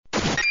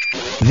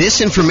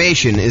This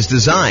information is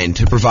designed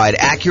to provide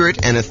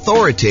accurate and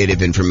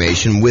authoritative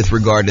information with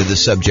regard to the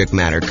subject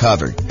matter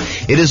covered.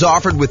 It is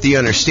offered with the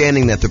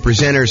understanding that the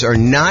presenters are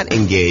not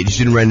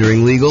engaged in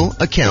rendering legal,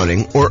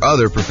 accounting, or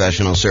other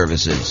professional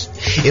services.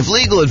 If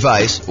legal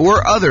advice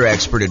or other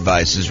expert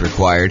advice is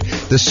required,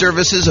 the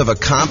services of a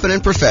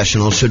competent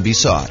professional should be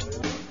sought.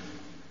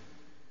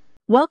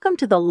 Welcome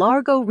to the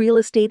Largo Real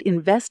Estate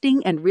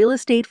Investing and Real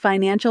Estate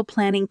Financial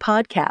Planning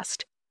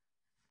Podcast.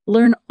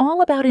 Learn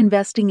all about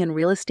investing in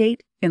real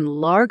estate in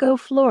Largo,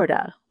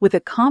 Florida, with a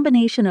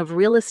combination of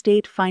real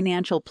estate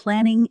financial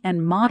planning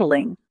and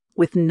modeling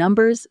with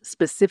numbers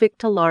specific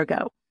to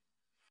Largo.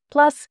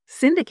 Plus,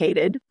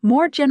 syndicated,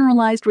 more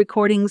generalized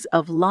recordings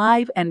of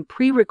live and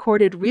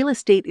pre-recorded real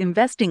estate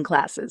investing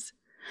classes,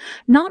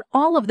 not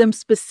all of them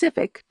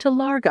specific to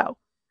Largo.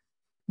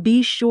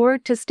 Be sure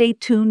to stay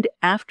tuned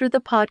after the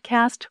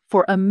podcast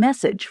for a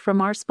message from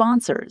our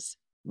sponsors.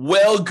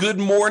 Well, good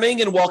morning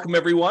and welcome,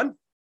 everyone.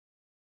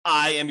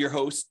 I am your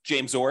host,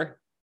 James Orr,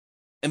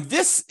 and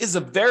this is a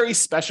very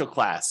special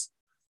class.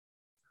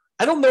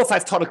 I don't know if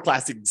I've taught a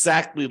class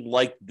exactly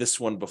like this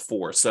one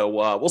before, so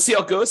we'll see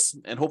how it goes,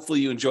 and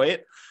hopefully you enjoy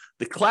it.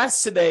 The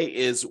class today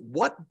is,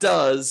 what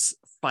does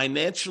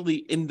financially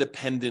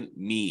independent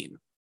mean?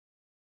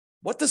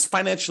 What does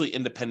financially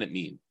independent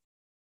mean?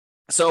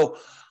 So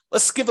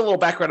let's give a little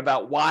background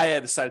about why I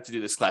decided to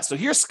do this class. So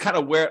here's kind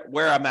of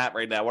where I'm at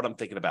right now, what I'm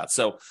thinking about.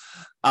 So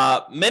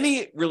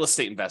many real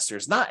estate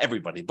investors, not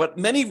everybody, but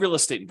many real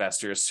estate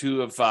investors who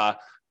have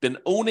been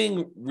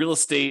owning real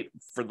estate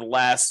for the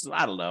last,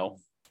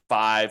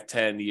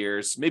 5-10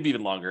 years, maybe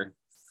even longer,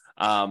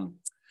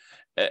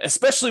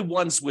 especially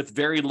ones with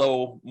very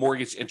low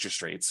mortgage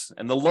interest rates.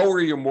 And the lower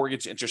your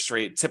mortgage interest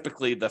rate,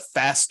 typically the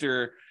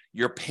faster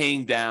you're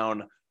paying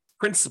down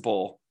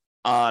principal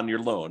on your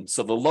loan.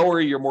 So the lower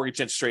your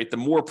mortgage interest rate, the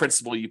more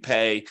principal you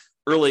pay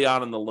early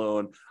on in the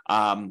loan.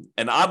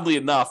 And oddly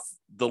enough,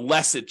 the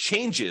less it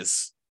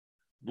changes,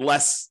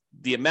 less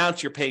the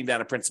amount you're paying down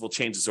in principal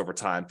changes over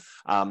time.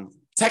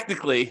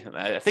 Technically, and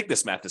I think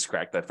this math is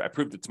correct. I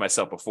proved it to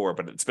myself before,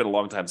 but it's been a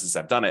long time since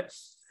I've done it.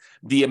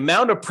 The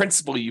amount of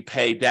principal you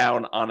pay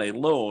down on a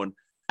loan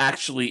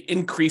actually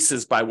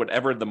increases by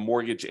whatever the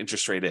mortgage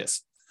interest rate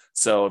is.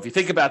 So if you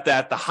think about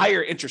that, the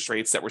higher interest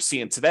rates that we're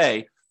seeing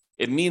today,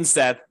 it means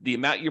that the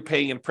amount you're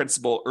paying in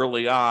principal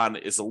early on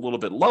is a little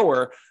bit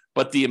lower,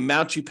 but the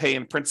amount you pay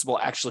in principal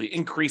actually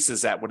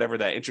increases at whatever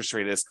that interest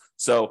rate is.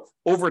 So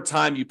over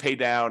time, you pay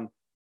down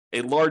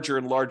a larger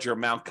and larger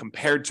amount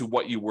compared to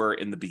what you were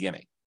in the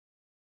beginning,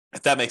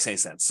 if that makes any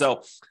sense.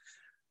 So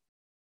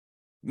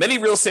many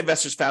real estate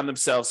investors found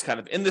themselves kind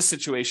of in this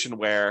situation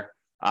where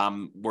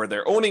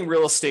they're owning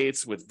real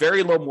estates with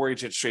very low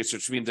mortgage interest rates,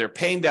 which means they're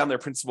paying down their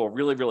principal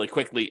really, really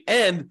quickly.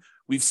 And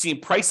we've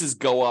seen prices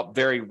go up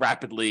very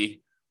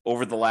rapidly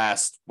over the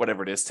last,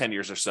 10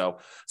 years or so.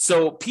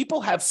 So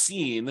people have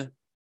seen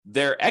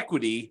their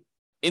equity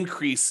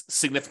increase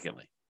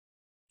significantly.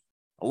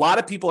 A lot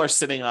of people are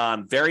sitting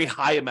on very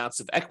high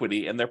amounts of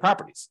equity in their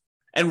properties,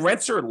 and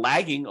rents are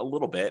lagging a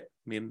little bit.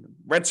 I mean,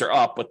 rents are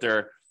up, but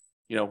they're,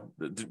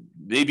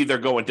 maybe they're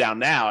going down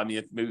now. I mean,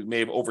 it may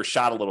have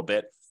overshot a little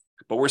bit,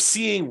 but we're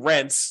seeing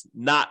rents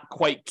not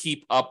quite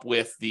keep up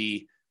with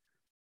the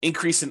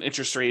increase in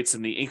interest rates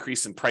and the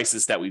increase in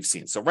prices that we've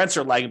seen. So rents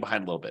are lagging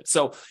behind a little bit.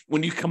 So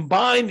when you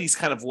combine these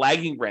kind of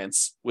lagging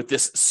rents with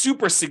this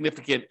super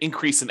significant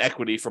increase in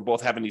equity from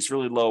both having these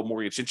really low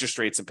mortgage interest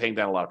rates and paying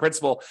down a lot of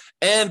principal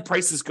and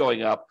prices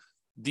going up,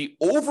 the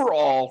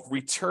overall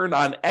return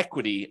on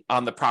equity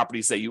on the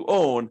properties that you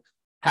own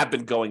have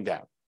been going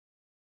down.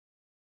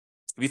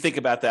 If you think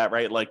about that,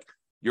 right? Like,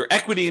 your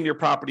equity in your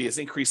property has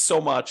increased so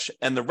much,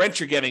 and the rent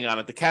you're getting on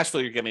it, the cash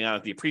flow you're getting on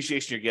it, the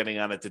appreciation you're getting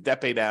on it, the debt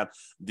pay down,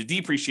 the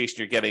depreciation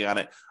you're getting on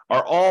it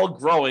are all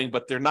growing,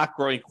 but they're not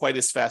growing quite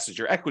as fast as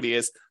your equity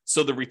is.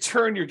 So the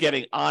return you're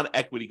getting on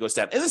equity goes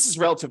down. And this is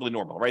relatively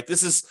normal, right?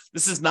 This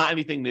is not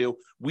anything new.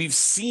 We've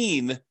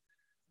seen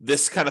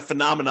this kind of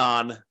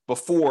phenomenon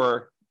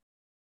before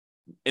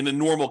in a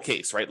normal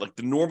case, right? Like,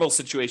 the normal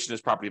situation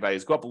is property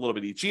values go up a little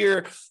bit each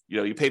year.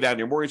 You pay down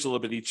your mortgage a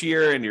little bit each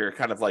year, and you're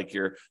kind of like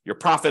your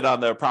profit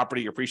on the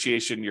property, your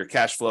appreciation, your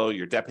cash flow,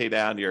 your debt pay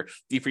down, your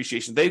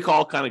depreciation, they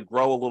all kind of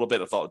grow a little bit.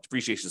 If all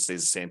depreciation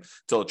stays the same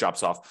until it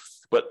drops off.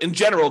 But in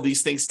general,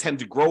 these things tend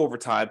to grow over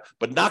time,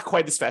 but not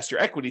quite as fast as your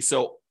equity.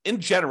 So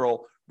in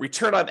general,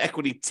 return on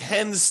equity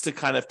tends to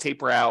kind of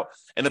taper out.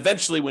 And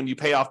eventually, when you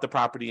pay off the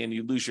property and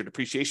you lose your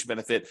depreciation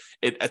benefit,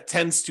 it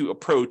tends to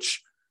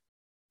approach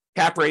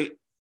cap rate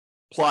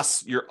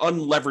plus your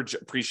unleveraged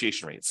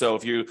appreciation rate. So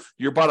if you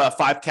bought a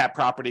 5 cap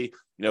property,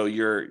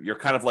 your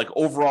kind of like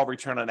overall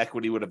return on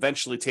equity would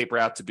eventually taper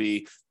out to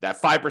be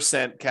that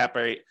 5% cap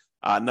rate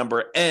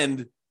number,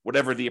 and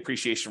whatever the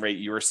appreciation rate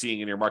you are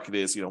seeing in your market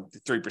is,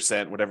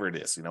 3%, whatever it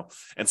is,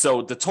 And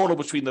so the total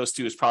between those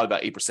two is probably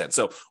about 8%.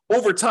 So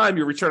over time,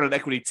 your return on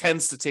equity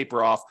tends to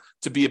taper off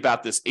to be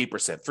about this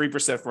 8%,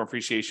 3% from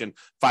appreciation,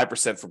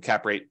 5% from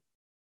cap rate.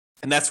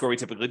 And that's where we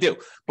typically do.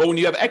 But when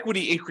you have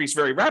equity increase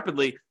very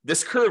rapidly,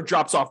 this curve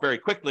drops off very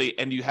quickly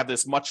and you have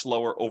this much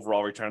lower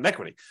overall return on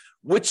equity,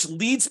 which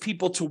leads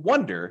people to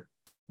wonder,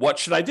 what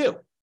should I do?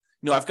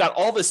 I've got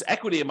all this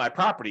equity in my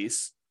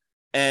properties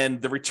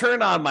and the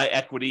return on my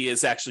equity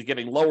is actually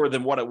getting lower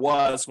than what it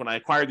was when I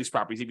acquired these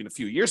properties even a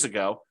few years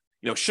ago.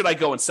 Should I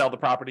go and sell the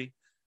property?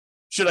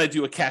 Should I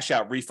do a cash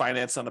out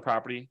refinance on the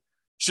property?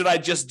 Should I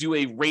just do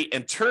a rate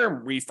and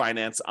term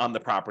refinance on the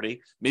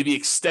property? Maybe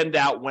extend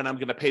out when I'm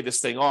going to pay this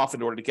thing off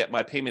in order to get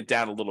my payment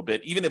down a little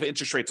bit. Even if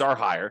interest rates are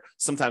higher,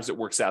 sometimes it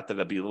works out that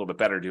it'll be a little bit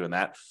better doing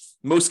that.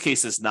 Most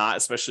cases not,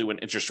 especially when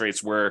interest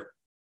rates were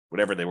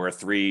whatever they were,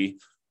 3%,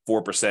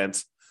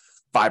 4%,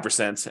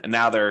 5%, and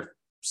now they're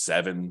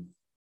 7%,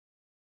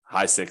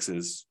 high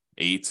 6s,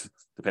 8%,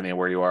 depending on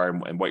where you are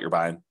and what you're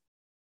buying.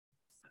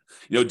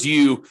 Do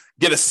you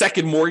get a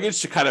second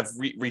mortgage to kind of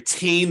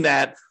retain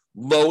that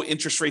low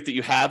interest rate that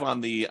you have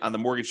on the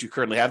mortgage you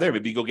currently have there?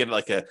 Maybe you go get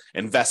like a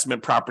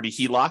investment property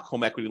HELOC,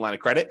 home equity line of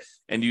credit,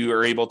 and you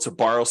are able to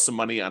borrow some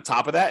money on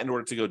top of that in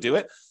order to go do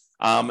it.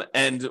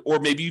 Or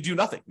maybe you do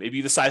nothing. Maybe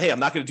you decide, hey, I'm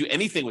not going to do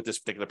anything with this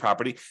particular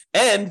property.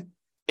 And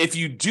if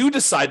you do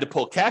decide to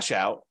pull cash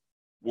out,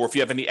 or if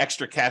you have any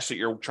extra cash that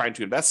you're trying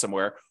to invest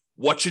somewhere,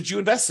 what should you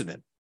invest it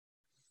in?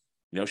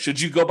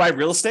 Should you go buy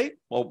real estate?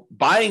 Well,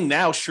 buying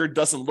now sure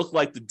doesn't look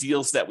like the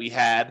deals that we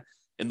had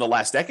in the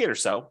last decade or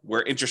so,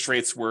 where interest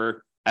rates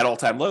were at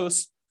all-time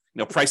lows.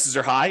 Prices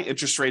are high,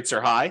 interest rates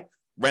are high,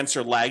 rents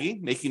are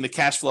lagging, making the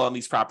cash flow on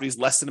these properties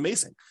less than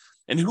amazing.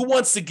 And who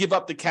wants to give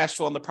up the cash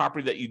flow on the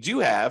property that you do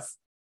have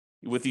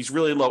with these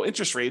really low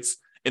interest rates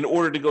in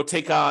order to go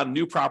take on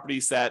new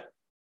properties that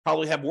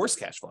probably have worse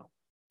cash flow?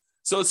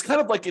 So it's kind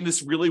of like in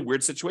this really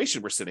weird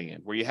situation we're sitting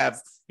in, where you have,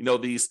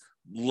 these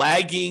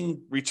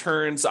lagging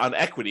returns on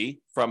equity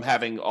from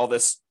having all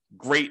this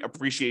great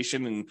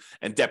appreciation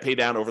and debt pay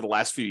down over the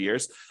last few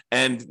years.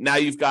 And now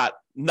you've got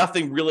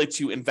nothing really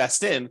to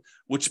invest in,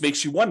 which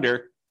makes you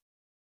wonder,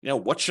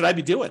 what should I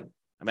be doing?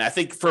 I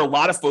think for a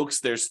lot of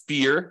folks, there's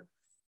fear.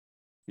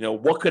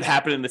 What could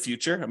happen in the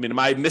future? Am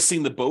I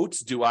missing the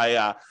boat? Do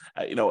I,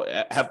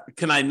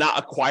 can I not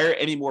acquire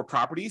any more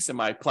properties in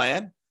my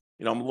plan?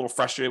 I'm a little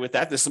frustrated with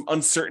that. There's some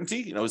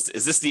uncertainty.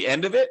 Is this the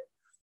end of it?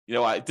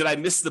 Did I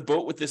miss the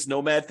boat with this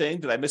nomad thing?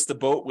 Did I miss the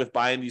boat with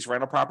buying these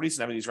rental properties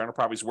and having these rental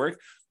properties work?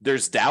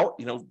 There's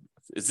doubt.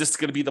 Is this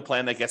going to be the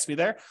plan that gets me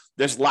there?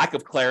 There's lack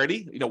of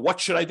clarity. What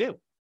should I do?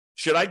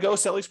 Should I go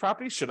sell these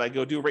properties? Should I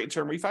go do a rate and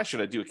term refi?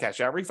 Should I do a cash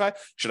out refi?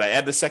 Should I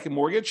add the second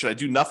mortgage? Should I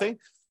do nothing?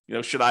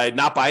 Should I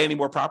not buy any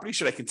more properties?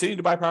 Should I continue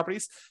to buy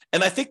properties?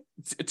 And I think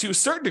to a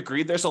certain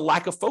degree, there's a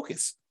lack of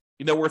focus.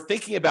 We're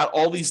thinking about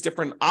all these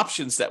different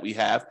options that we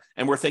have,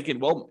 and we're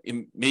thinking, well,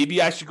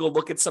 maybe I should go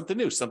look at something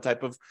new, some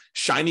type of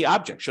shiny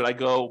object. Should I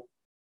go,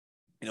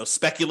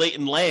 speculate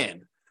in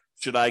land?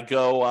 Should I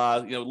go,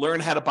 learn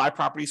how to buy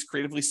properties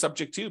creatively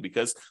subject to?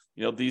 Because,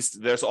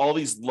 there's all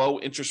these low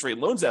interest rate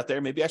loans out there.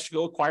 Maybe I should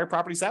go acquire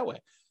properties that way.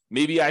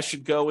 Maybe I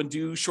should go and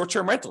do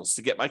short-term rentals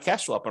to get my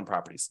cash flow up on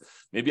properties.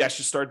 Maybe I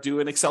should start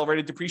doing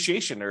accelerated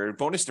depreciation or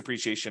bonus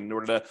depreciation in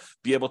order to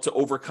be able to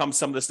overcome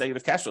some of this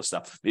negative cash flow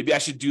stuff. Maybe I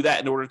should do that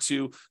in order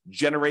to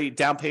generate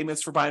down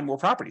payments for buying more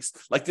properties.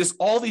 Like there's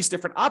all these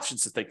different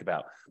options to think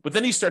about. But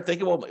then you start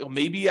thinking, well,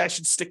 maybe I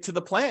should stick to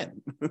the plan.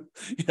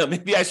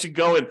 Maybe I should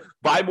go and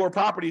buy more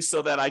properties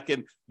so that I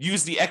can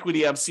use the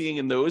equity I'm seeing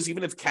in those,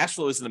 even if cash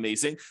flow isn't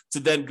amazing, to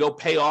then go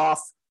pay off,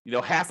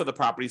 half of the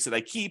properties that I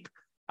keep.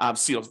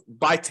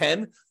 Buy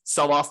 10,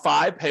 sell off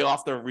 5, pay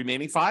off the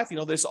remaining 5.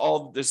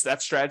 There's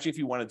that strategy if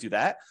you want to do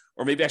that.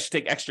 Or maybe I should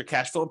take extra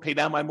cash flow and pay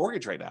down my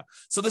mortgage right now.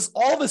 So there's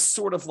all this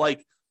sort of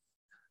like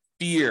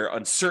fear,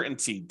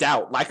 uncertainty,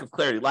 doubt, lack of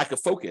clarity, lack of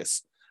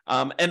focus.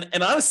 And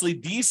honestly,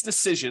 these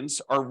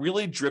decisions are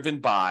really driven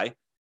by,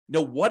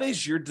 what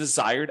is your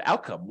desired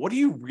outcome? What do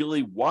you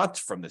really want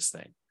from this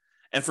thing?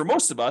 And for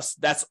most of us,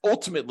 that's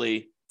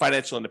ultimately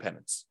financial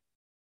independence.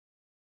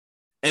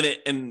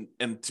 And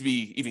to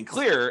be even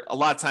clearer, a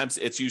lot of times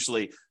it's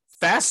usually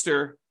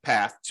faster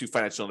path to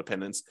financial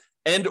independence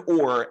and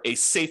or a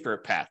safer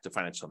path to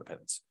financial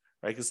independence,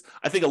 right? Because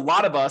I think a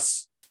lot of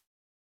us,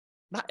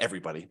 not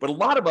everybody, but a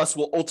lot of us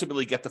will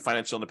ultimately get to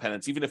financial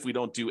independence, even if we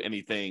don't do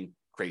anything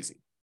crazy,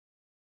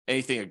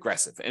 anything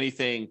aggressive,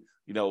 anything,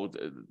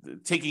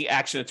 taking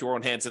action into our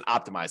own hands and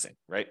optimizing,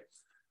 right?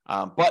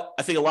 But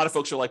I think a lot of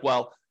folks are like,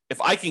 well, if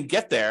I can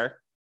get there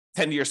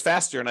 10 years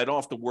faster and I don't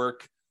have to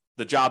work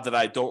the job that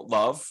I don't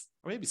love,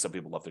 or maybe some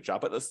people love their job,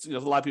 but a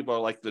lot of people are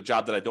like the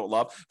job that I don't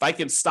love. If I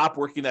can stop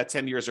working that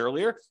 10 years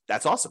earlier,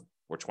 that's awesome.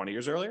 Or 20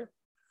 years earlier.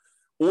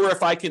 Or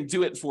if I can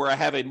do it where I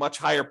have a much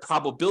higher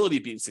probability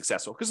of being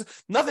successful, because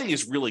nothing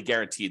is really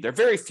guaranteed. There are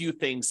very few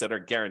things that are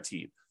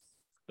guaranteed.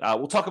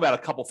 We'll talk about a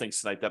couple things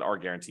tonight that are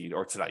guaranteed,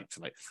 or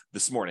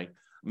this morning.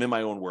 I'm in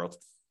my own world.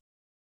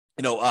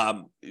 There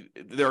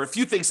are a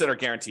few things that are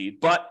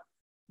guaranteed, but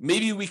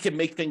maybe we can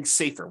make things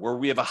safer where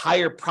we have a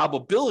higher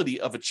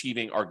probability of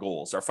achieving our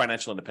goals, our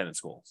financial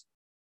independence goals.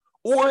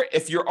 Or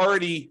if you're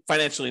already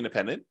financially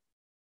independent,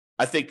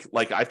 I think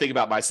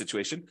about my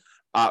situation.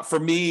 For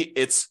me,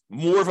 it's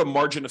more of a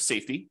margin of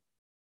safety.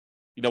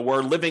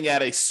 we're living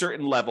at a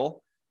certain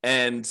level.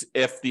 And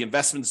if the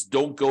investments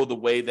don't go the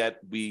way that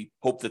we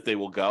hope that they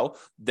will go,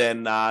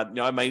 then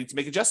I might need to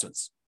make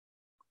adjustments.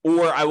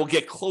 Or I will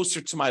get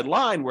closer to my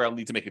line where I'll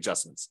need to make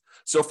adjustments.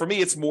 So for me,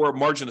 it's more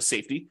margin of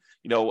safety.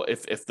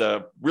 If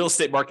the real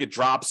estate market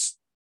drops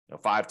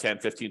 5, 10,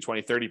 15,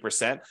 20,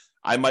 30%,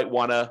 I might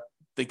want to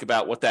think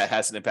about what that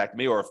has an impact on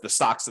me. Or if the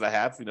stocks that I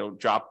have,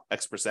 drop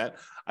X percent,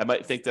 I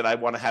might think that I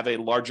want to have a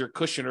larger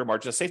cushion or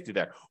margin of safety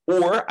there.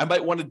 Or I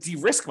might want to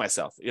de-risk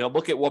myself,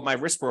 look at what my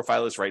risk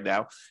profile is right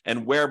now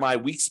and where my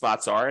weak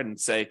spots are and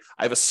say,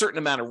 I have a certain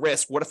amount of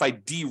risk. What if I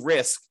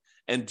de-risk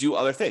and do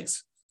other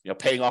things?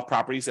 Paying off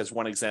properties as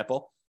one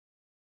example,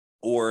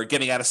 or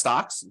getting out of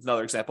stocks,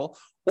 another example,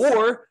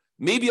 or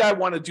maybe I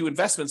want to do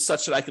investments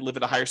such that I can live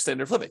at a higher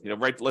standard of living.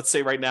 Right? Let's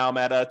say right now I'm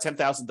at a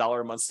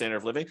 $10,000 a month standard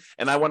of living,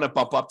 and I want to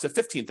bump up to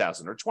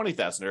 $15,000 or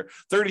 $20,000 or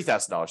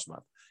 $30,000 a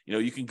month.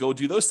 You can go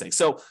do those things.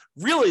 So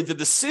really, the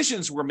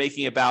decisions we're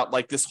making about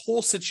like this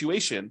whole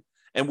situation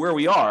and where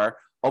we are,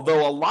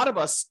 although a lot of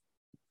us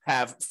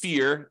have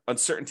fear,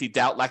 uncertainty,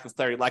 doubt, lack of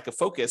clarity, lack of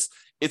focus,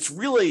 it's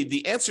really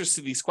the answers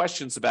to these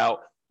questions about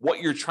what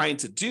you're trying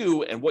to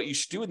do and what you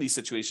should do in these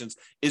situations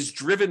is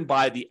driven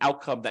by the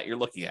outcome that you're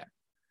looking at.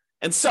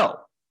 And so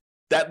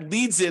that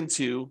leads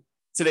into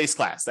today's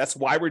class. That's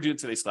why we're doing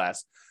today's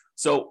class.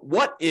 So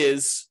what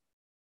is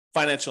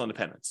financial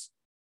independence?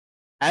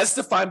 As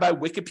defined by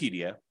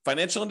Wikipedia,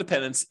 financial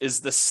independence is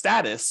the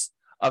status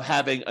of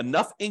having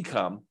enough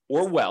income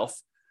or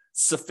wealth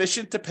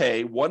sufficient to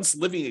pay one's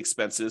living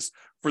expenses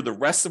for the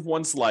rest of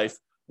one's life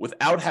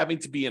without having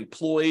to be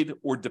employed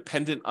or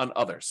dependent on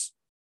others.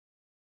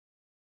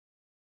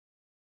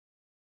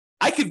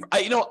 I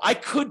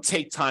could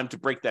take time to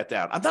break that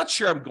down. I'm not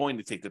sure I'm going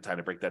to take the time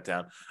to break that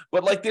down,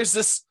 but like there's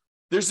this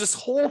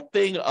whole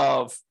thing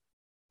of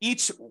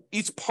each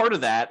part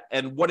of that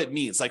and what it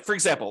means. Like, for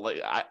example,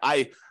 like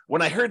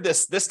when I heard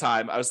this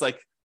time, I was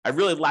like, I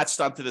really latched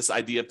onto this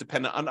idea of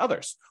dependent on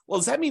others. Well,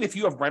 does that mean if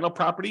you have rental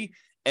property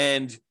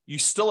and you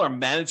still are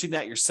managing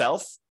that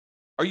yourself,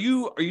 are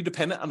you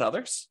dependent on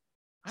others?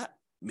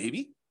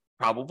 Maybe,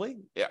 probably.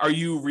 Are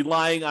you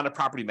relying on a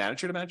property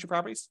manager to manage your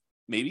properties?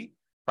 Maybe,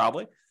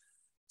 probably.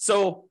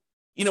 So,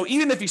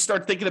 even if you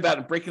start thinking about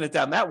it and breaking it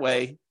down that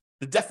way,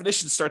 the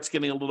definition starts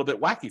getting a little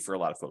bit wacky for a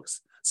lot of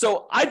folks.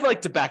 So I'd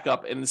like to back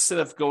up, and instead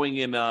of going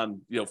in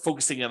on,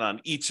 focusing in on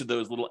each of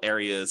those little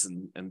areas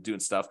and doing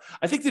stuff,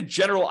 I think the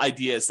general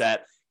idea is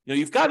that,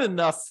 you've got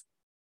enough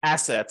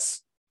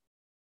assets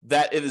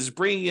that it is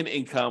bringing in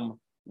income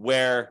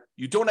where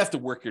you don't have to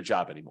work your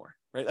job anymore,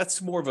 right?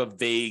 That's more of a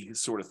vague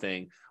sort of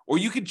thing. Or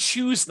you could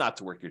choose not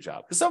to work your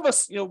job. Because some of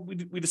us,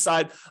 we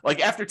decide,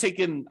 like I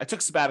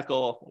took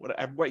sabbatical,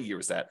 what year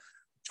was that?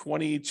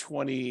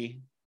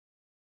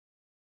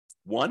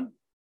 2021?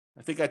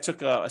 I think I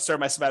started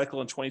my sabbatical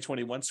in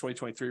 2021, it's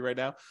 2023 right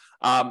now.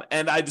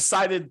 And I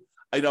decided,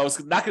 I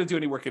was not going to do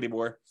any work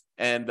anymore.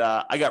 And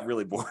I got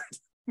really bored,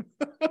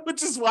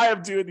 which is why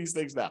I'm doing these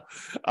things now.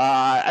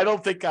 I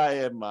don't think I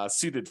am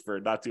suited for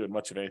not doing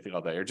much of anything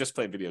all day or just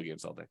playing video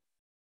games all day.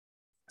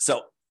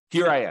 So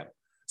here I am.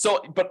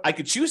 So, but I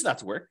could choose not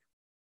to work.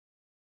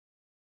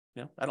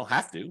 I don't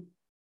have to.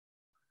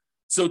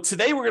 So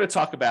today we're going to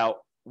talk about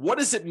what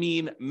does it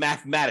mean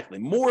mathematically,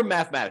 more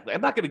mathematically. I'm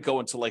not going to go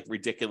into like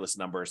ridiculous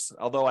numbers,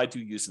 although I do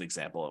use an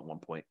example at one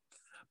point.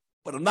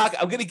 But I'm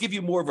going to give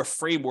you more of a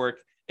framework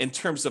in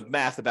terms of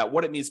math about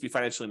what it means to be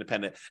financially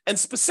independent. And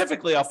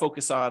specifically, I'll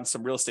focus on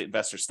some real estate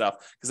investor stuff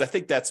because I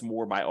think that's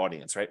more my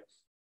audience, right?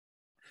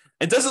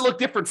 It doesn't look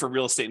different for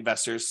real estate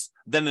investors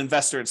than an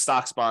investor in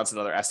stocks, bonds,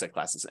 and other asset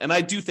classes. And I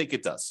do think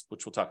it does,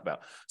 which we'll talk about.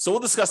 So we'll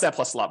discuss that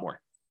plus a lot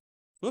more.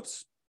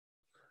 Whoops.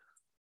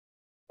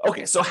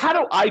 Okay, so how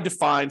do I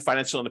define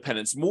financial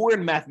independence more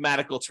in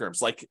mathematical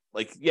terms? Like,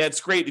 yeah,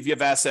 it's great if you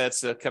have assets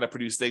to kind of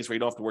produce things where you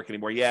don't have to work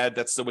anymore. Yeah,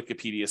 that's the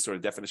Wikipedia sort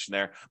of definition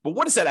there. But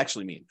what does that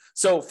actually mean?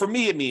 So for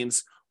me, it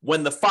means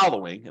when the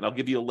following, and I'll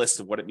give you a list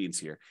of what it means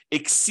here,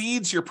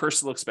 exceeds your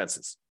personal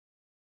expenses.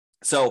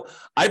 So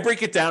I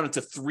break it down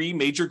into three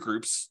major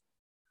groups.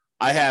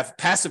 I have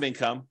passive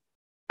income,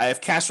 I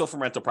have cash flow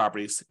from rental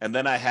properties, and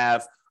then I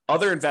have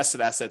other invested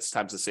assets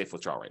times the safe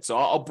withdrawal rate. So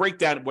I'll break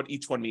down what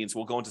each one means.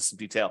 We'll go into some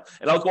detail,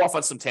 and I'll go off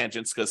on some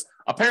tangents because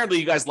apparently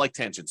you guys like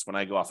tangents when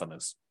I go off on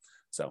this.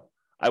 So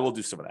I will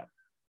do some of that.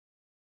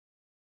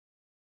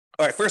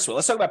 All right, first of all,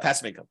 let's talk about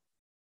passive income.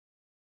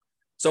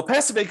 So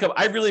passive income,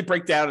 I really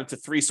break down into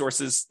three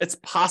sources. It's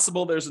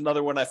possible there's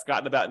another one I've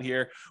forgotten about in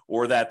here,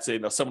 or that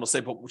someone will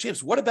say, "But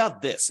James, what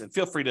about this?" And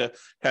feel free to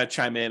kind of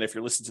chime in. If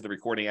you're listening to the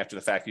recording after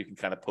the fact, you can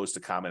kind of post a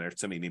comment or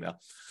send me an email.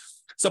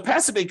 So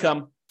passive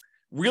income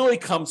really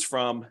comes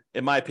from,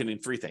 in my opinion,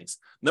 three things.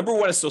 Number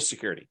one is Social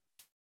Security.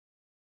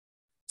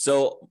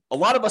 So a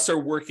lot of us are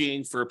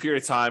working for a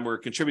period of time, we're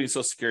contributing to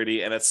Social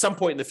Security, and at some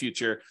point in the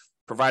future,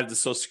 provided the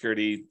Social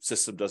Security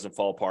system doesn't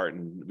fall apart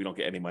and we don't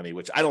get any money,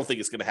 which I don't think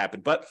is going to happen,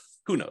 but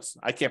who knows?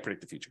 I can't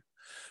predict the future.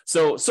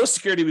 So Social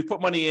Security, we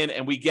put money in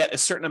and we get a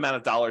certain amount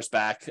of dollars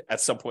back at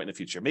some point in the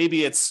future.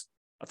 Maybe it's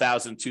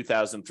 $1,000,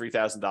 $2,000,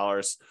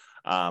 $3,000.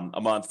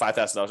 a month,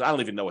 $5,000. I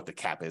don't even know what the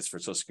cap is for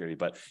Social Security,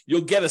 but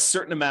you'll get a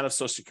certain amount of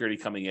Social Security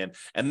coming in,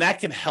 and that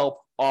can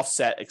help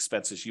offset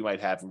expenses you might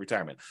have in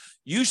retirement.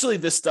 Usually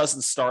this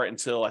doesn't start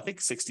until I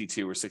think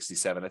 62 or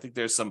 67. I think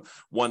there's some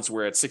ones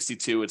where at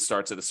 62, it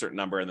starts at a certain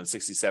number, and then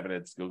 67,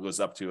 it goes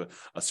up to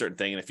a certain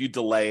thing. And if you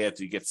delay it,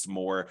 you get some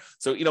more.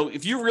 So,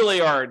 if you really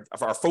are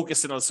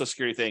focusing on the Social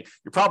Security thing,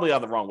 you're probably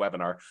on the wrong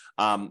webinar.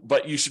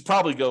 But you should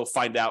probably go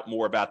find out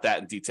more about that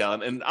in detail.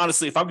 And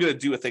honestly, if I'm going to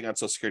do a thing on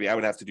Social Security, I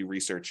would have to do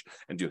research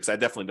and do it, because I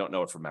definitely don't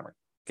know it from memory.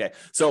 Okay.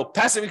 So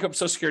passive income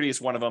Social Security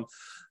is one of them.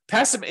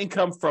 Passive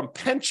income from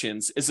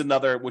pensions is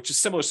another, which is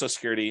similar to Social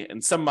Security.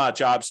 In some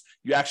jobs,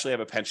 you actually have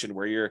a pension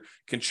where you're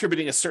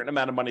contributing a certain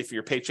amount of money for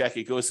your paycheck.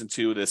 It goes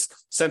into this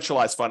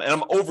centralized fund. And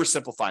I'm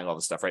oversimplifying all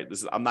this stuff, right?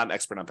 I'm not an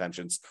expert on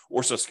pensions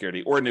or Social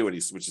Security or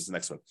annuities, which is the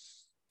next one.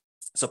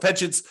 So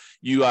pensions,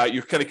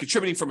 you're kind of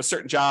contributing from a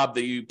certain job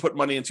that you put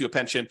money into a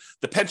pension.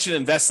 The pension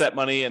invests that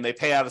money and they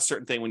pay out a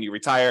certain thing when you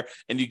retire,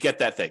 and you get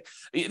that thing.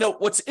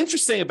 What's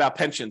interesting about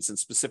pensions, and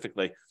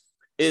specifically,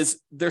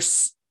 is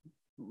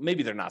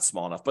maybe they're not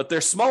small enough, but they're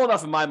small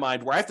enough in my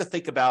mind where I have to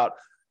think about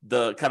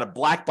the kind of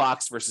black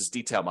box versus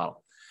detail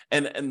model.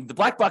 And the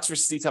black box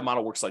versus detail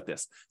model works like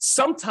this.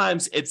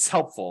 Sometimes it's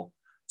helpful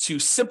to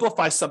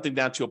simplify something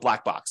down to a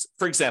black box.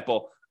 For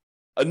example,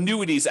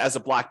 annuities as a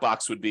black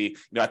box would be,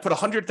 I put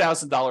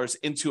 $100,000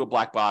 into a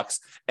black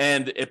box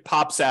and it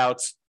pops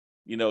out,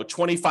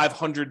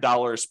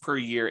 $2,500 per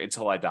year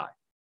until I die.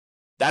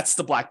 That's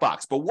the black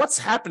box. But what's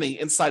happening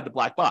inside the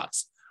black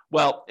box?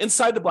 Well,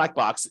 inside the black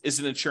box is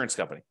an insurance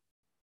company.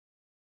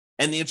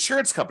 And the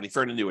insurance company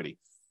for an annuity,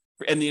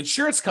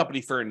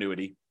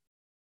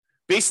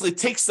 basically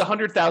takes the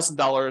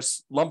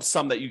 $100,000 lump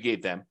sum that you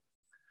gave them,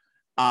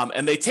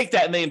 and they take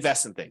that and they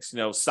invest in things,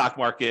 stock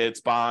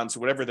markets, bonds,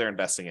 whatever they're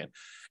investing in.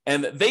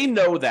 And they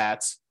know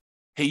that,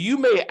 hey, you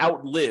may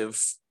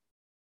outlive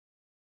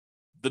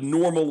the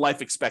normal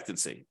life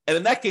expectancy. And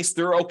in that case,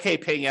 they're okay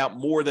paying out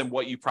more than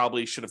what you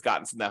probably should have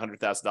gotten from that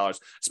 $100,000,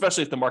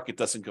 especially if the market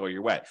doesn't go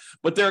your way.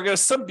 But there are going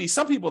to be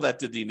some people that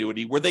did the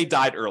annuity where they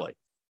died early.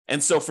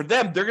 And so for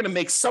them, they're going to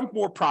make some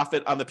more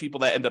profit on the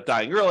people that end up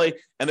dying early,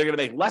 and they're going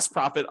to make less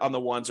profit on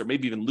the ones, or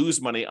maybe even lose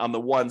money on the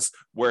ones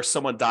where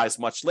someone dies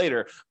much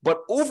later.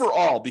 But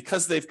overall,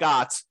 because they've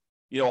got,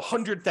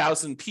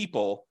 100,000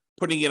 people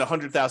putting in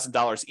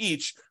 $100,000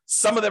 each,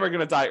 some of them are going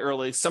to die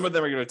early. Some of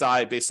them are going to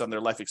die based on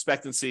their life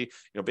expectancy,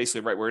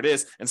 basically right where it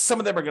is. And some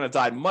of them are going to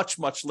die much,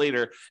 much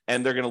later,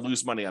 and they're going to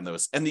lose money on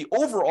those. And the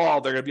overall,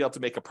 they're going to be able to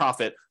make a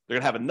profit. They're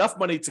going to have enough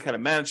money to kind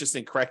of manage this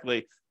thing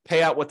correctly,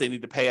 pay out what they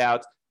need to pay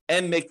out,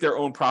 and make their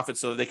own profit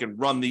so that they can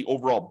run the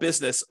overall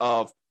business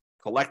of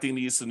collecting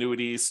these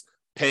annuities,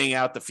 paying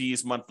out the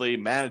fees monthly,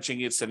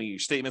 managing it, sending you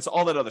statements,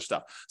 all that other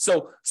stuff.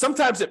 So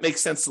sometimes it makes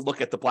sense to look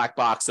at the black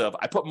box of,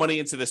 I put money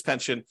into this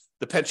pension,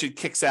 the pension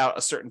kicks out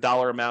a certain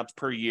dollar amount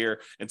per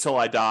year until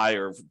I die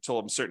or until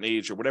I'm a certain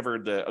age or whatever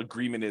the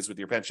agreement is with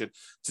your pension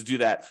to do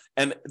that.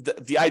 And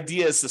the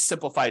idea is to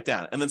simplify it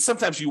down. And then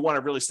sometimes you want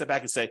to really step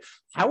back and say,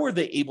 how are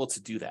they able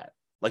to do that?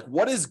 Like,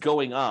 what is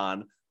going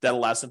on that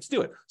allows them to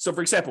do it? So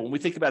for example, when we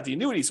think about the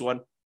annuities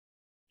one,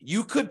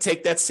 you could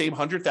take that same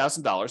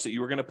 $100,000 that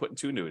you were going to put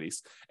into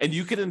annuities and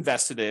you could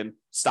invest it in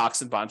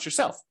stocks and bonds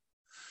yourself.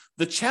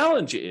 The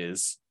challenge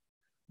is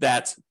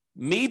that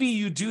maybe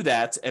you do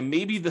that and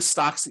maybe the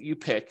stocks that you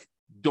pick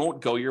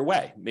don't go your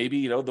way.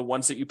 Maybe, the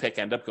ones that you pick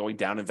end up going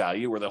down in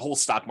value, or the whole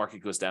stock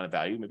market goes down in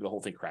value. Maybe the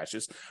whole thing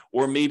crashes,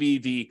 or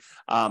maybe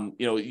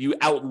you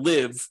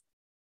outlive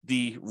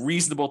the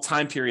reasonable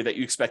time period that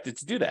you expected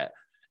to do that.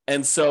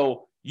 And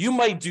so you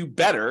might do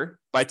better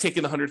by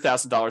taking the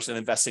 $100,000 and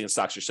investing in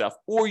stocks yourself,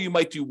 or you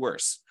might do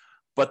worse.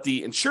 But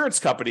the insurance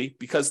company,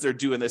 because they're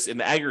doing this in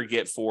the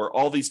aggregate for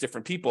all these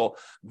different people,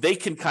 they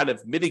can kind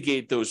of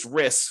mitigate those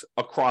risks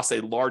across a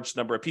large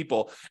number of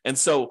people. And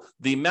so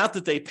the amount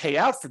that they pay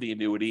out for the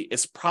annuity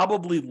is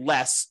probably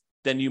less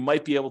than you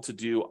might be able to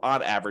do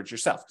on average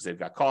yourself, because they've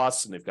got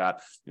costs and they've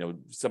got,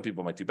 some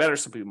people might do better,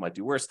 some people might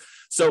do worse.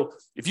 So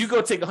if you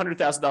go take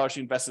 $100,000,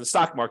 you invest in the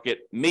stock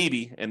market,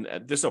 maybe, and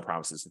there's no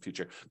promises in the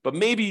future, but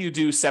maybe you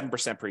do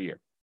 7% per year.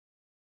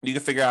 You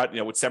can figure out,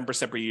 with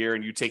 7% per year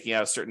and you taking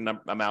out a certain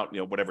amount,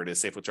 whatever it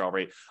is, safe withdrawal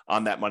rate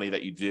on that money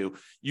that you do,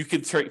 you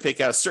can take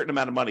out a certain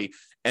amount of money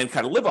and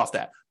kind of live off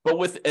that. But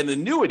with an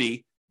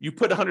annuity, you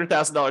put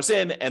 $100,000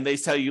 in and they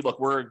tell you, look,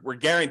 we're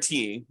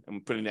guaranteeing, I'm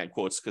putting that in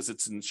quotes because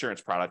it's an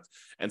insurance product.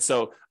 And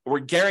so we're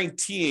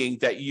guaranteeing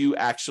that you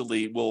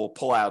actually will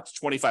pull out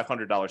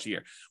 $2,500 a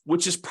year,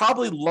 which is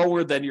probably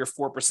lower than your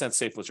 4%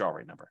 safe withdrawal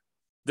rate number.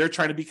 They're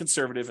trying to be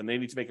conservative and they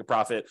need to make a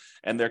profit.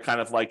 And they're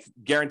kind of like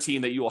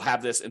guaranteeing that you will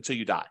have this until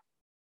you die,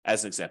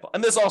 as an example.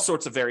 And there's all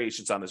sorts of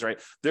variations on this, right?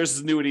 There's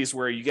annuities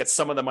where you get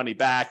some of the money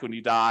back when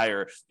you die,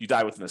 or you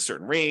die within a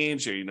certain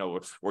range,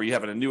 or, or you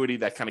have an annuity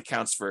that kind of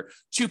counts for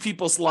two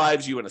people's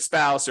lives, you and a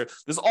spouse, or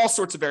there's all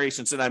sorts of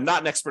variations. And I'm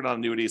not an expert on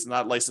annuities. I'm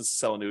not licensed to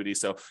sell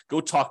annuities. So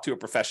go talk to a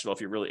professional if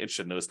you're really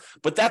interested in those.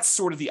 But that's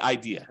sort of the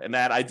idea. And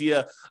that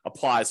idea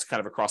applies kind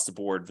of across the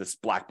board, this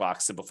black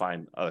box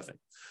simplifying other thing.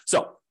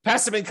 So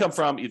passive income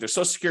from either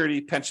Social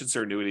Security, pensions,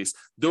 or annuities.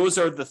 Those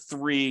are the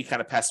three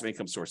kind of passive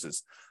income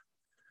sources.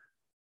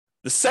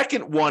 The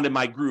second one in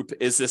my group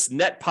is this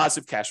net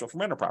positive cash flow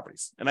from rental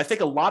properties. And I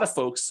think a lot of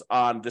folks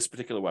on this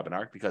particular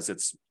webinar, because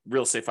it's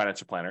Real Estate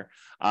Financial Planner,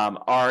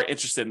 are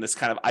interested in this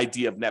kind of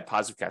idea of net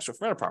positive cash flow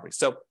from rental properties.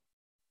 So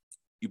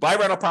you buy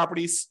rental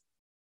properties.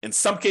 In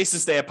some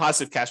cases, they have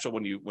positive cash flow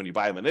when you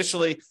buy them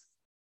initially,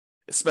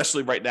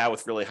 especially right now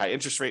with really high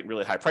interest rate and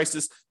really high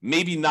prices.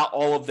 Maybe not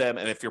all of them,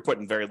 and if you're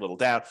putting very little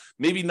down,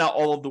 maybe not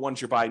all of the ones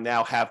you're buying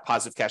now have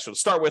positive cash flow to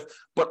start with,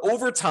 but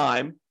over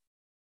time,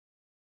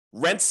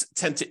 rents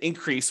tend to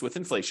increase with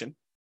inflation,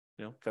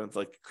 kind of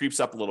like creeps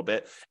up a little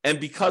bit. And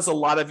because a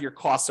lot of your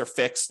costs are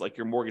fixed, like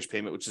your mortgage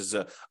payment, which is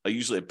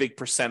usually a big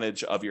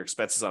percentage of your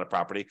expenses on a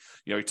property,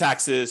 your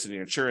taxes and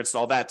your insurance and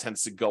all that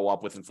tends to go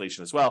up with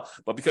inflation as well.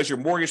 But because your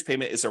mortgage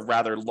payment is a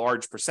rather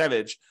large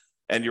percentage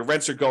and your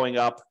rents are going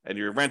up and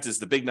your rent is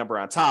the big number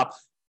on top,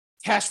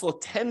 cash flow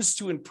tends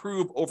to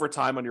improve over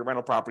time on your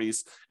rental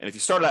properties. And if you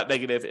start out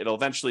negative, it'll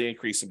eventually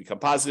increase and become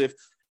positive.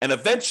 And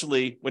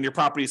eventually, when your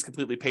property is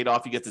completely paid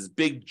off, you get this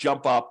big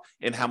jump up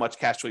in how much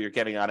cash flow you're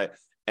getting on it,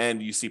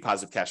 and you see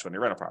positive cash flow on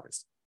your rental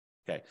properties.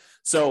 Okay,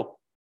 so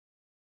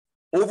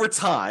over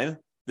time,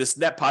 this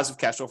net positive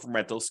cash flow from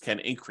rentals can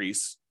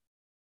increase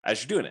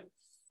as you're doing it.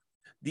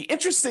 The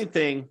interesting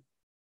thing,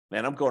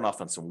 man, I'm going off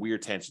on some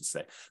weird tangents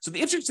today. So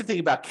the interesting thing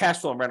about cash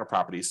flow and rental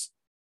properties,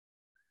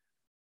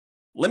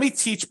 let me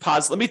teach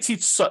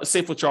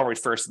safe withdrawal rate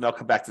first, and then I'll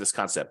come back to this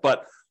concept.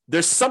 But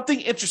there's something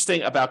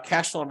interesting about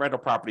cash flow and rental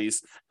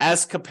properties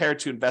as compared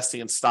to investing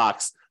in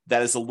stocks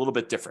that is a little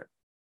bit different.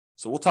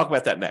 So we'll talk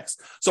about that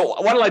next. So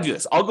why don't I do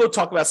this? I'll go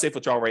talk about safe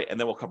withdrawal rate, and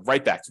then we'll come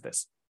right back to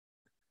this.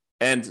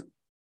 And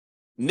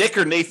Nick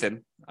or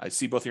Nathan, I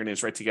see both of your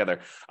names right together.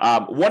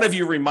 One of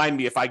you remind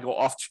me if I go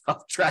off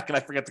track and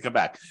I forget to come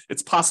back.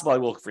 It's possible I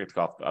will forget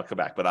to come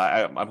back, but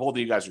I'm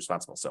holding you guys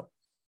responsible. So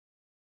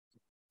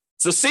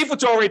safe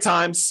withdrawal rate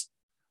times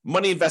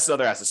money invested in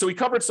other assets. So we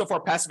covered so far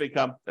passive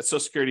income, that's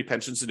Social Security,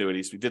 pensions,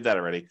 annuities. We did that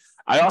already.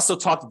 I also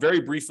talked very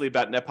briefly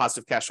about net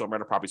positive cash flow and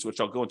rental properties, which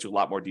I'll go into a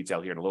lot more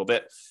detail here in a little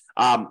bit.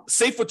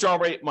 Safe withdrawal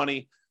rate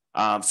money,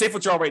 safe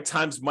withdrawal rate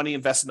times money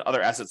invested in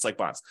other assets like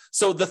bonds.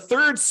 So the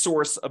third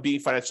source of being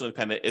financially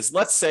independent is,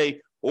 let's say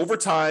over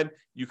time,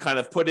 you kind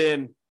of put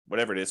in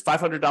whatever it is,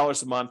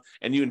 $500 a month,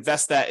 and you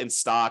invest that in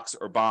stocks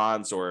or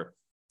bonds or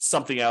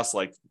something else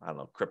like, I don't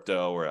know,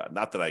 crypto, or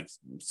not that I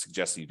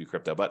suggest you do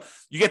crypto, but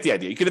you get the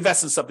idea. You can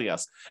invest in something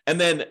else. And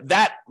then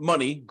that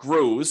money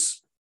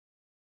grows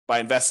by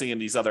investing in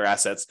these other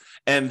assets.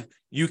 And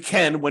you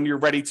can, when you're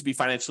ready to be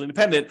financially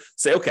independent,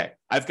 say, okay,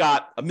 I've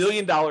got $1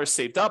 million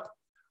saved up.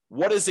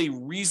 What is a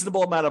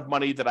reasonable amount of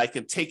money that I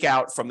can take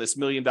out from this $1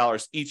 million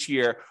each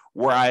year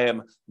where I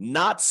am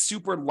not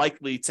super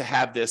likely to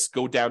have this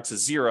go down to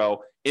zero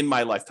in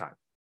my lifetime?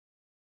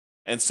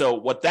 And so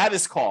what that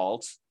is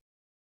called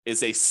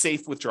is a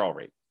safe withdrawal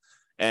rate.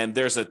 And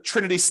there's a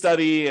Trinity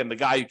study, and the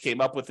guy who came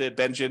up with it,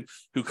 Benjamin,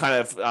 who kind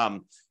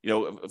of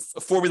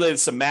formulated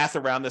some math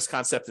around this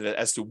concept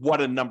as to what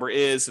a number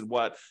is and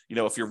what,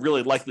 if you're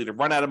really likely to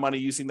run out of money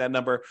using that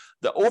number.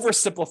 The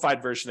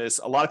oversimplified version is,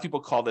 a lot of people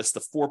call this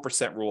the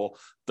 4% rule.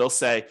 They'll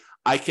say,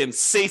 I can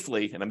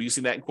safely, and I'm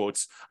using that in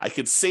quotes, I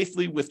can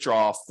safely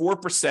withdraw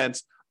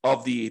 4%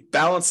 of the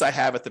balance I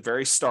have at the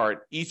very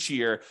start each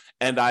year,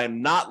 and I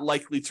am not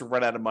likely to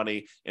run out of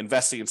money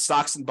investing in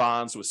stocks and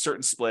bonds with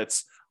certain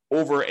splits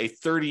over a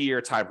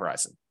 30-year time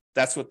horizon.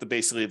 That's what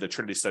basically the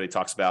Trinity study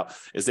talks about,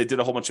 is they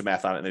did a whole bunch of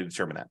math on it and they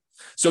determined that.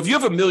 So if you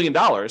have $1 million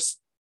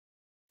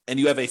and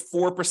you have a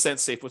 4%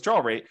 safe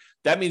withdrawal rate,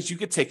 that means you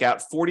could take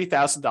out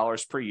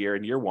 $40,000 per year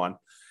in year one.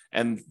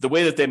 And the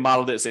way that they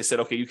modeled it is they said,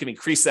 okay, you can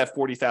increase that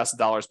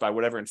 $40,000 by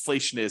whatever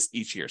inflation is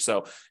each year.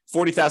 So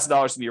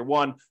 $40,000 in year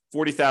one,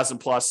 40,000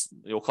 plus,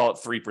 you'll call it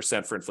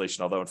 3% for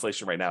inflation, although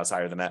inflation right now is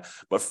higher than that.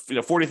 But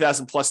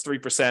 40,000 plus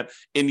 3%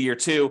 in year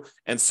two,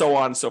 and so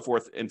on and so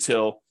forth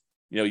until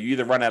you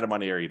either run out of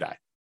money or you die.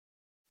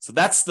 So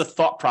that's the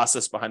thought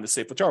process behind the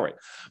safe withdrawal rate.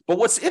 But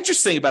what's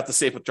interesting about the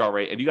safe withdrawal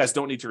rate, and you guys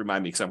don't need to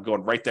remind me because I'm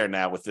going right there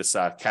now with this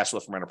cash flow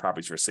from rental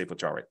properties for a safe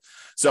withdrawal rate.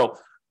 So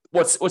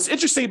what's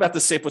interesting about the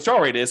safe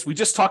withdrawal rate is, we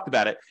just talked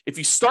about it. If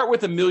you start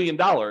with $1 million,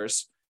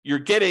 you're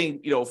getting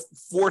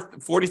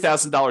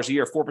 $40,000 a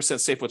year, 4%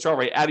 safe withdrawal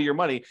rate out of your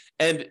money.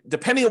 And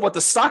depending on what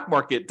the stock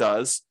market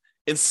does,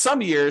 in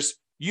some years,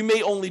 you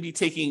may only be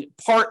taking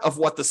part of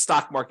what the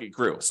stock market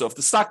grew. So if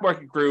the stock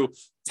market grew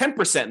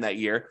 10% in that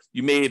year,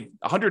 you made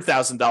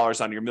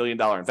 $100,000 on your $1 million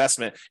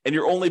investment, and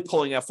you're only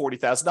pulling out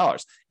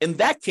 $40,000. In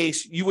that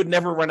case, you would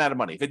never run out of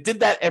money. If it did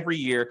that every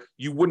year,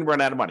 you wouldn't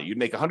run out of money. You'd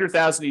make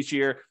 $100,000 each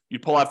year,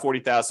 you'd pull out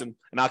 $40,000, and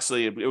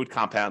actually it would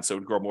compound, so it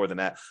would grow more than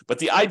that. But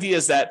the idea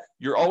is that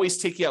you're always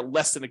taking out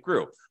less than it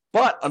grew.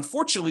 But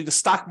unfortunately, the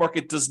stock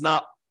market does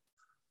not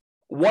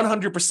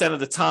 100% of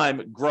the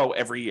time grow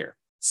every year.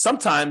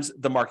 Sometimes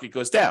the market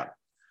goes down.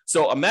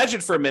 So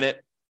imagine for a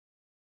minute,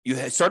 you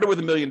started with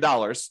 $1 million.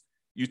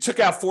 You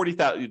took out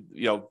 40,000,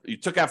 you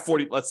took out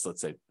 40, let's do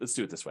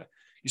it this way.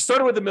 You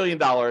started with $1 million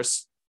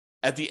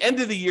At the end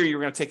of the year, you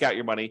were going to take out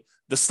your money.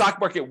 The stock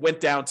market went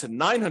down to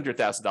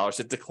 $900,000.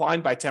 It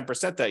declined by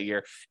 10% that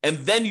year. And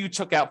then you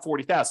took out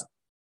 $40,000.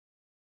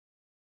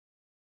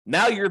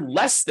 Now you're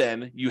less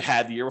than you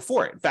had the year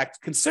before. In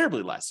fact,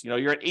 considerably less.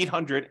 You're at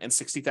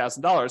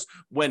 $860,000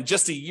 when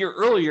just a year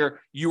earlier,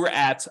 you were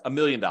at $1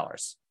 million.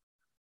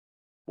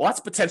 Well, that's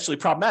potentially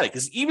problematic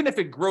because even if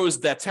it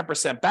grows that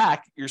 10%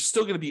 back, you're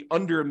still going to be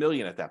under $1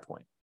 million at that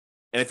point.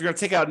 And if you're going to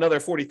take out another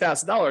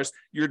 $40,000,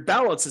 your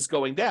balance is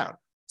going down.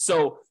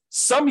 So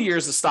some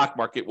years the stock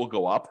market will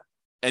go up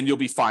and you'll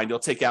be fine. You'll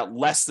take out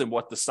less than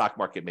what the stock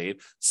market made.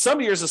 Some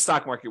years the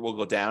stock market will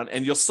go down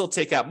and you'll still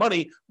take out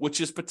money,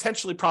 which is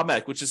potentially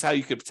problematic, which is how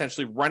you could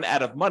potentially run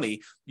out of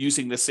money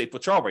using this safe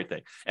withdrawal rate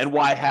thing. And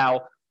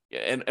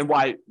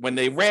why when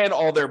they ran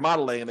all their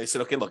modeling and they said,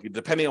 okay, look,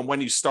 depending on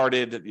when you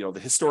started, the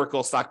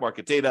historical stock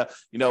market data,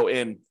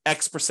 in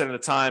X percent of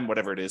the time,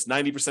 whatever it is,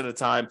 90% of the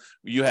time,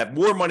 you have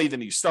more money than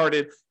you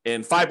started.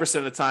 In 5%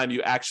 of the time,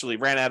 you actually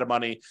ran out of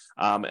money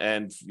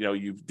and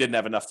you didn't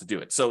have enough to do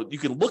it. So you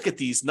can look at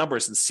these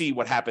numbers and see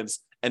what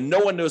happens, and no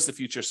one knows the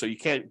future, so you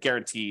can't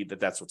guarantee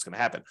that that's what's going to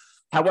happen.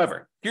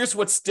 However, here's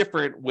what's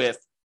different with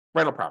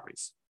rental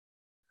properties.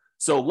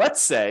 So let's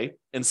say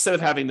instead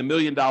of having the $1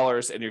 million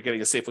and you're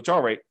getting a safe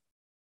withdrawal rate,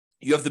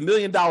 you have the $1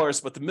 million,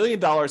 but the $1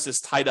 million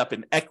is tied up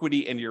in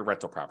equity in your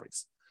rental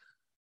properties,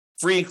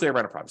 free and clear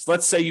rental properties.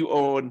 Let's say you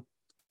own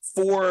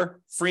 4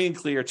 free and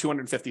clear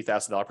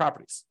 $250,000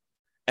 properties,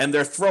 and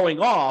they're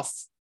throwing off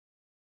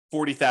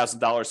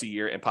 $40,000 a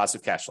year in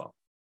positive cash flow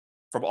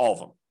from all of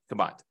them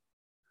combined.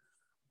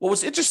 Well,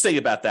 what's interesting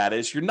about that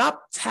is you're not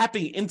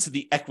tapping into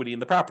the equity in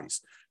the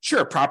properties.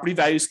 Sure, property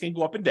values can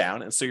go up and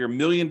down, and so your $1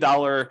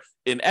 million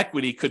in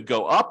equity could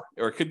go up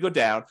or it could go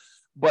down.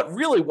 But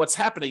really what's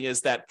happening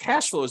is that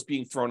cash flow is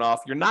being thrown off.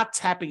 You're not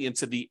tapping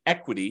into the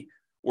equity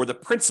or the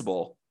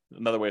principal,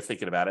 another way of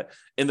thinking about it,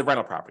 in the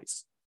rental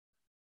properties.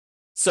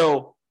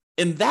 So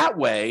in that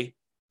way,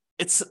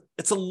 it's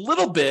a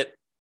little bit,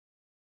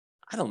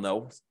 I don't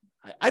know,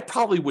 I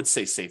probably would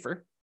say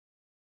safer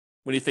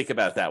when you think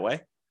about it that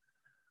way.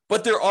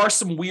 But there are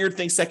some weird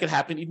things that can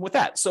happen even with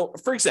that. So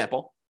for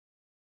example,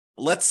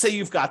 let's say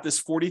you've got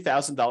this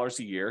 $40,000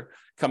 a year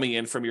coming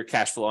in from your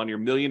cash flow on your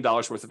 $1 million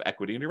worth of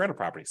equity in your rental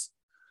properties.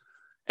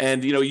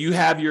 And you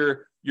have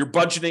your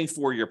budgeting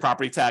for your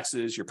property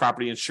taxes, your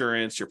property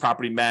insurance, your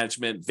property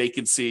management,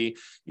 vacancy,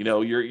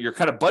 you're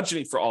kind of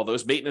budgeting for all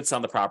those, maintenance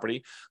on the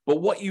property. But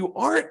what you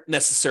aren't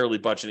necessarily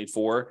budgeting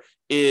for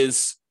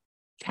is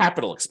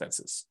capital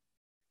expenses.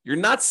 You're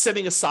not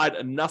setting aside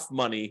enough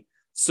money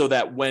so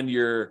that when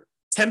your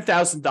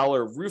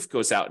 $10,000 roof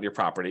goes out in your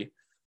property,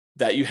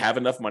 that you have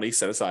enough money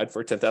set aside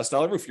for a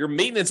 $10,000 roof. Your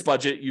maintenance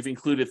budget, you've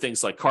included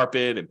things like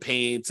carpet and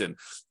paint and,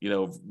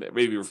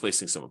 maybe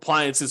replacing some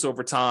appliances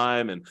over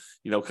time and,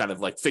 kind of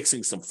like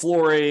fixing some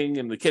flooring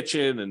in the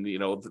kitchen and,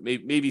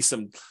 maybe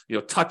some,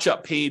 touch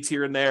up paint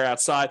here and there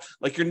outside.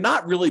 Like you're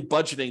not really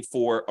budgeting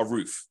for a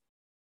roof.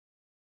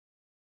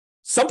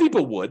 Some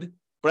people would,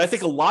 but I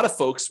think a lot of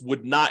folks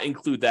would not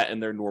include that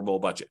in their normal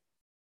budget.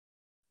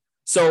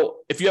 So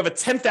if you have a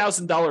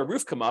 $10,000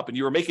 roof come up and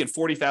you were making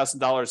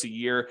 $40,000 a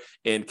year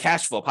in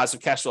cash flow,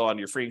 positive cash flow on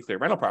your free and clear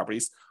rental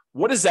properties,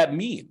 what does that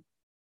mean?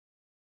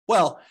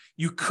 Well,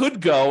 you could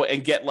go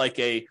and get like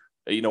a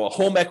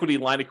home equity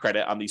line of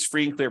credit on these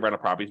free and clear rental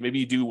properties. Maybe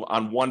you do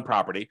on one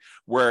property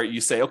where you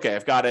say, okay,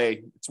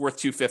 it's worth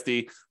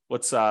 $250.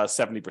 What's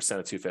 70%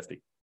 of $250?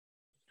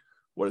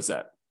 What is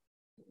that?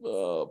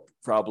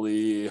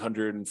 Probably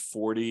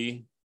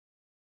 140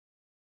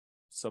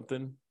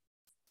 something.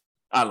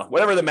 I don't know,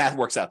 whatever the math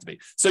works out to be.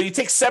 So you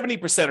take 70%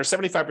 or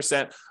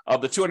 75%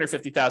 of the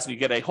 $250,000, you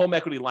get a home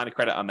equity line of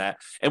credit on that.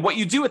 And what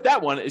you do with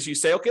that one is you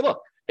say, okay,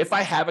 look, if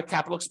I have a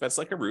capital expense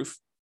like a roof,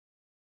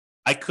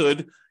 I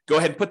could go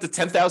ahead and put the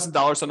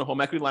 $10,000 on the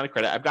home equity line of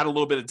credit. I've got a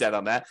little bit of debt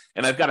on that,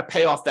 and I've got to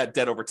pay off that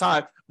debt over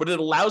time, but it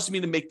allows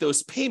me to make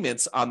those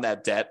payments on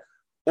that debt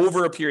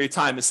over a period of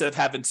time instead of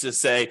having to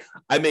say,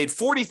 I made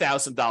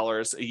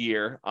 $40,000 a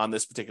year on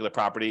this particular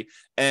property,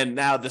 and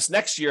now this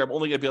next year I'm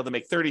only going to be able to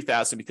make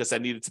 $30,000 because I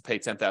needed to pay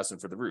 $10,000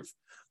 for the roof.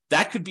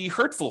 That could be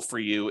hurtful for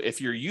you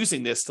if you're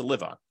using this to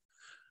live on.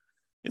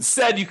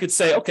 Instead, you could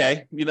say,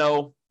 okay, I'm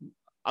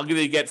going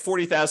to get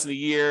 $40,000 a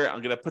year.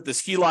 I'm going to put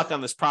this HELOC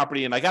on this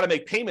property, and I got to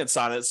make payments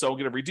on it, so I'm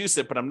going to reduce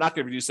it, but I'm not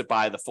going to reduce it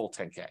by the full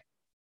 $10K.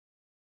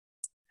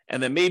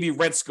 And then maybe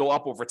rents go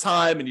up over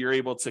time, and you're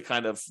able to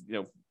kind of,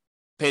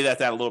 pay that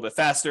down a little bit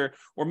faster,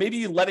 or maybe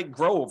you let it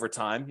grow over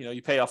time.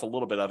 You pay off a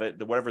little bit of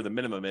it, whatever the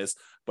minimum is,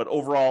 but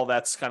overall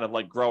that's kind of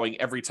like growing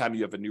every time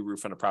you have a new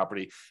roof on a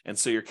property. And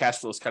so your cash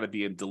flow is kind of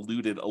being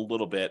diluted a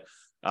little bit,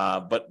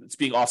 but it's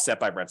being offset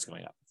by rents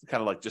going up. It's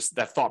kind of like just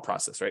that thought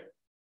process, right?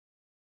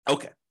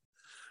 Okay.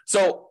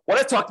 So what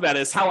I talked about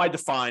is how I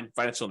define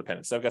financial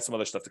independence. So I've got some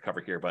other stuff to cover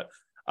here, but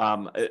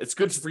it's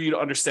good for you to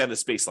understand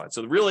this baseline.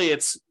 So really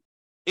it's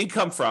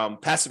income from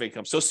passive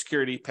income, Social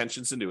Security,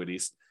 pensions,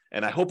 annuities.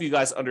 And I hope you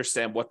guys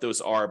understand what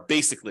those are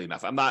basically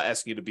enough. I'm not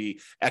asking you to be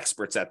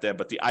experts at them,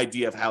 but the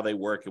idea of how they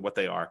work and what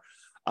they are.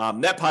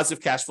 Net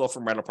positive cash flow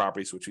from rental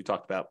properties, which we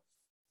talked about.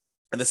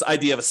 And this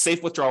idea of a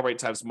safe withdrawal rate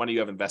times money you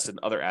have invested in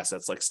other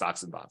assets like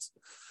stocks and bonds.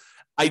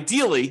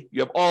 Ideally,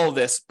 you have all of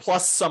this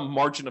plus some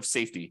margin of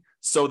safety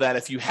so that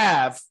if you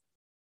have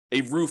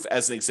a roof,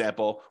 as an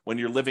example, when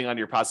you're living on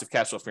your positive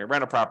cash flow from your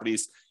rental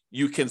properties,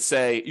 you can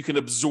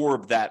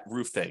absorb that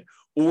roof thing.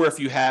 Or if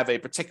you have a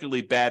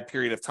particularly bad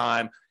period of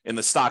time in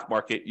the stock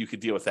market, you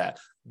could deal with that.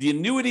 The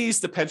annuities,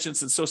 the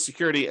pensions, and Social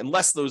Security,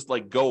 unless those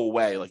go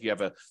away, like you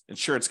have an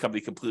insurance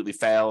company completely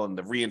fail and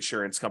the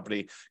reinsurance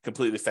company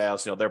completely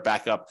fails, their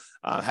backup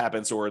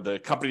happens, or the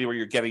company where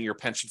you're getting your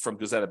pension from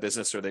goes out of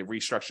business, or they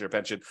restructure your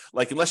pension.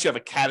 Unless you have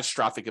a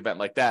catastrophic event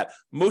like that,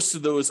 most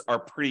of those are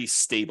pretty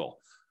stable.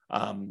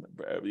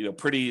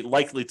 Pretty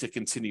likely to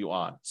continue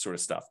on, sort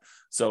of stuff.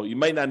 So you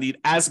might not need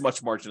as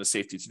much margin of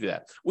safety to do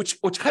that, which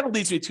kind of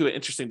leads me to an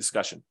interesting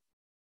discussion.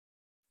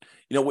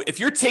 If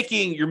you're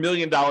taking your $1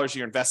 million,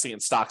 you're investing in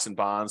stocks and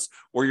bonds,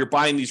 or you're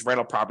buying these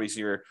rental properties,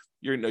 you're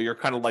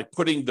kind of like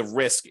putting the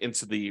risk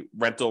into the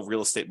rental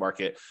real estate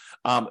market.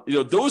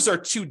 Those are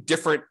two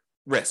different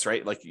risks,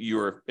 right? Like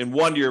you're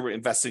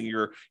investing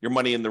your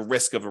money in the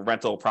risk of a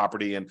rental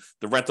property and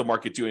the rental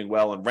market doing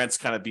well and rents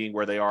kind of being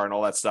where they are and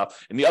all that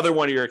stuff. And the other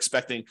one, you're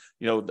expecting,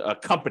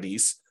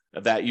 companies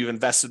that you've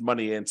invested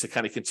money in to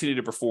kind of continue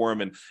to perform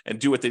and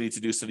do what they need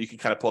to do so that you can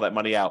kind of pull that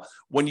money out.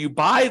 When you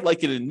buy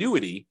like an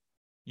annuity,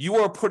 you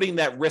are putting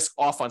that risk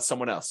off on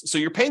someone else. So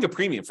you're paying a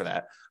premium for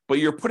that, but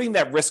you're putting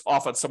that risk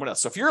off on someone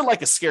else. So if you're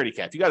like a scaredy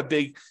cat, if you got a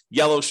big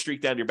yellow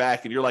streak down your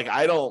back and you're like,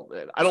 I don't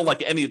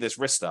like any of this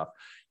risk stuff,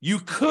 you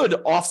could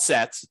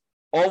offset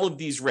all of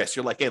these risks.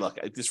 You're like, hey, look,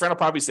 these rental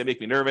properties, they make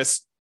me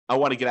nervous. I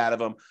want to get out of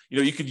them.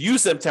 You could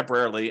use them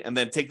temporarily and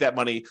then take that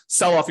money,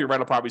 sell off your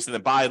rental properties, and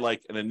then buy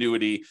like an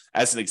annuity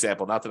as an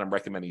example. Not that I'm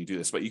recommending you do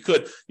this, but you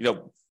could,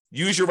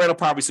 use your rental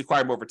properties to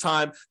acquire them over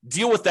time,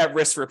 deal with that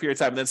risk for a period of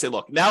time, and then say,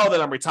 look, now that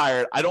I'm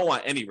retired, I don't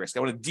want any risk. I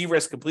want to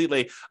de-risk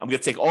completely. I'm going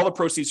to take all the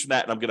proceeds from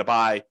that and I'm going to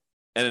buy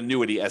an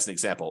annuity as an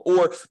example.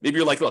 Or maybe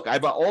you're like, look,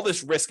 I've got all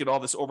this risk and all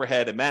this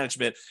overhead and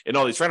management and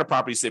all these rental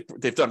properties.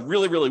 They've done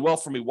really, really well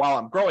for me while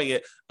I'm growing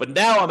it. But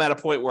now I'm at a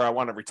point where I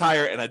want to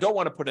retire and I don't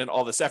want to put in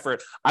all this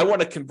effort. I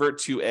want to convert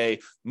to a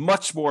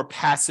much more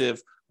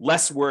passive,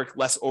 less work,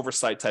 less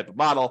oversight type of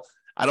model.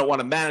 I don't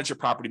want to manage a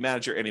property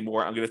manager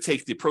anymore. I'm going to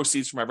take the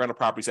proceeds from my rental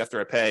properties after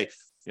I pay,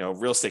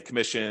 real estate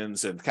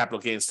commissions and capital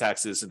gains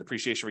taxes and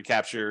depreciation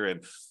recapture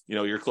and,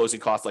 your closing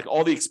costs, like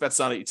all the expenses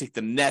on it. You take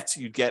the net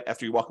you get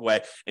after you walk away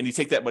and you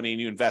take that money and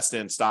you invest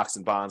in stocks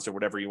and bonds or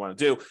whatever you want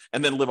to do,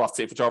 and then live off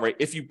safe withdrawal rate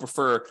if you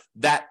prefer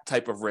that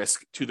type of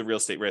risk to the real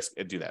estate risk,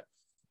 and do that.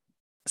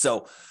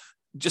 So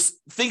just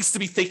things to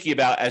be thinking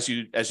about as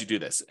you do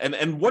this.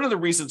 And one of the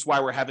reasons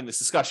why we're having this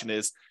discussion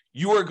is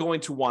you are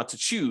going to want to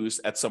choose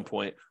at some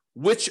point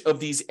which of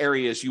these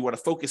areas you want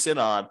to focus in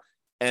on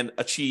and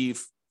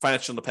achieve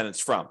financial independence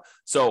from.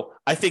 So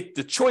I think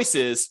the choice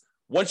is,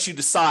 once you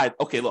decide,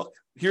 okay, look,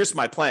 here's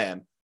my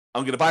plan.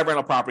 I'm going to buy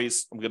rental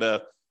properties. I'm going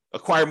to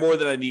acquire more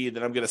than I need.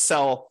 Then I'm going to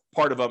sell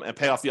part of them and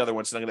pay off the other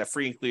ones. And I'm going to have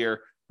free and clear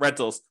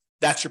rentals.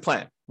 That's your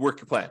plan. Work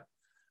your plan.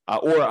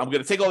 Or I'm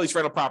going to take all these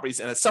rental properties,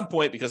 and at some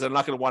point, because I'm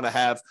not going to want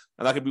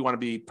to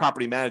be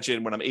property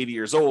managing when I'm 80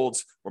 years old,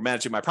 or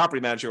managing my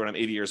property manager when I'm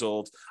 80 years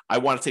old, I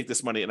want to take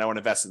this money and I want to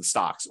invest in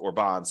stocks or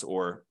bonds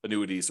or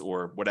annuities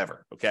or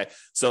whatever. Okay.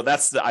 So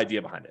that's the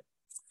idea behind it.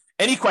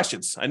 Any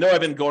questions? I know I've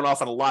been going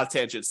off on a lot of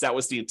tangents. That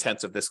was the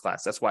intent of this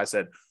class. That's why I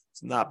said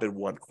it's not been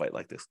one quite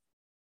like this.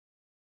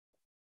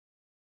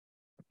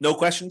 No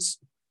questions?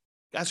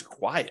 You guys are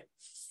quiet.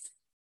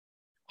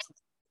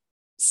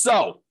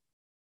 So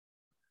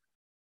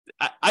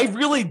I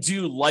really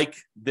do like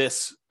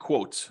this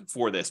quote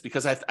for this,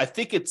 because I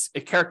think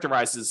it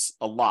characterizes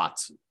a lot.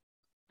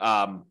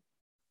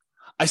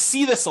 I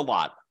see this a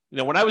lot.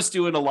 When I was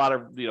doing a lot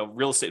of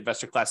real estate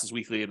investor classes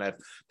weekly, and I have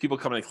people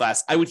coming to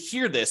class, I would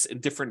hear this in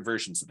different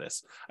versions of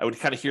this. I would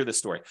kind of hear this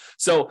story.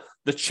 So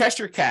the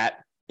Cheshire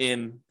Cat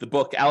in the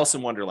book Alice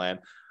in Wonderland,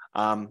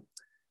 I'll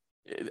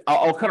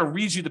kind of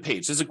read you the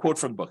page. This is a quote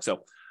from the book.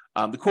 So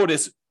the quote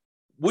is,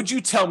 "Would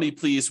you tell me,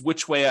 please,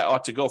 which way I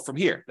ought to go from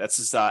here?"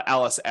 That's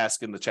Alice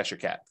asking the Cheshire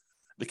Cat.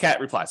 The cat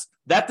replies,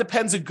 "That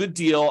depends a good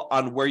deal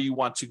on where you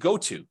want to go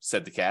to,"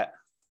 said the cat.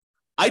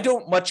 "I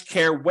don't much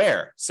care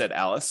where," said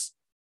Alice.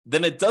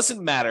 "Then it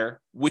doesn't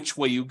matter which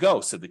way you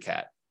go," said the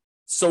cat.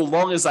 "So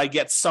long as I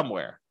get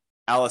somewhere,"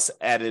 Alice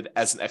added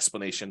as an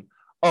explanation.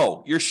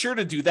 "Oh, you're sure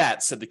to do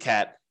that," said the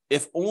cat,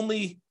 if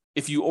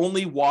you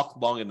only walk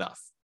long enough."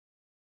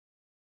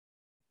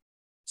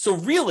 So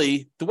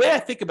really, the way I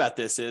think about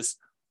this is,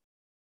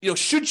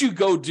 should you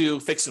go do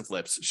fix and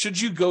flips? Should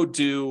you go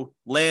do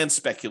land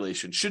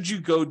speculation? Should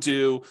you go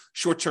do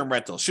short-term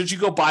rentals? Should you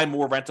go buy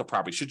more rental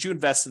property? Should you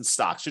invest in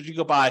stocks? Should you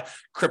go buy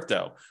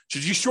crypto?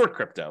 Should you short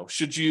crypto?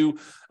 Should you,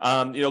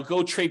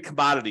 go trade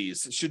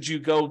commodities? Should you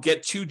go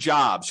get 2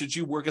 jobs? Should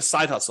you work a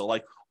side hustle?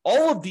 Like,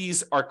 all of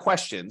these are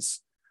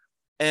questions.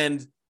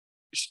 And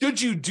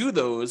should you do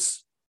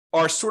those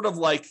are sort of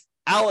like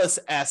Alice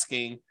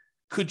asking,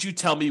 could you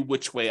tell me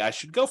which way I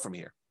should go from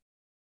here?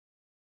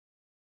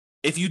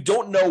 If you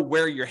don't know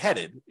where you're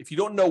headed, if you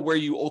don't know where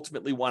you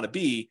ultimately want to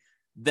be,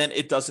 then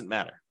it doesn't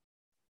matter.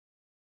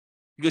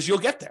 because you'll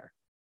get there.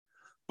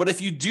 But if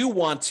you do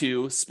want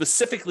to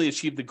specifically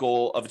achieve the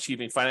goal of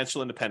achieving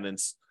financial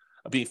independence,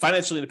 of being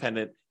financially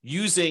independent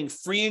using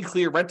free and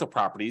clear rental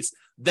properties,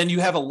 then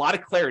you have a lot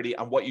of clarity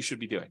on what you should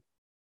be doing.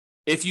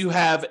 If you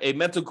have a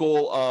mental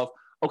goal of,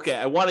 okay,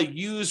 I want to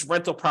use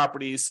rental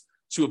properties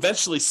to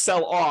eventually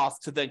sell off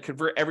to then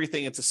convert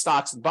everything into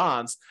stocks and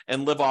bonds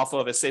and live off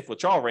of a safe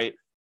withdrawal rate,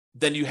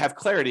 then you have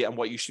clarity on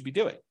what you should be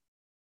doing.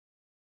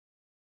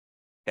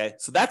 Okay,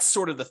 so that's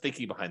sort of the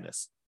thinking behind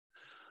this.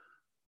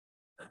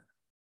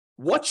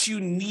 What you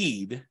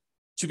need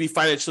to be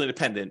financially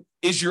independent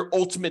is your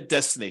ultimate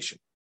destination.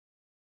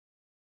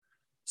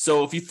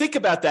 So if you think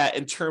about that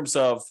in terms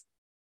of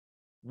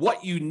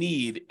what you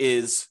need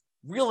is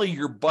really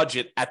your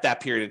budget at that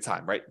period of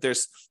time, right?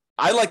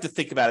 I like to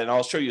think about it, and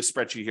I'll show you a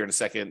spreadsheet here in a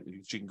second,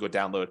 which you can go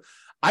download.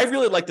 I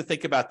really like to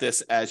think about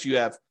this as you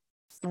have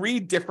 3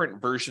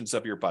 different versions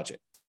of your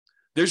budget.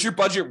 There's your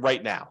budget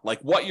right now,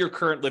 like what your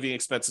current living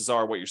expenses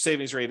are, what your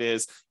savings rate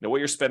is, what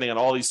you're spending on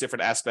all these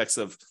different aspects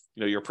of,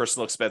 your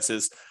personal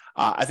expenses.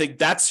 I think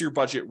that's your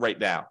budget right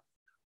now.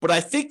 But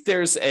I think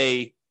there's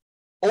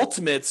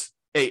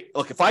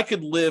look, if I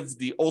could live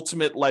the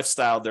ultimate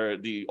lifestyle,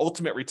 the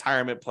ultimate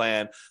retirement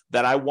plan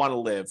that I want to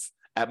live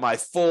at my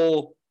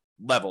full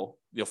level,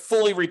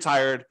 fully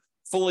retired,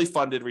 fully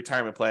funded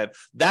retirement plan,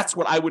 that's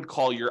what I would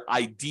call your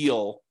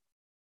ideal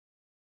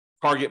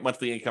target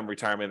monthly income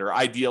retirement or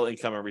ideal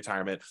income in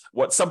retirement,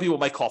 what some people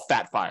might call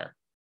Fat FIRE.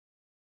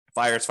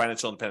 FIRE is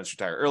financial independence,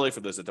 retire early,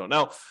 for those that don't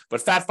know.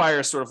 But Fat FIRE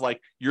is sort of like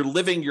you're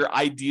living your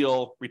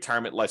ideal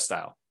retirement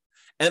lifestyle.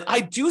 And I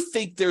do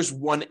think there's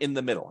one in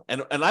the middle.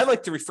 And I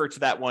like to refer to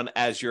that one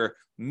as your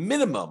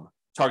minimum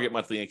target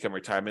monthly income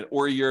retirement,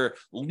 or your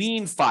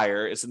lean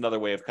FIRE is another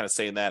way of kind of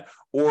saying that.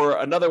 Or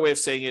another way of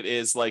saying it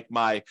is like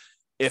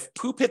if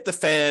poop hit the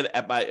fan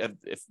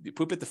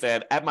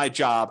at my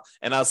job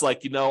and I was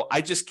like,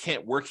 I just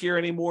can't work here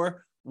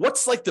anymore.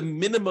 What's like the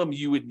minimum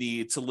you would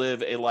need to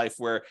live a life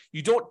where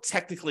you don't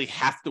technically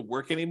have to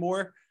work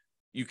anymore?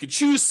 You could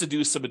choose to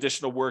do some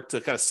additional work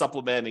to kind of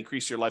supplement,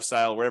 increase your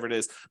lifestyle, whatever it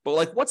is. But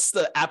like, what's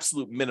the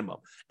absolute minimum?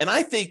 And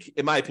I think,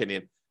 in my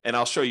opinion, and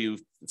I'll show you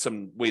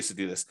some ways to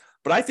do this,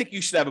 but I think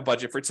you should have a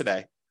budget for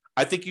today.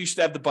 I think you should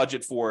have the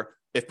budget for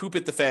if poop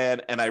hit the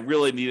fan and I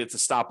really needed to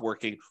stop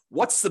working,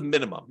 what's the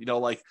minimum?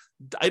 Like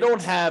I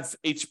don't have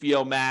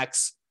HBO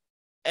Max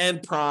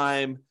and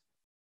Prime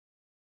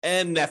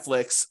and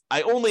Netflix.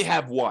 I only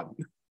have one.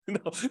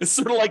 It's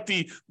sort of like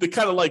the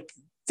kind of like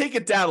take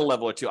it down a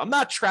level or two. I'm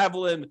not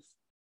traveling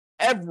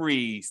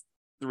every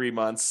 3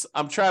 months.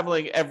 I'm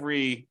traveling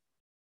every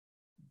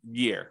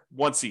year,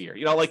 once a year,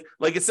 like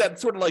it's that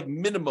sort of like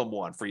minimum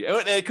one for you.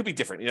 And it could be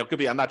different, it could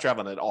be I'm not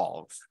traveling at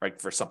all, right?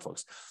 For some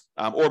folks,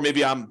 or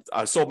maybe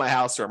I sold my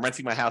house or I'm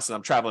renting my house and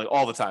I'm traveling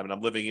all the time and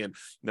I'm living in,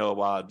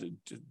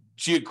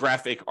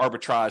 geographic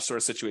arbitrage sort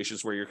of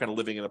situations where you're kind of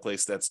living in a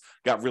place that's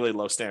got really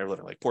low standard of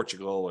living, like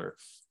Portugal or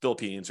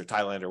Philippines or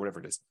Thailand or whatever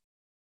it is.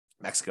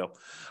 Mexico.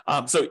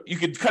 So you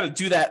could kind of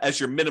do that as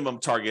your minimum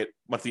target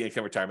monthly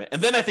income retirement.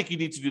 And then I think you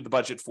need to do the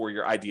budget for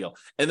your ideal.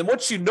 And then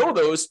once you know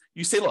those,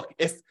 you say, look,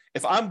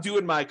 if I'm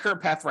doing my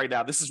current path right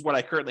now, this is what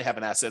I currently have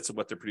in assets and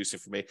what they're producing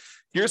for me.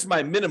 Here's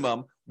my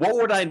minimum. What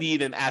would I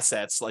need in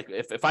assets? Like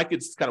if I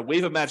could kind of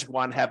wave a magic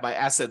wand and have my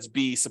assets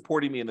be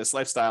supporting me in this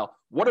lifestyle,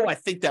 what do I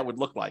think that would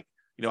look like?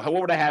 What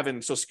would I have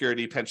in Social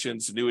Security,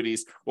 pensions,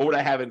 annuities? What would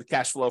I have in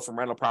cash flow from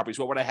rental properties?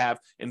 What would I have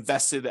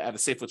invested at a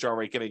safe withdrawal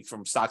rate getting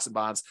from stocks and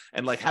bonds?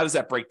 And like, how does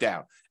that break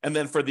down? And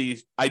then for the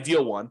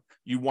ideal one,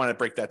 you want to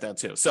break that down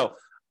too. So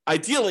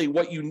ideally,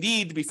 what you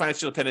need to be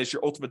financially independent is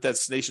your ultimate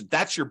destination.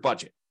 That's your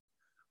budget.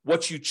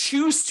 What you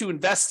choose to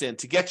invest in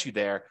to get you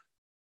there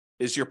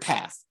is your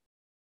path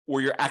or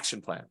your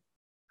action plan.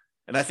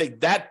 And I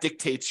think that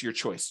dictates your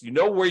choice. You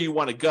know where you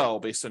want to go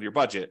based on your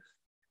budget.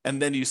 And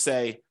then you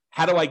say,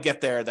 how do I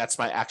get there? That's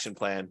my action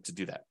plan to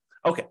do that.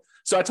 Okay,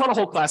 so I taught a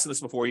whole class on this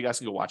before. You guys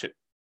can go watch it.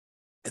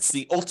 It's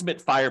the ultimate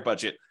FIRE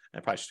budget. I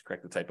probably should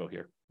correct the typo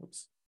here.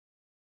 Oops.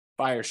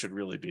 FIRE should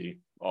really be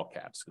all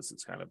caps because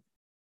it's kind of,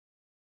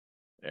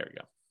 there we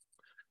go.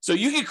 So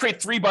you can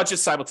create 3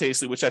 budgets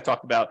simultaneously, which I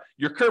talked about.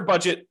 Your current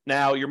budget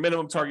now, your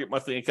minimum target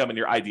monthly income, and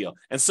your ideal.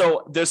 And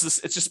so there's this,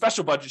 it's a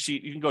special budget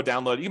sheet. You can go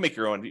download it. You can make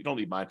your own. You don't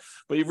need mine.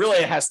 But it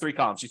really has 3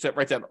 columns. You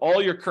write down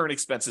all your current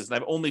expenses. And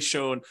I've only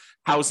shown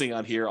housing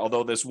on here,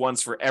 although there's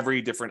ones for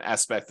every different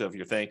aspect of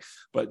your thing.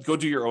 But go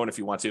do your own if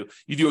you want to.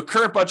 You do a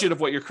current budget of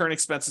what your current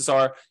expenses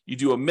are. You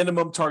do a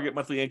minimum target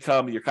monthly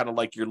income. You're kind of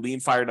like your lean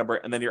FIRE number,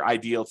 and then your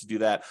ideal to do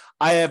that.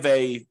 I have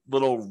a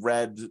little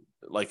red,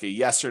 like a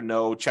yes or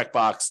no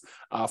checkbox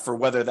for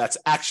whether that's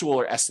actual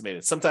or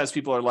estimated. Sometimes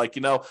people are like,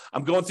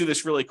 I'm going through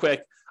this really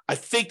quick. I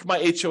think my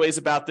HOA is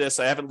about this.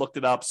 I haven't looked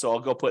it up, so I'll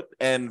go put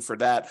N for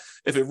that.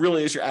 If it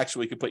really is your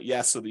actual, you can put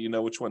yes so that you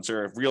know which ones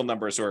are real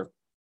numbers or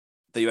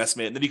that you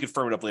estimate, and then you can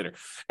firm it up later.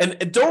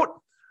 And don't,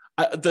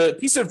 the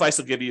piece of advice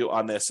I'll give you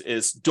on this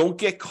is don't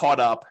get caught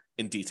up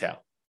in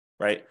detail,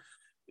 right?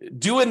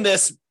 Doing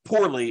this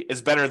poorly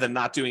is better than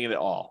not doing it at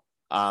all.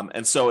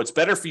 And so it's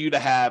better for you to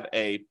have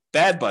a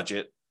bad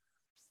budget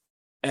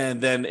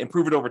and then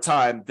improve it over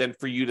time than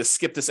for you to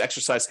skip this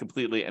exercise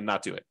completely and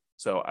not do it.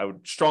 So I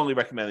would strongly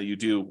recommend that you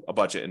do a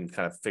budget and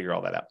kind of figure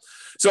all that out.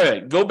 So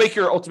anyway, go make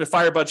your ultimate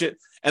fire budget.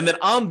 And then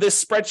on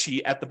this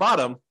spreadsheet at the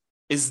bottom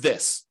is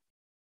this.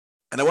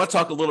 And I want to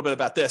talk a little bit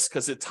about this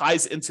because it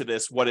ties into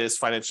this, what is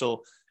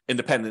financial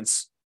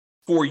independence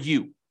for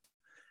you.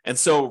 And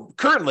so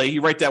currently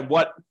you write down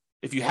what,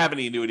 if you have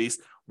any annuities,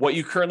 what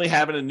you currently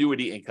have in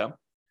annuity income.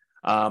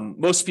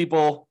 Most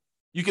people,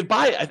 you can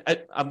buy,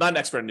 I'm not an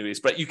expert in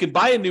annuities, but you can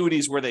buy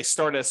annuities where they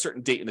start at a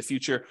certain date in the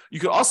future. You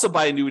could also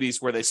buy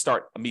annuities where they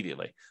start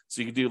immediately.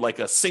 So you can do like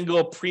a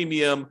single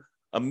premium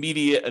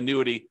immediate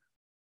annuity.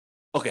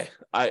 Okay,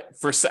 I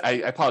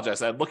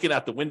apologize. I'm looking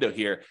out the window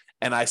here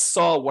and I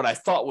saw what I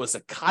thought was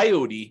a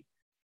coyote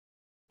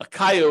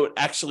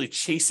actually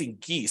chasing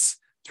geese.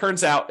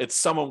 Turns out it's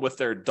someone with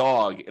their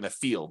dog in a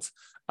field.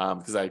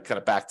 Because I kind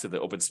of back to the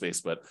open space,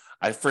 but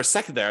for a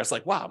second there, I was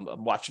like, wow,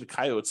 I'm watching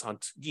coyotes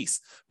hunt geese,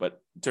 but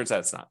it turns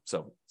out it's not.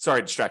 So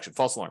sorry, distraction,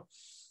 false alarm.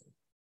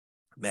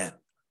 Man,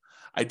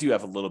 I do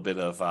have a little bit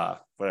of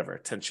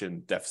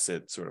attention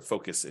deficit sort of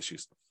focus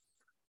issues.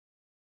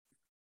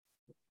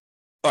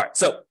 All right,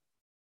 so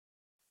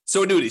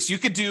annuities. You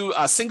could do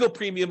a single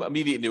premium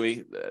immediate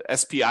annuity,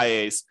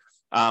 SPIAs,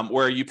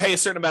 where you pay a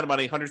certain amount of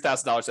money,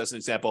 $100,000 as an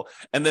example,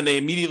 and then they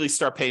immediately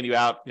start paying you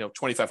out,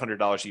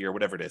 $2,500 a year,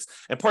 whatever it is.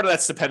 And part of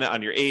that's dependent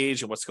on your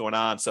age and what's going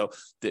on. So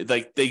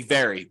they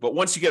vary, but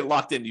once you get it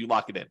locked in, you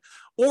lock it in.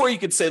 Or you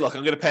could say, look,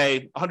 I'm going to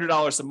pay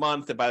 $100 a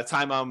month, and by the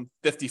time I'm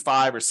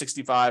 55 or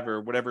 65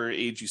 or whatever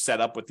age you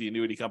set up with the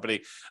annuity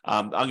company,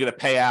 I'm going to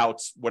pay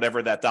out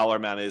whatever that dollar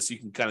amount is. You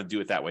can kind of do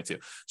it that way too.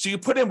 So you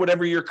put in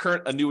whatever your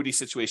current annuity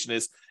situation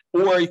is,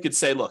 or you could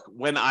say, look,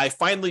 when I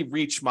finally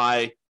reach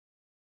my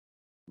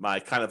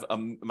kind of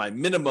my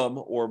minimum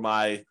or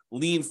my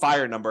lean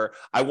fire number,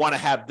 I want to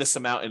have this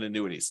amount in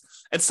annuities.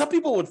 And some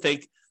people would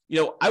think,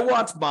 I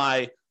want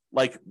my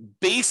like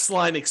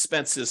baseline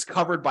expenses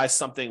covered by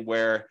something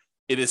where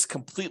it is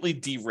completely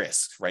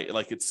de-risked, right?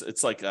 Like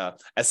it's like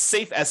as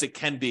safe as it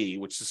can be,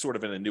 which is sort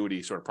of an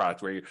annuity sort of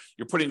product where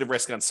you're putting the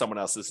risk on someone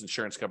else's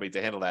insurance company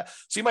to handle that.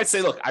 So you might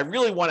say, look, I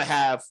really want to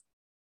have,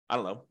 I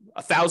don't know,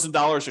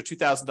 $1,000 or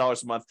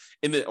 $2,000 a month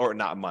or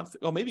not a month.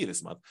 Oh, maybe it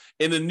is a month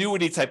in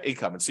annuity type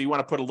income. And so you want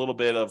to put a little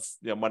bit of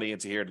money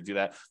into here to do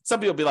that.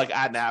 Some people will be like,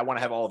 I want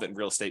to have all of it in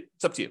real estate.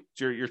 It's up to you.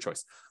 It's your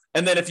choice.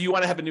 And then if you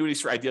want to have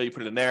annuities for ideal, you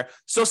put it in there.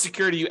 Social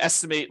Security, you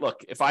estimate,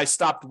 look, if I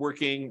stopped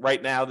working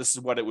right now, this is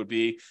what it would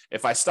be.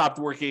 If I stopped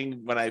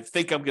working when I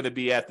think I'm going to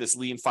be at this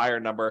lean fire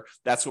number,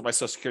 that's what my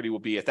Social Security will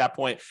be at that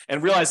point.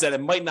 And realize that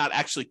it might not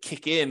actually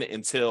kick in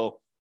until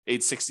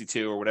age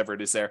 62 or whatever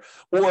it is there.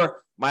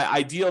 Or my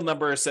ideal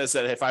number says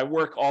that if I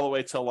work all the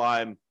way till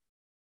I'm,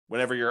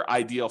 whatever your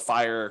ideal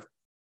fire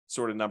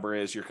sort of number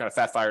is, your kind of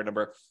fat fire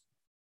number,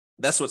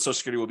 that's what Social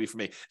Security will be for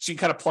me. So you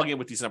can kind of plug in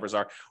what these numbers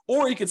are.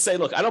 Or you can say,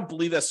 look, I don't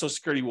believe that Social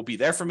Security will be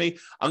there for me.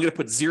 I'm going to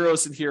put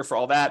zeros in here for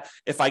all that.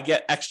 If I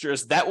get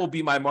extras, that will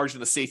be my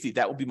margin of safety.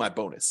 That will be my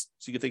bonus.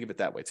 So you can think of it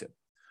that way too.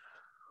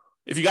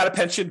 If you got a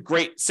pension,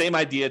 great. Same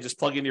idea. Just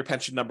plug in your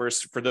pension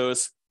numbers for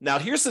those. Now,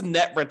 here's the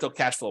net rental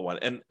cash flow one.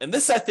 And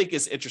this, I think,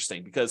 is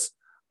interesting because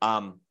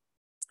let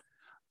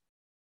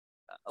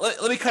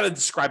me kind of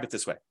describe it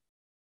this way.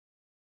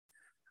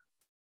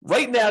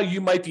 Right now,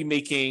 you might be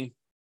making,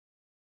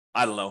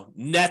 I don't know,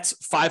 net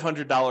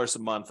 $500 a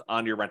month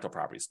on your rental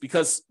properties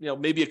because,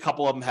 maybe a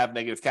couple of them have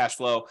negative cash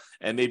flow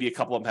and maybe a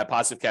couple of them have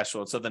positive cash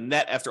flow. And so the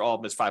net after all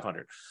of them is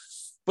 500.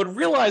 But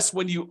realize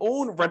when you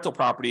own rental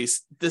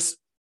properties, this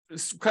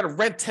kind of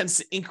rent tends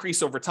to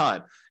increase over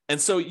time. And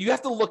so you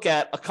have to look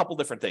at a couple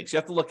different things. You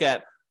have to look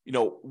at,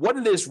 what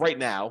it is right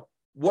now,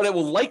 what it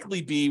will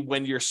likely be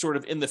when you're sort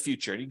of in the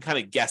future. And you can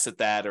kind of guess at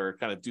that or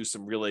kind of do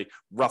some really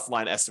rough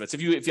line estimates.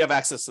 If you have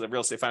access to the real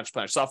estate financial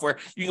planner software,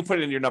 you can put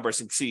it in your numbers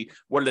and see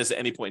what it is at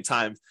any point in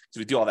time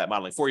to do all that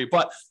modeling for you.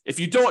 But if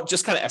you don't,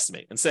 just kind of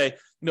estimate and say,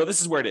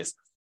 this is where it is.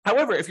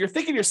 However, if you're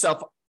thinking to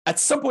yourself, at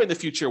some point in the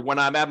future, when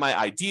I'm at my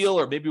ideal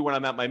or maybe when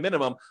I'm at my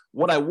minimum,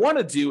 what I want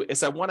to do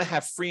is I want to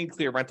have free and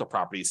clear rental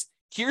properties.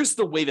 Here's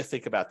the way to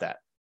think about that.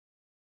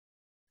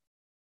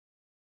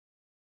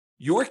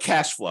 Your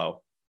cash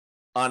flow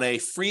on a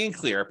free and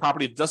clear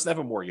property that doesn't have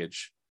a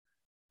mortgage,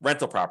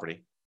 rental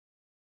property,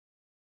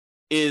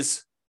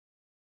 is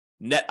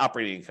net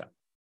operating income.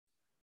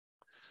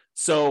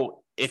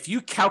 So if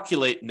you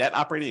calculate net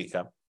operating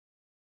income,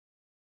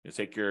 you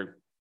take your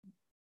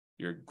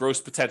gross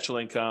potential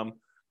income,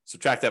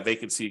 subtract that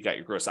vacancy, you got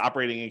your gross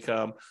operating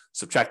income,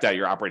 subtract out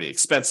your operating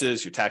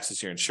expenses, your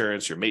taxes, your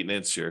insurance, your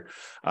maintenance, your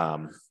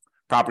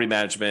property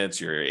management,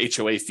 your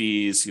HOA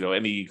fees,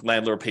 any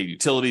landlord paid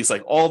utilities,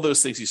 like all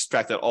those things, you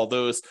subtract out all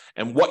those.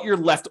 And what you're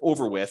left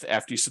over with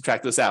after you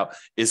subtract those out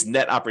is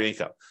net operating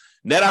income.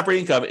 Net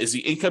operating income is the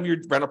income your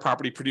rental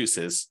property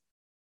produces,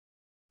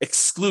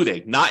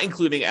 excluding, not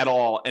including at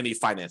all, any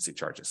financing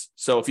charges.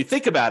 So if you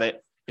think about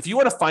it, if you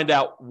want to find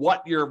out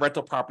what your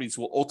rental properties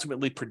will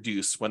ultimately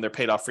produce when they're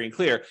paid off free and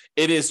clear,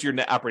 it is your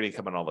net operating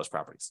income on all those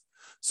properties.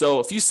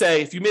 So if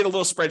you made a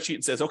little spreadsheet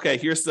and says, okay,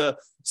 here's the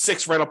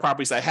 6 rental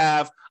properties I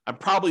have. I'm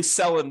probably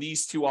selling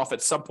these 2 off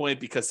at some point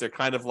because they're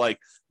kind of like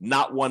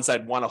not ones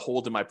I'd want to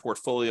hold in my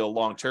portfolio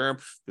long term.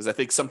 Because I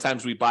think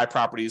sometimes we buy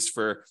properties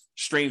for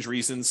strange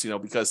reasons,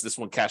 because this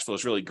one cash flow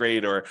is really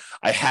great, or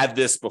I had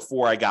this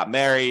before I got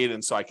married,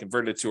 and so I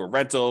converted it to a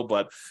rental,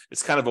 but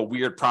it's kind of a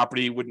weird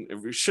property.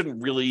 It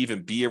shouldn't really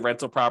even be a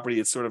rental property.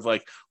 It's sort of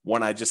like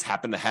one I just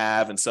happen to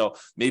have. And so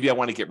maybe I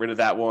want to get rid of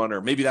that one,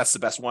 or maybe that's the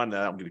best one,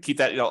 and I'm going to keep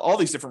that, all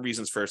these different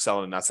reasons for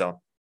selling and not selling.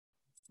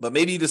 But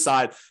maybe you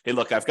decide, hey,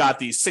 look, I've got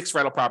these 6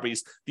 rental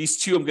properties. These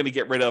 2 I'm going to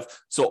get rid of.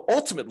 So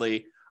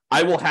ultimately,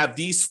 I will have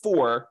these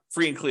 4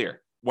 free and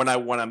clear when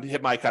I'm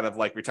hit my kind of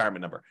like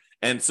retirement number.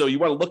 And so you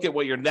want to look at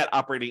what your net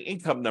operating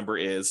income number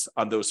is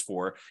on those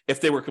 4,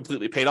 if they were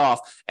completely paid off,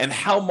 and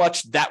how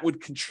much that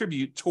would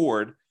contribute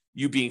toward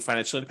you being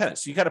financially independent.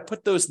 So you got to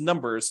put those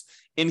numbers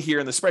in here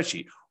in the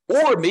spreadsheet.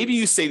 Or maybe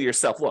you say to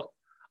yourself, look,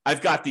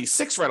 I've got these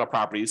 6 rental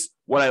properties.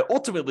 What I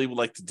ultimately would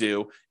like to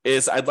do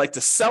is I'd like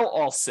to sell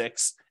all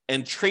 6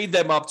 and trade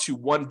them up to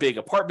one big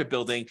apartment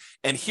building.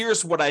 And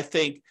here's what I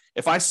think,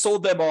 if I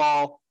sold them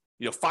all,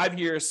 5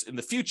 years in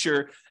the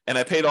future, and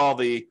I paid all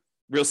the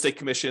real estate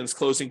commissions,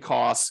 closing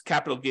costs,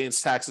 capital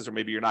gains taxes, or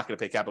maybe you're not going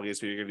to pay capital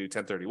gains, maybe you're going to do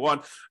 1031,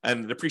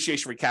 and the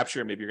depreciation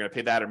recapture, maybe you're going to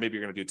pay that, or maybe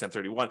you're going to do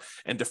 1031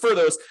 and defer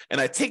those. And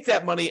I take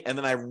that money and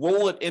then I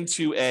roll it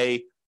into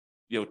a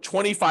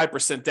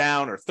 25%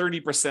 down or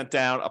 30%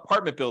 down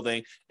apartment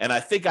building, and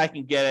I think I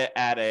can get it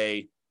at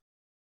a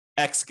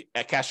X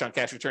cash on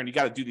cash return. You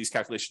got to do these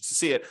calculations to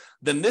see it.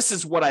 Then this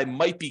is what I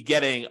might be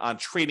getting on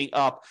trading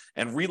up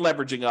and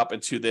re-leveraging up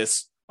into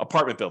this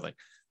apartment building.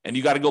 And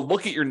you got to go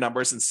look at your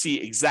numbers and see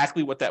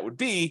exactly what that would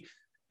be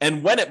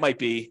and when it might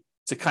be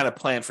to kind of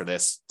plan for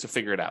this, to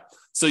figure it out.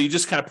 So you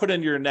just kind of put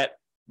in your net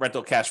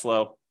rental cash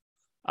flow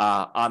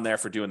on there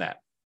for doing that.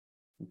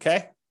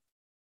 Okay.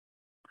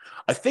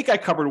 I think I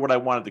covered what I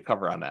wanted to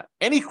cover on that.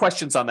 Any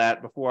questions on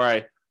that before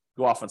I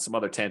go off on some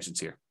other tangents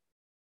here?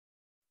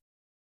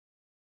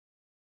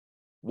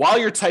 While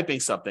you're typing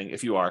something,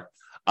 if you are,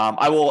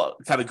 I will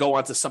kind of go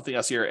on to something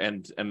else here,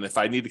 and if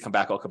I need to come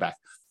back, I'll come back.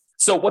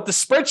 So what the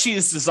spreadsheet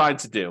is designed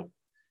to do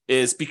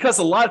is, because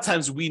a lot of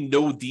times we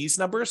know these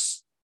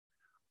numbers,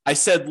 I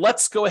said,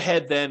 let's go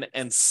ahead then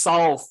and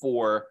solve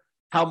for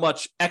how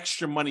much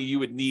extra money you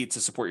would need to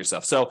support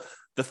yourself. So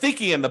the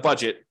thinking in the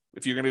budget,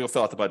 if you're going to go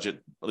fill out the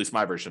budget, at least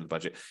my version of the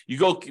budget, you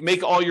go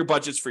make all your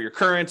budgets for your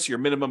current, your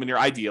minimum, and your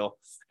ideal,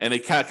 and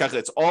it kind of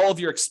calculates all of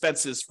your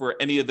expenses for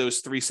any of those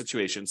 3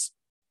 situations.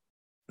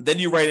 Then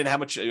you write in how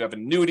much you have in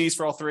annuities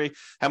for all 3,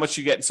 how much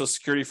you get in Social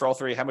Security for all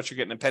 3, how much you're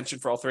getting in pension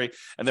for all 3,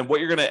 and then what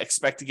you're going to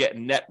expect to get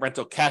in net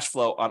rental cash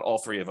flow on all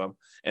 3 of them.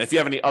 And if you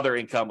have any other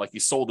income, like you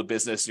sold a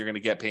business, you're going to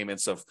get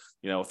payments of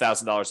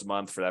 $1,000 a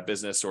month for that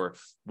business, or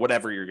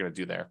whatever you're going to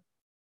do there.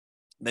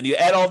 Then you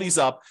add all these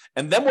up,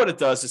 and then what it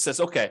does, it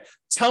says, okay,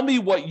 tell me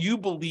what you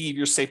believe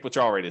your safe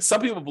withdrawal rate is. Some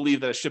people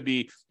believe that it should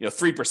be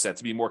 3%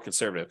 to be more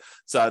conservative.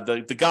 So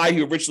the guy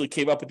who originally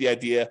came up with the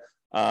idea,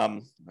 I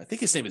think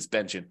his name is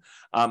Benjamin.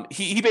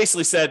 He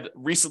basically said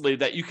recently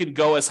that you can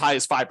go as high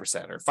as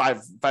 5% or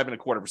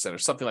 5.25% or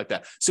something like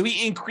that. So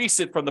he increased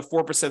it from the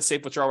 4%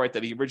 safe withdrawal rate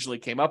that he originally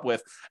came up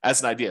with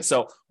as an idea.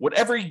 So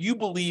whatever you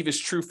believe is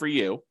true for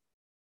you,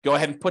 go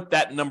ahead and put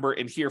that number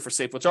in here for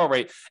safe withdrawal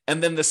rate.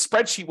 And then the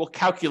spreadsheet will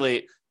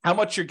calculate how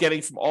much you're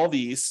getting from all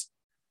these,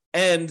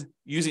 and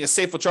using a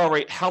safe withdrawal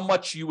rate, how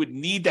much you would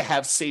need to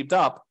have saved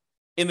up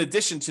in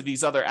addition to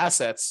these other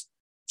assets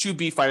to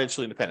be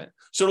financially independent.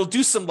 So it'll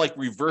do some like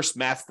reverse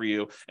math for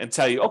you and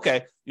tell you,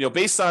 okay,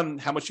 based on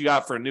how much you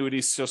got for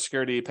annuities, Social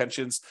Security,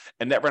 pensions,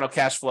 and net rental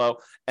cash flow,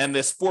 and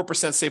this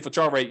 4% safe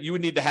withdrawal rate, you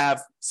would need to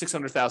have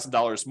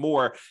 $600,000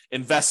 more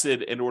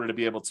invested in order to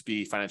be able to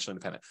be financially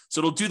independent. So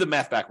it'll do the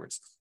math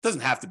backwards. It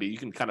doesn't have to be. You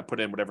can kind of put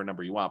in whatever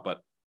number you want,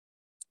 but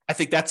I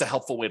think that's a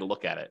helpful way to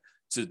look at it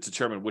to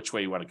determine which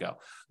way you want to go.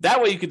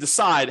 That way you can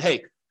decide,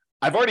 hey,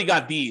 I've already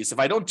got these. If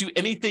I don't do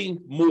anything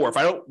more, if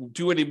I don't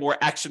do any more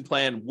action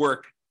plan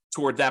work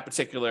toward that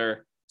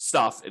particular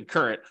stuff in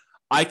current,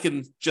 I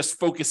can just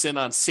focus in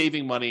on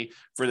saving money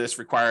for this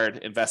required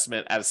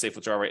investment at a safe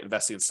withdrawal rate,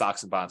 investing in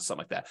stocks and bonds,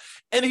 something like that.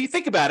 And if you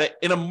think about it,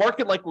 in a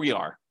market like we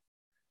are,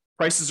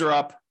 prices are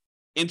up,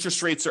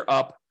 interest rates are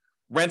up,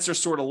 rents are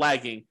sort of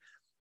lagging.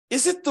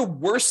 Is it the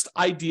worst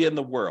idea in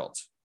the world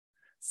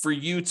for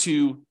you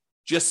to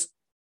just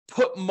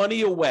put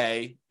money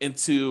away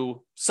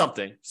into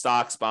something,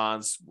 stocks,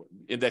 bonds,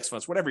 index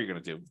funds, whatever you're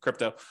going to do,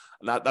 crypto?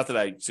 Not that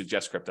I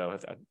suggest crypto.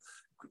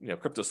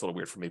 Crypto's a little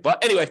weird for me.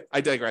 But anyway,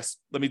 I digress.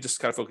 Let me just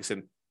kind of focus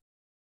in.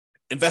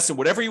 Invest in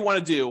whatever you want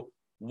to do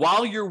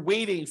while you're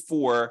waiting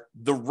for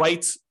the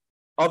right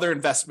other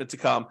investment to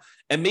come.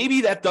 And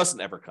maybe that doesn't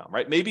ever come,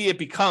 right? Maybe it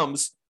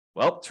becomes,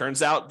 well,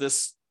 turns out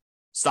this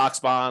stocks,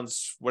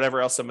 bonds,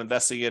 whatever else I'm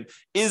investing in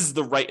is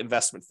the right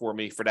investment for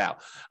me for now.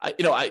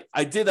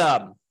 I did, this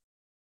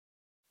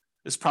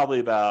is probably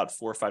about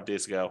 4 or 5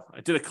 days ago.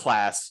 I did a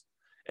class,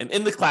 and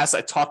in the class,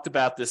 I talked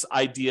about this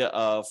idea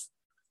of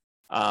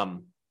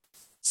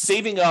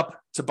saving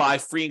up to buy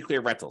free and clear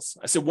rentals.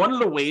 I said, one of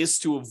the ways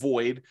to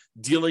avoid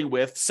dealing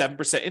with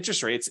 7%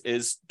 interest rates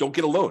is don't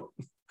get a loan.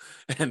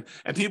 And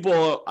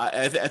people,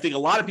 I think a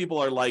lot of people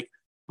are like,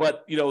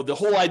 but the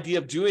whole idea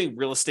of doing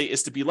real estate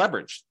is to be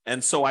leveraged.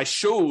 And so I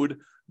showed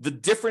the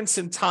difference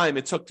in time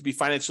it took to be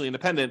financially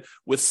independent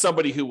with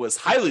somebody who was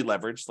highly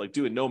leveraged, like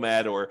doing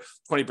Nomad or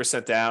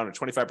 20% down or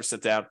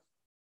 25% down,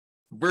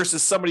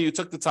 versus somebody who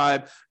took the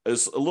time,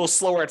 is a little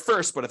slower at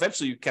first, but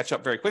eventually you catch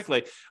up very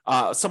quickly.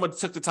 Someone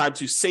took the time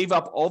to save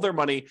up all their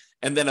money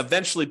and then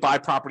eventually buy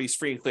properties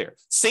free and clear.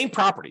 Same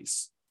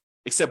properties,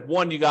 except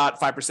one, you got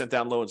 5%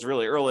 down loans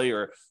really early,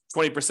 or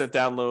 20%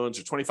 down loans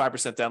or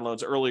 25% down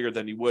loans earlier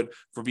than you would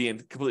for being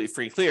completely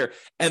free and clear.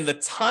 And the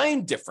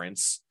time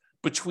difference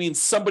between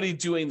somebody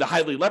doing the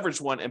highly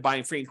leveraged one and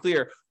buying free and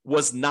clear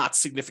was not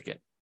significant.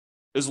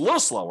 It was a little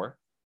slower,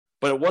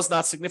 but it was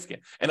not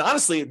significant. And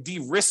honestly, it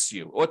de-risks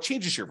you, or it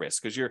changes your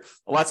risk, because a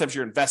lot of times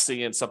you're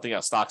investing in something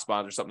else, stocks,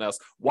 bonds, or something else,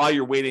 while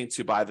you're waiting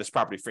to buy this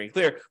property free and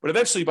clear. But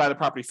eventually you buy the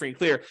property free and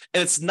clear,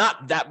 and it's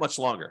not that much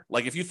longer.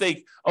 Like if you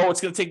think, oh,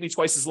 it's going to take me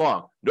twice as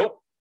long.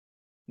 Nope.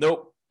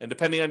 And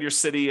depending on your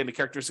city and the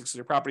characteristics of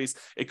your properties,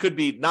 it could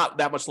be not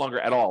that much longer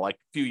at all, like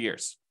a few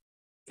years.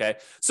 Okay.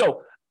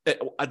 So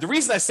the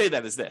reason I say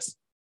that is this.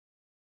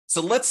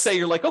 So let's say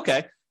you're like,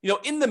 okay,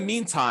 in the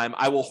meantime,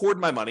 I will hoard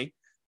my money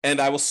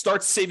and I will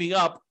start saving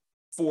up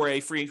for a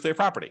free and clear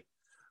property.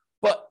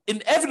 But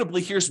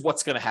inevitably, here's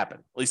what's going to happen.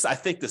 At least I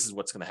think this is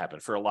what's going to happen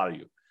for a lot of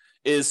you,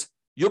 is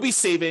you'll be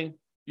saving,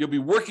 you'll be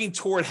working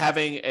toward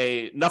having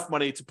enough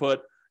money to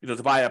put,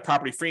 to buy a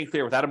property free and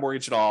clear without a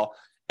mortgage at all.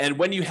 And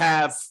when you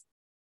have,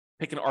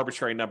 pick an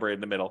arbitrary number in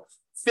the middle,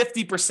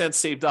 50%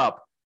 saved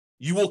up,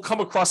 you will come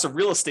across a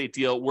real estate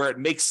deal where it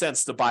makes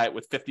sense to buy it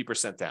with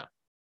 50% down.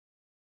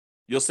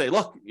 You'll say,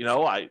 look,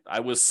 I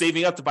was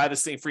saving up to buy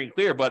this thing free and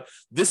clear, but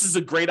this is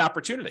a great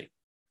opportunity.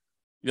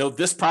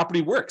 This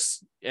property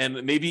works.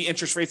 And maybe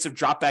interest rates have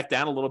dropped back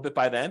down a little bit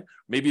by then.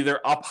 Maybe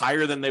they're up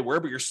higher than they were,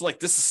 but you're still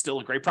like, this is still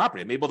a great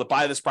property. I'm able to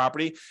buy this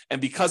property.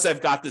 And because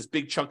I've got this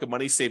big chunk of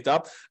money saved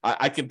up,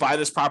 I can buy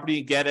this property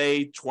and get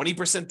a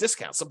 20%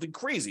 discount, something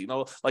crazy,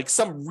 like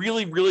some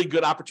really, really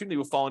good opportunity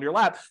will fall in your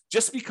lap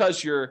just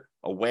because you're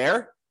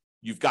aware,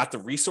 you've got the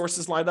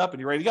resources lined up and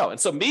you're ready to go. And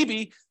so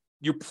maybe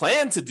you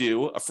plan to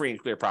do a free and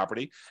clear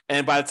property,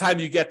 and by the time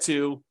you get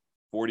to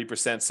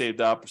 40% saved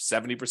up,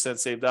 70%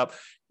 saved up,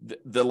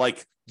 the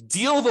like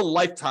deal of a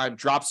lifetime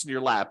drops in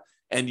your lap,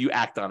 and you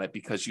act on it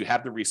because you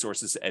have the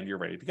resources and you're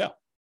ready to go.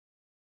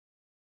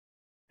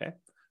 Okay,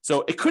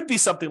 so it could be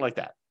something like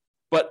that.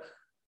 But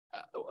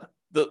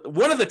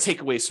one of the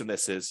takeaways from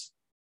this is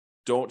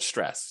don't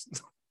stress,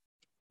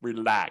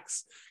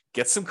 relax,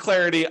 get some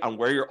clarity on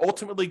where you're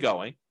ultimately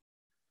going,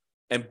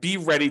 and be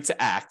ready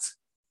to act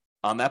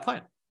on that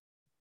plan.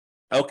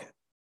 Okay.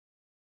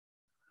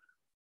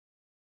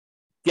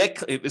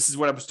 This is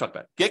what I was talking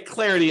about. Get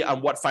clarity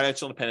on what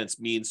financial independence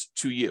means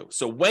to you.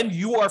 So when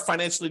you are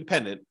financially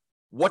independent,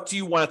 what do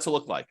you want it to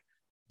look like?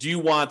 Do you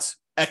want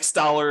X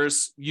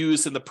dollars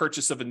used in the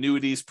purchase of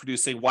annuities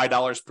producing Y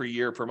dollars per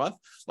year per month?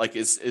 Like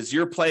is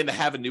your plan to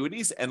have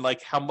annuities, and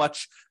like how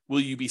much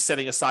will you be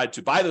setting aside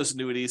to buy those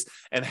annuities,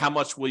 and how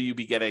much will you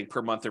be getting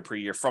per month or per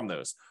year from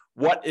those?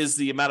 What is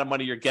the amount of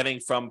money you're getting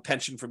from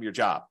pension from your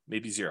job?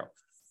 Maybe zero.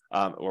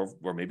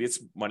 Or maybe it's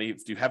money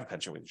if you have a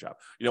pension with your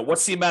job.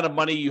 What's the amount of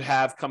money you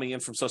have coming in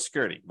from Social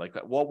Security? Like,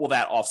 what will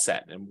that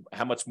offset, and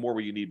how much more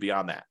will you need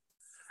beyond that?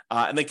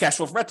 And then cash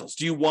flow from rentals.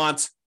 Do you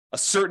want a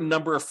certain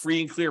number of free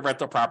and clear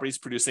rental properties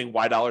producing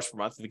Y dollars per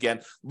month? And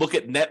again, look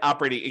at net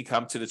operating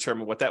income to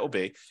determine what that will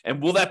be.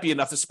 And will that be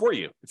enough to support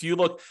you? If you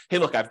look, hey,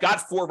 look, I've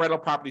got 4 rental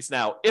properties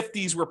now. If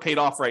these were paid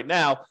off right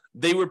now,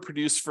 they would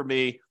produce for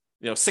me,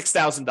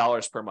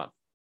 $6,000 per month.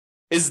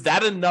 Is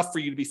that enough for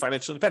you to be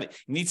financially independent?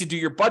 You need to do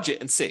your budget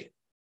and see,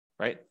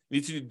 right?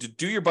 You need to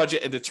do your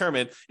budget and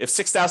determine if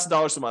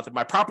 $6,000 a month, if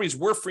my properties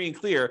were free and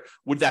clear,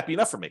 would that be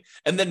enough for me?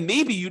 And then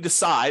maybe you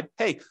decide,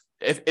 hey,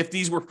 if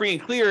these were free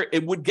and clear,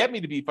 it would get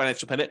me to be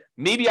financially independent.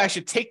 Maybe I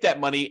should take that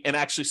money and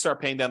actually start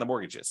paying down the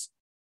mortgages.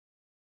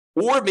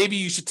 Or maybe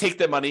you should take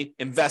that money,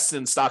 invest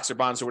in stocks or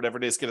bonds or whatever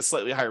it is, get a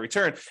slightly higher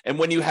return. And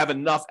when you have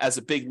enough as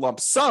a big lump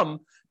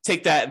sum,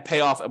 take that and pay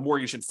off a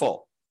mortgage in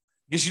full.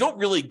 Because you don't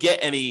really get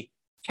any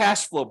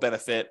cash flow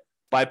benefit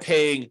by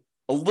paying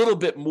a little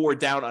bit more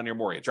down on your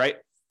mortgage, right?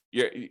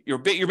 You're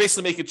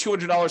basically making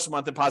 $200 a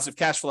month in positive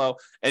cash flow,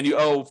 and you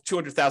owe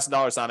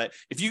 $200,000 on it.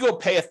 If you go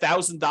pay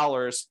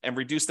 $1,000 and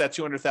reduce that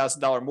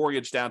 $200,000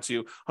 mortgage down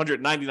to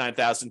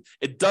 $199,000,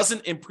 it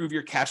doesn't improve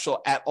your cash flow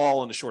at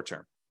all in the short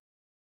term.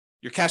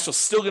 Your cash flow is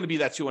still going to be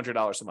that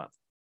 $200 a month.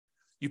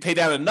 You pay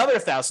down another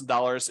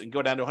 $1,000 and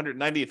go down to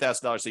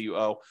 $198,000 that you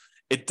owe.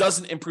 It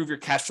doesn't improve your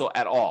cash flow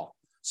at all.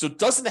 So it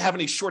doesn't have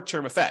any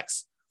short-term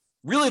effects.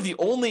 Really, the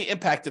only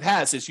impact it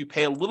has is you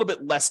pay a little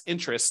bit less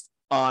interest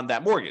on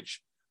that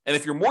mortgage. And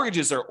if your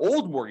mortgages are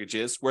old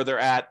mortgages where they're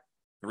at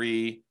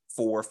 3,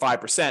 4,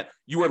 5%,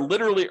 you are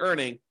literally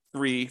earning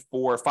 3,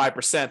 4,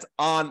 5%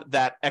 on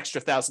that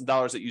extra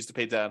 $1,000 that you used to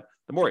pay down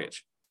the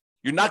mortgage.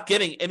 You're not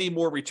getting any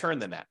more return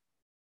than that.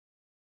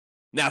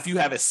 Now, if you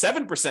have a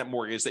 7%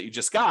 mortgage that you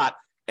just got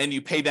and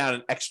you pay down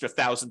an extra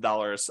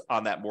 $1,000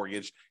 on that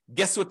mortgage,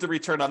 guess what the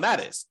return on that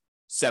is?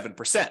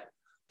 7%.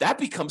 that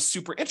becomes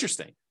super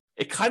interesting.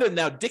 It kind of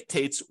now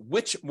dictates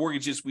which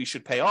mortgages we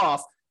should pay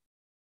off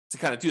to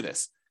kind of do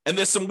this. And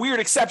there's some weird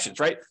exceptions,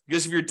 right?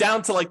 Because if you're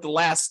down to like the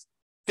last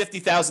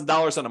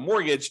 $50,000 on a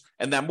mortgage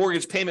and that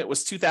mortgage payment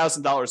was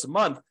 $2,000 a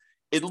month,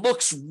 it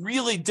looks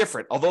really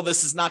different. Although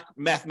this is not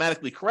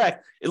mathematically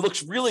correct, it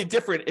looks really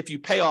different if you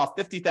pay off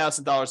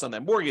 $50,000 on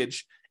that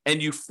mortgage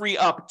and you free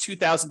up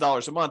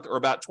 $2,000 a month or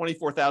about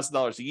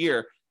 $24,000 a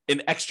year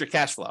in extra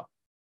cash flow,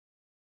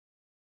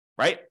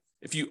 right?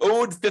 If you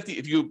owned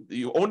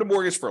you owned a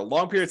mortgage for a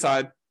long period of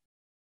time,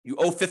 you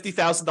owe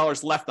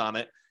 $50,000 left on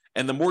it,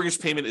 and the mortgage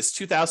payment is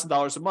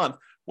 $2,000 a month.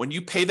 When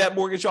you pay that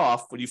mortgage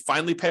off, when you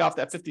finally pay off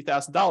that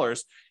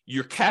 $50,000,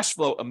 your cash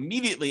flow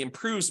immediately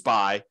improves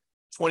by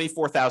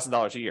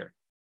 $24,000 a year,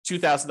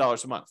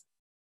 $2,000 a month.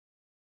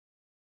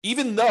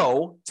 Even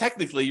though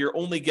technically you're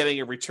only getting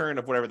a return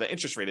of whatever the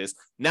interest rate is,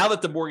 now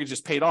that the mortgage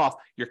is paid off,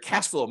 your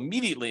cash flow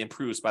immediately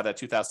improves by that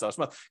 $2,000 a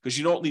month because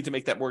you don't need to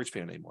make that mortgage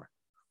payment anymore.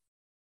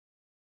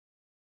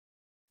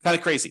 Kind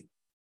of crazy.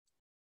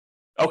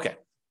 Okay.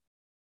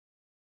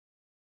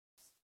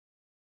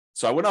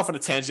 So I went off on a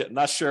tangent. I'm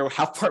not sure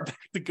how far back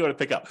to go to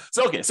pick up.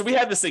 So, okay. So we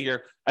had this thing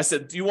here. I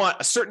said, do you want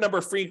a certain number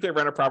of free and clear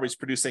rental properties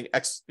producing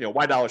X,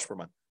 Y dollars per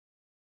month?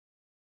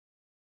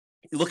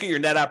 You look at your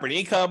net operating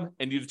income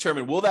and you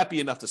determine, will that be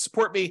enough to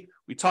support me?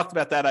 We talked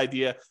about that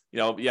idea.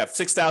 You have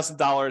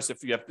 $6,000.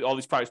 If you have all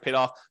these properties paid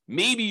off,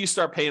 maybe you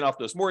start paying off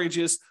those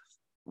mortgages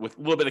with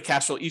a little bit of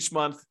cash flow each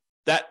month.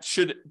 That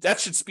should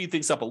speed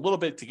things up a little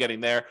bit to getting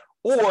there.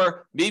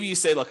 Or maybe you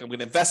say, look, I'm going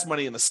to invest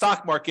money in the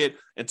stock market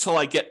until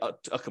I get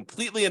a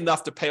completely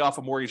enough to pay off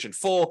a mortgage in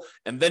full.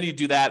 And then you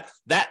do that.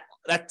 That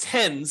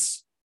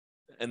tends,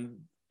 and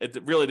it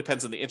really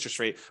depends on the interest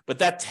rate, but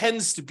that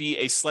tends to be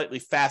a slightly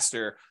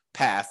faster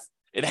path.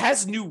 It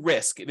has new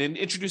risk and it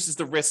introduces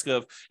the risk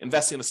of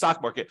investing in the stock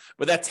market,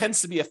 but that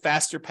tends to be a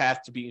faster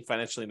path to being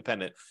financially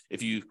independent.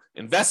 If you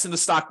invest in the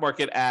stock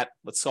market at,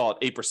 let's call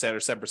it 8% or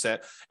 7%,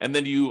 and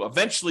then you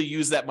eventually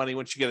use that money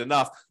once you get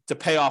enough to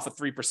pay off a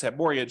 3%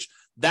 mortgage,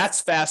 that's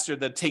faster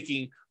than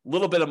taking a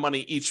little bit of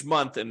money each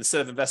month. And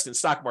instead of investing in the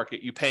stock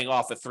market, you paying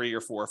off a 3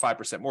 or 4 or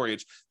 5%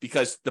 mortgage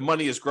because the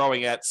money is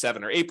growing at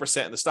 7 or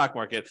 8% in the stock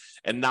market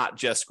and not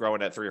just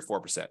growing at 3 or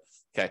 4%.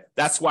 Okay.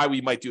 That's why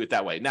we might do it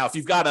that way. Now, if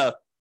you've got a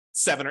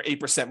 7 or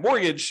 8%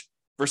 mortgage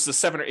versus a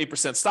 7 or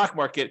 8% stock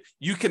market,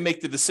 you can make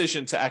the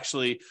decision to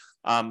actually,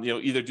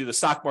 either do the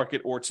stock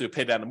market or to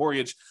pay down the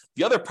mortgage.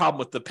 The other problem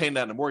with the paying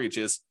down the mortgage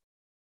is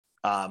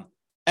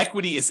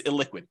equity is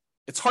illiquid.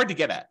 It's hard to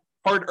get at.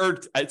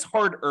 It's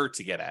harder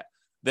to get at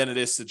than it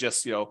is to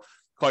just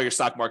call your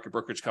stock market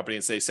brokerage company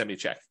and say, send me a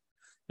check.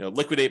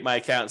 Liquidate my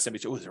account and send me a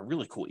check. Oh, there's a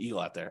really cool eagle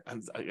out there.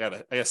 I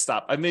gotta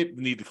stop. I may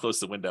need to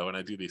close the window when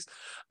I do these.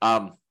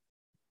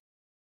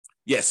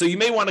 Yeah, so you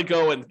may want to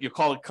go and you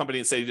call a company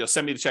and say,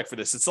 send me the check for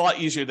this. It's a lot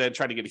easier than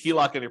trying to get a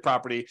HELOC on your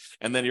property,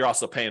 and then you're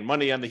also paying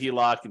money on the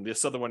HELOC, and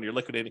this other one you're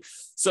liquidating.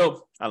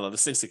 So I don't know,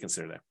 there's things to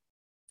consider there.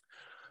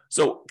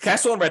 So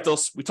cash flow and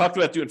rentals, we talked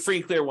about doing free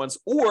and clear ones,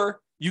 or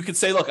you could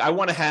say, look, I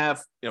want to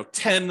have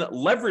 10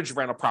 leverage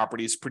rental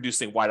properties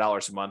producing Y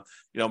dollars a month.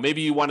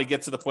 Maybe you want to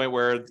get to the point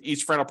where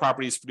each rental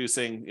property is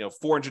producing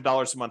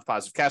 $400 a month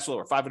positive cash flow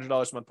or $500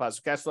 a month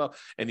positive cash flow,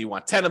 and you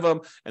want 10 of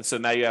them. And so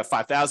now you have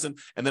 5,000.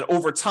 And then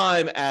over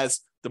time, as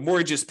the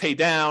mortgages pay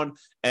down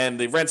and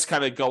the rents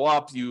kind of go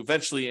up, you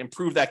eventually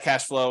improve that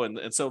cash flow.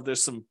 And so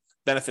there's some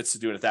benefits to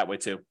doing it that way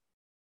too.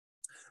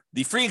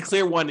 The free and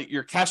clear one,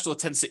 your cash flow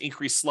tends to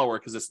increase slower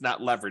because it's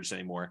not leveraged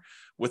anymore.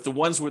 With the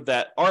ones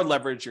that are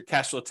leveraged, your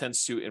cash flow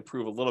tends to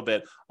improve a little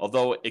bit,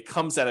 although it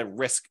comes at a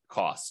risk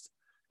cost.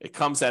 It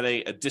comes at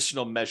an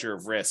additional measure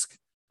of risk.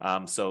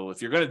 So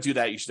if you're going to do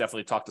that, you should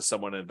definitely talk to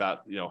someone about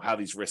how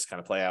these risks kind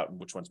of play out and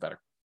which one's better.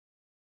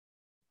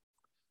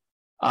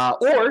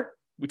 Or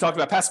we talked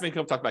about passive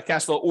income, talked about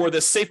cash flow, or the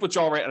safe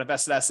withdrawal rate on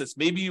invested assets.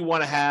 Maybe you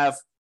want to have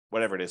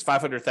whatever it is,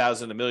 $500,000,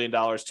 $1 million,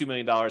 $2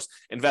 million,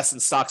 invest in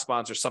stocks,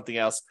 bonds, or something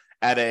else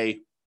at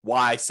a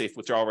Y safe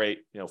withdrawal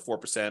rate, 4%,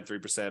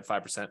 3%,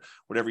 5%,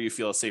 whatever you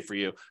feel is safe for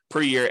you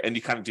per year, and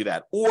you kind of do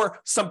that, or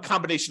some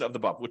combination of the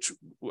above, which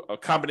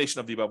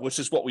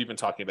is what we've been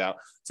talking about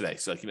today.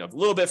 So, have a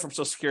little bit from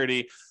Social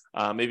Security.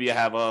 Maybe I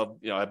have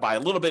I buy a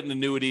little bit in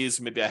annuities.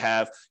 Maybe I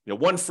have,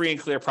 one free and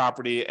clear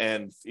property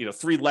and,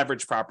 3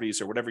 leverage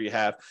properties or whatever you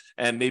have.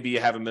 And maybe you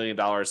have $1 million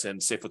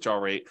in safe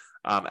withdrawal rate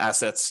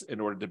assets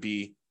in order to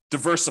be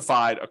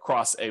diversified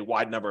across a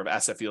wide number of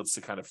asset fields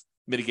to kind of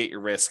mitigate your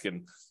risk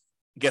and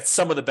get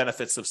some of the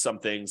benefits of some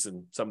things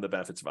and some of the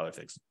benefits of other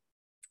things.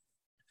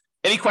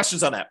 Any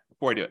questions on that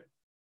before I do it?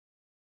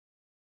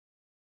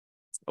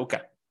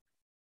 Okay.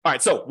 All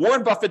right. So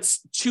Warren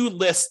Buffett's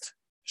 2-list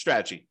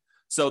strategy.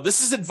 So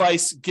this is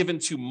advice given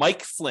to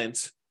Mike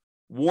Flint,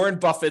 Warren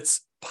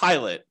Buffett's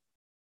pilot,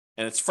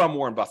 and it's from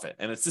Warren Buffett.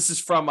 And this is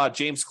from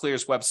James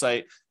Clear's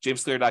website,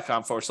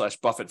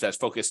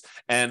 jamesclear.com/Buffett-focus.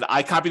 And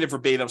I copied it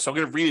verbatim, so I'm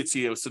going to read it to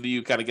you so that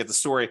you kind of get the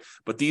story.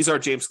 But these are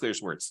James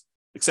Clear's words,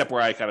 except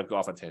where I kind of go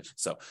off on tangent.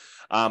 So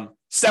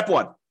step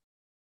 1,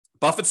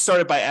 Buffett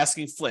started by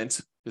asking Flint,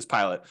 his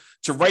pilot,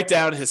 to write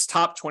down his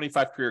top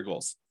 25 career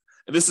goals.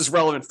 And this is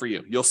relevant for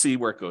you. You'll see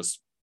where it goes.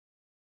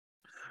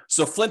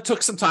 So Flint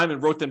took some time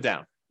and wrote them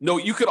down. No,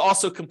 you could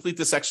also complete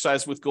this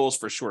exercise with goals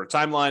for a shorter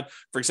timeline.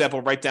 For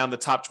example, write down the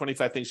top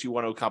 25 things you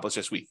want to accomplish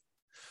this week.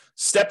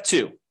 Step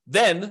 2.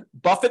 Then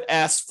Buffett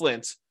asked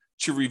Flint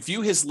to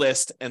review his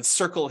list and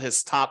circle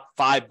his top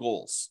 5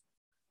 goals.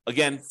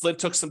 Again, Flint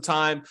took some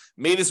time,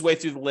 made his way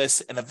through the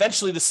list, and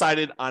eventually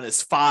decided on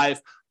his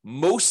 5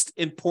 most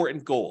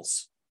important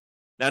goals.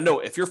 Now,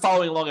 note, if you're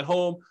following along at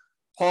home,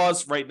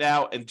 pause right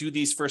now and do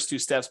these first 2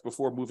 steps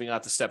before moving on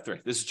to step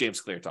 3. This is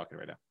James Clear talking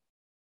right now.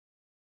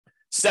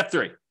 Step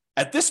 3.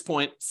 At this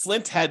point,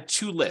 Flint had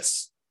 2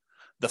 lists.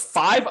 The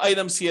 5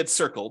 items he had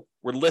circled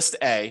were list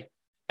A,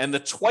 and the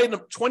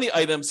 20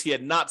 items he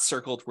had not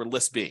circled were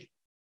list B.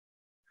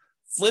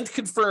 Flint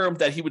confirmed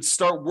that he would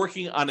start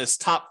working on his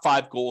top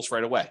 5 goals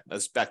right away.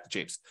 That's back to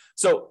James.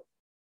 So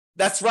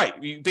that's right.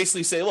 You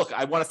basically say, look,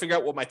 I want to figure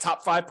out what my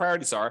top 5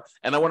 priorities are,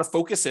 and I want to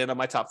focus in on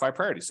my top 5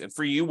 priorities. And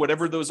for you,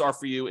 whatever those are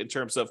for you in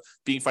terms of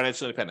being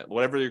financially independent,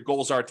 whatever your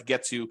goals are to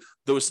get to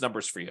those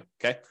numbers for you.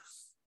 Okay.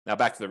 Now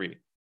back to the reading.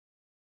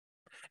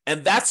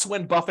 And that's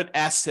when Buffett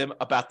asked him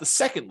about the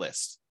second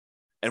list.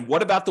 And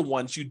what about the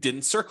ones you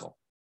didn't circle?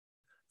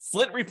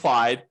 Flint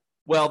replied,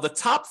 well, the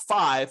top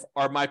 5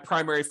 are my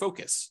primary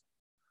focus,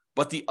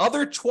 but the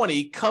other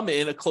 20 come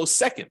in a close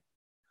second.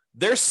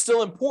 They're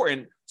still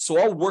important, so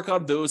I'll work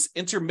on those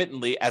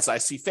intermittently as I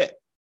see fit.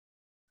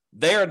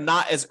 They are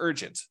not as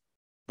urgent,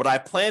 but I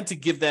plan to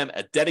give them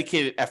a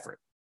dedicated effort.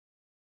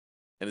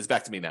 And it's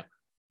back to me now.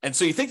 And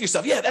so you think to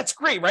yourself, yeah, that's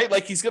great, right?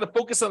 Like he's going to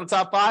focus on the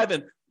top 5.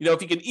 And, if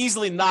he can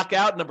easily knock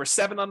out number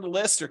 7 on the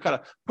list or kind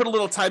of put a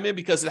little time in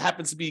because it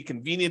happens to be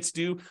convenient to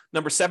do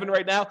number 7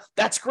 right now,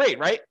 that's great,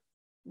 right?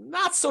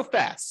 Not so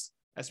fast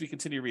as we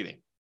continue reading.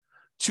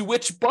 To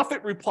which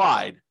Buffett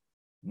replied,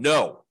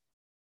 no,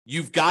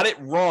 you've got it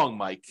wrong,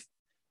 Mike.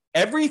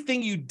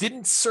 Everything you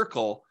didn't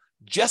circle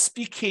just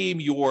became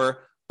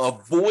your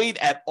avoid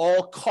at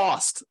all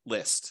cost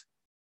list.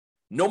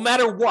 No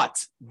matter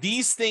what,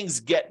 these things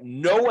get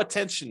no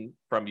attention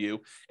from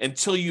you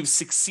until you've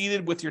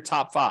succeeded with your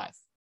top 5.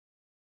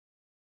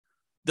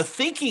 The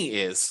thinking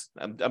is,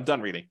 I'm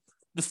done reading.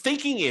 The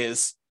thinking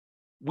is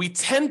we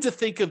tend to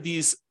think of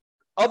these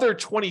other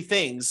 20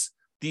 things,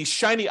 these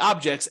shiny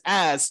objects,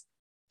 as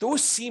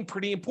those seem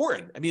pretty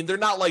important. I mean, they're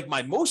not like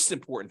my most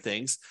important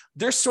things.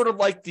 They're sort of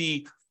like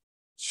the,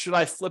 should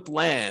I flip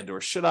land,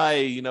 or should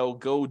I,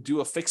 go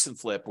do a fix and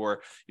flip,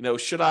 or,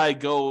 should I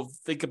go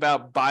think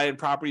about buying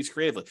properties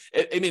creatively?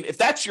 I mean, if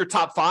that's your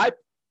top 5,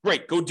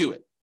 great, go do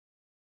it.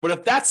 But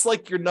if that's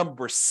like your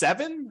number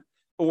 7,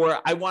 or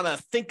I want to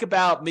think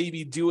about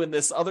maybe doing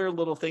this other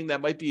little thing that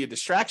might be a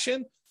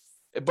distraction,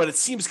 but it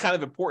seems kind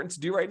of important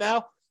to do right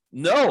now,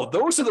 no,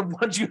 those are the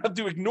ones you have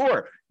to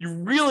ignore. You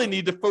really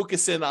need to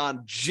focus in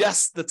on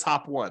just the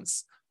top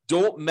ones.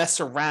 Don't mess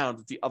around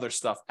with the other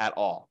stuff at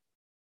all.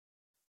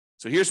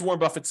 So here's Warren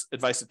Buffett's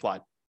advice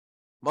applied.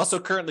 I'm also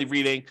currently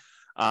reading,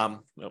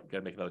 got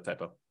to make another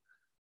typo.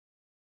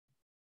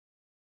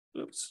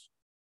 Oops.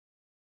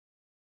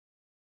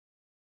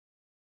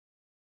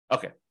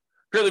 Okay.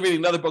 Currently reading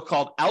another book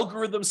called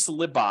Algorithms to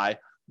Live By,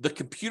 The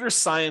Computer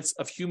Science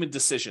of Human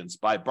Decisions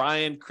by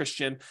Brian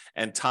Christian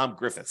and Tom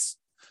Griffiths.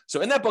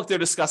 So in that book, they're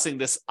discussing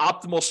this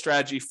optimal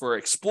strategy for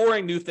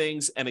exploring new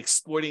things and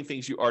exploiting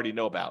things you already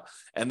know about.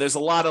 And there's a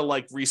lot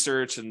of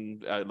research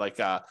and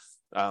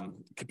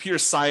computer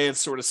science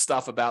sort of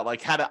stuff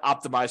about how to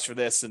optimize for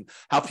this and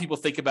how people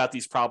think about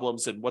these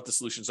problems and what the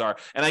solutions are.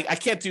 And I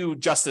can't do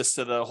justice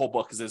to the whole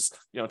book because there's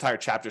entire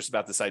chapters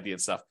about this idea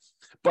and stuff.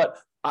 But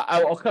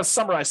I'll kind of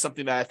summarize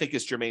something that I think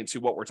is germane to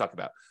what we're talking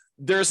about.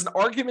 There's an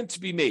argument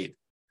to be made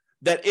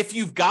that if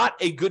you've got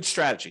a good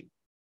strategy,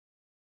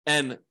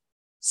 and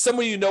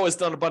someone has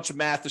done a bunch of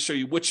math to show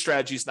you which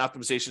strategies and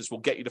optimizations will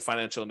get you to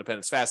financial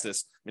independence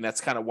fastest. I mean,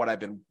 that's kind of what I've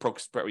been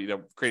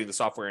creating the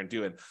software and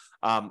doing,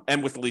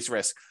 and with the least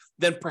risk.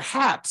 Then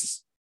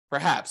perhaps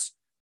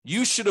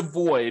you should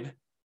avoid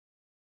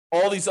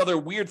all these other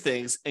weird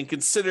things and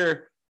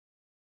consider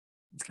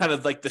kind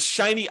of the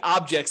shiny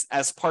objects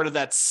as part of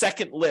that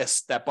second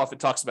list that Buffett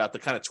talks about, the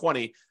kind of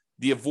 20,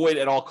 the avoid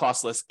at all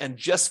cost list, and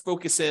just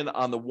focus in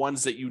on the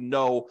ones that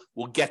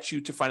will get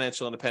you to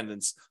financial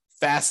independence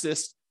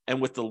fastest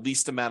and with the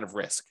least amount of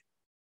risk.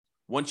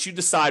 Once you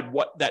decide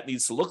what that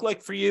needs to look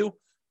like for you,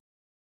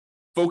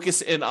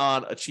 focus in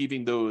on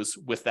achieving those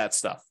with that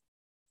stuff,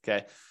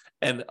 okay?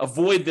 And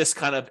avoid this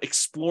kind of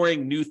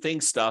exploring new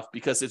things stuff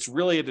because it's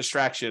really a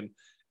distraction.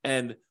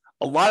 And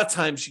a lot of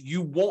times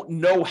you won't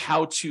know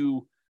how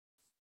to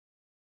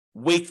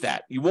weight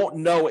that. You won't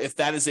know if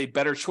that is a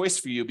better choice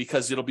for you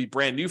because it'll be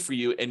brand new for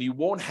you, and you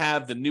won't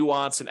have the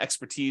nuance and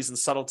expertise and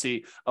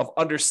subtlety of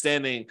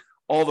understanding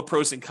all the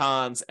pros and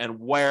cons and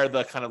where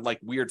the kind of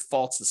weird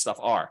faults and stuff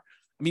are.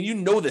 I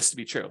mean, this to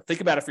be true.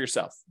 Think about it for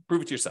yourself.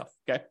 Prove it to yourself,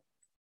 okay?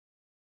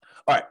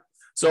 All right,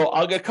 so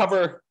I want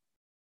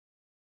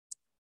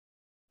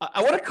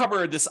to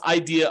cover this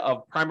idea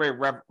of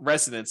primary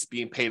residence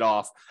being paid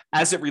off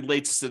as it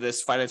relates to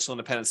this financial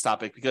independence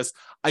topic, because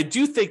I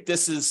do think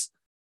this is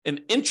an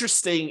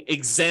interesting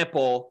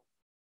example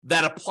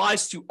that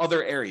applies to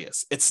other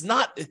areas. It's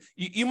not,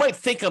 you might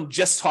think I'm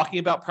just talking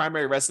about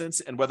primary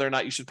residence and whether or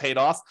not you should pay it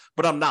off,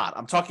 but I'm not.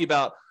 I'm talking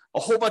about a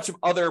whole bunch of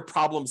other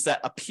problems that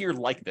appear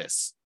like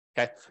this.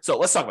 Okay, so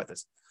let's talk about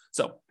this.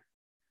 So,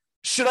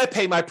 should I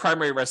pay my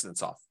primary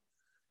residence off?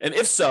 And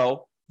if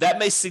so, that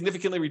may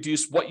significantly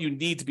reduce what you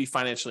need to be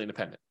financially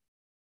independent.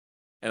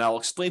 And I'll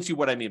explain to you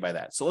what I mean by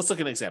that. So let's look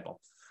at an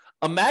example.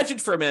 Imagine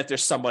for a minute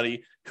there's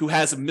somebody who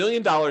has $1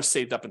 million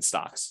saved up in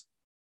stocks.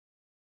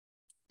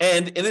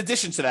 And in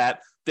addition to that,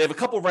 they have a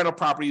couple of rental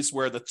properties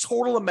where the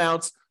total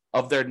amount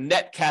of their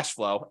net cash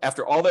flow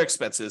after all their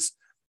expenses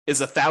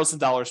is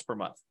 $1,000 per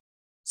month.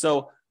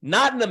 So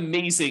not an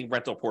amazing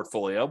rental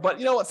portfolio, but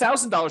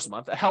 $1,000 a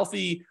month, a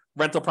healthy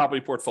rental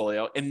property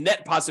portfolio and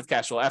net positive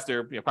cash flow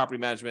after property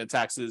management,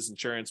 taxes,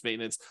 insurance,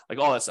 maintenance, like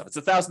all that stuff. It's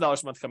 $1,000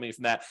 a month coming in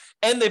from that.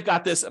 And they've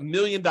got this $1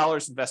 million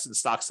invested in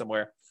stock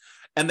somewhere.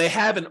 And they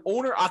have an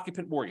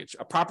owner-occupant mortgage,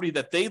 a property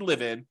that they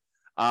live in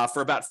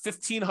for about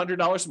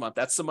 $1,500 a month.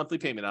 That's the monthly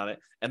payment on it.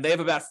 And they have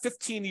about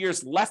 15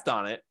 years left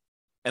on it.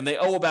 And they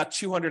owe about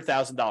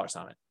 $200,000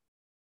 on it.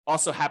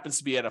 Also happens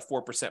to be at a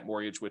 4%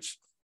 mortgage, which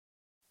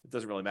it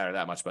doesn't really matter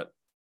that much, but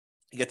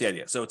you get the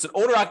idea. So it's an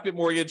owner-occupant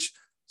mortgage,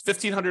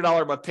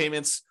 $1,500 a month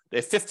payments. They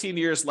have 15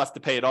 years left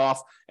to pay it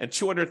off and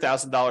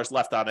 $200,000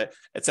 left on it.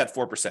 It's at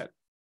 4%.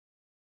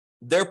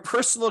 Their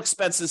personal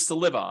expenses to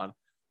live on,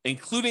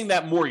 including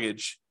that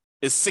mortgage,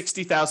 is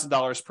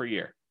 $60,000 per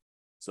year.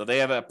 So they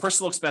have a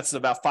personal expense of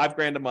about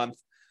 $5,000 a month.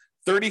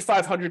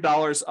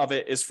 $3,500 of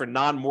it is for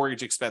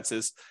non-mortgage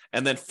expenses.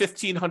 And then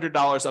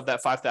 $1,500 of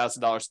that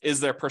 $5,000 is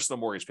their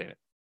personal mortgage payment.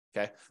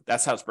 Okay.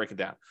 That's how it's breaking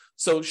down.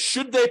 So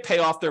should they pay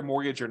off their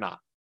mortgage or not?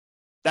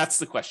 That's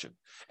the question.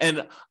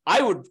 And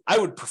I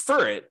would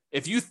prefer it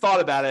if you thought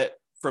about it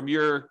from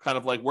your kind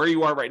of like where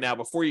you are right now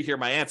before you hear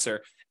my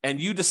answer and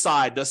you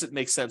decide, does it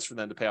make sense for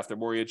them to pay off their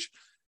mortgage?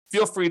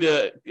 Feel free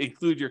to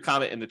include your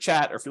comment in the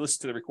chat, or if you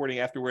listen to the recording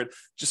afterward,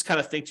 just kind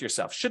of think to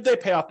yourself, should they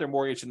pay off their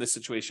mortgage in this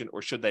situation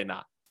or should they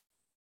not?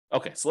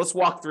 Okay, so let's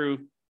walk through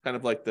kind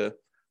of like the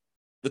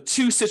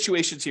two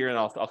situations here, and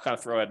I'll kind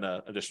of throw in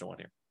an additional one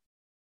here.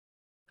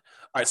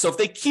 All right, so if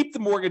they keep the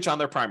mortgage on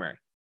their primary,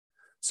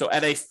 so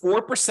at a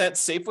 4%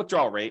 safe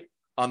withdrawal rate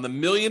on the $1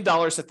 million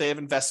that they have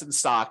invested in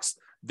stocks,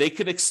 they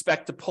could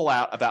expect to pull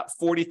out about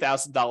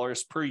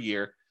 $40,000 per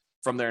year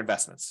from their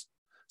investments.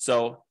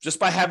 So just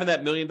by having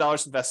that $1 million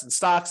invested in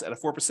stocks at a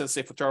 4%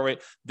 safe withdrawal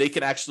rate, they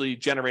can actually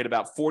generate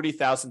about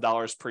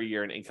 $40,000 per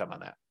year in income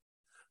on that.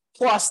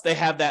 Plus, they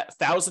have that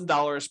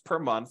 $1,000 per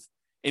month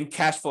in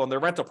cash flow on their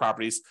rental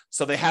properties.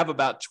 So they have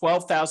about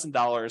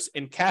 $12,000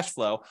 in cash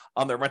flow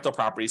on their rental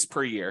properties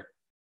per year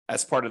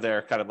as part of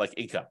their kind of like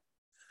income.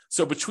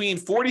 So between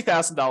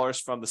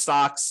 $40,000 from the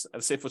stocks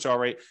at a safe withdrawal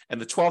rate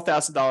and the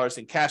 $12,000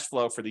 in cash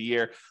flow for the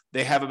year,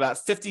 they have about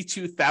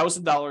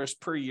 $52,000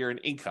 per year in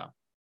income.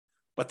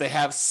 But they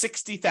have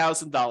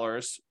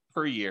 $60,000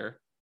 per year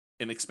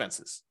in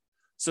expenses.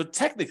 So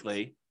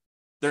technically,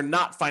 they're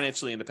not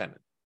financially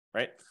independent,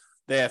 right?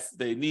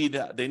 They need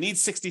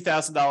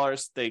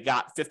 $60,000. They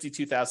got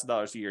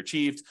 $52,000 a year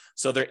achieved.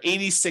 So they're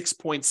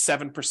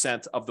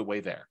 86.7% of the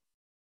way there.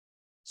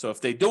 So if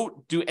they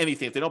don't do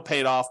anything, if they don't pay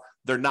it off,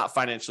 they're not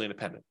financially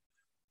independent.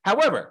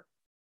 However,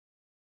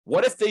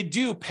 what if they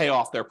do pay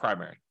off their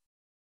primary?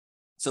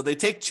 So they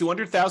take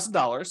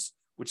 $200,000,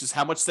 which is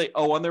how much they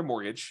owe on their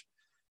mortgage,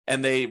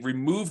 and they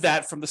remove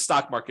that from the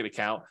stock market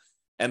account.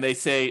 And they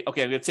say,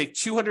 okay, I'm going to take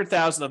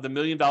 $200,000 of the $1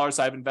 million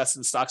I've invested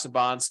in stocks and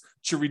bonds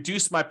to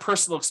reduce my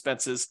personal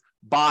expenses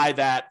by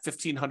that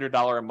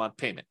 $1,500 a month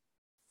payment.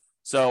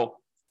 So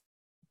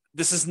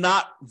this is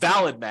not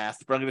valid math,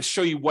 but I'm going to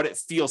show you what it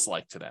feels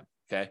like to them.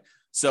 Okay.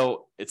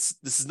 So this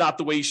is not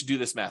the way you should do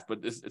this math, but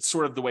it's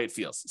sort of the way it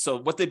feels. So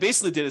what they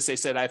basically did is they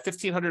said, I have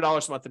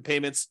 $1,500 a month in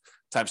payments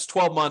times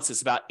 12 months.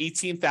 It's about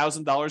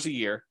 $18,000 a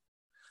year.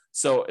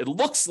 So it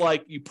looks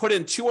like you put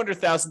in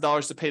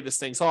 $200,000 to pay this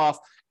things off,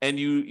 and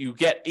you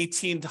get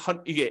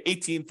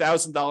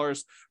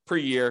 $18,000 per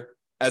year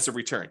as a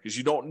return, because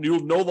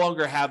you'll no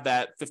longer have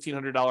that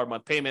 $1,500 a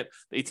month payment,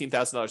 the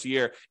 $18,000 a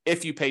year,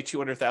 if you pay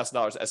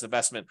 $200,000 as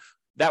investment.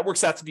 That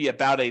works out to be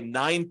about a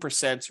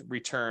 9%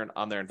 return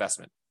on their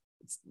investment.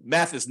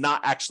 Math is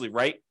not actually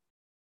right,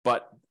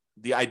 but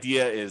the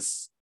idea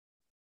is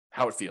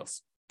how it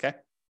feels. Okay.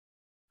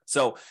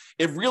 So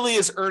it really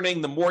is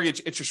earning the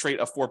mortgage interest rate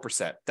of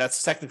 4%.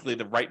 That's technically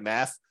the right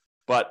math,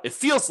 but it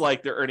feels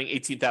like they're earning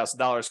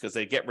 $18,000 because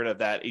they get rid of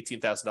that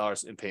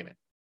 $18,000 in payment.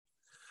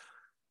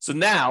 So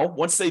now,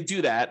 once they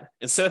do that,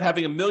 instead of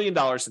having $1 million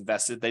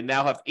invested, they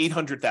now have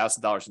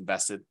 $800,000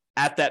 invested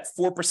at that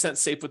 4%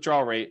 safe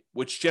withdrawal rate,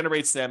 which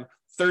generates them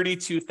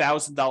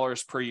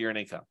 $32,000 per year in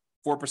income.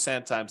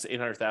 4% times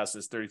 800,000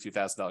 is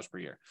 $32,000 per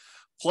year.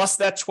 Plus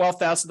that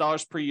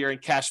 $12,000 per year in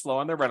cash flow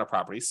on their rental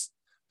properties.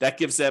 That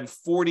gives them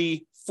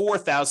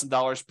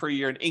 $44,000 per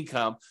year in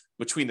income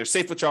between their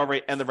safe withdrawal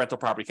rate and the rental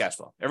property cash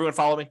flow. Everyone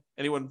follow me?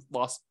 Anyone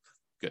lost?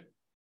 Good.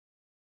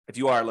 If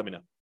you are, let me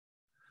know.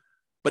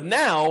 But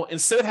now,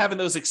 instead of having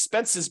those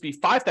expenses be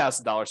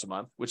 $5,000 a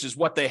month, which is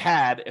what they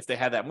had if they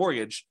had that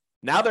mortgage,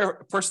 Now their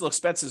personal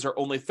expenses are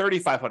only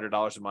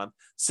 $3,500 a month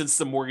since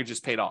the mortgage is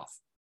paid off.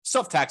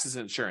 Self-taxes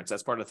and insurance,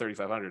 that's part of the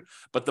 $3,500.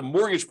 But the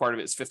mortgage part of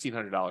it is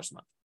 $1,500 a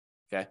month.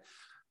 Okay.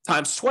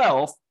 Times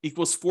 12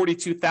 equals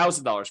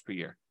 $42,000 per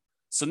year.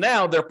 So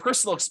now their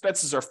personal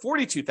expenses are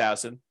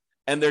 $42,000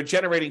 and they're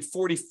generating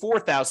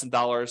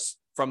 $44,000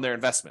 from their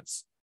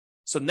investments.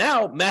 So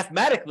now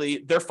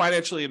mathematically, they're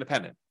financially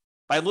independent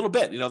by a little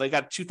bit. They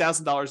got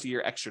 $2,000 a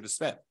year extra to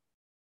spend,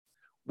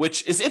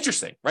 which is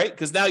interesting, right?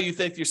 Because now you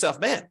think to yourself,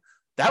 man,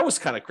 that was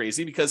kind of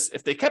crazy, because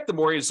if they kept the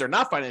mortgage, they're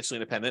not financially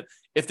independent.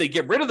 If they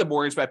get rid of the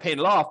mortgage by paying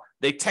it off,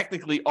 they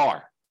technically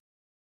are.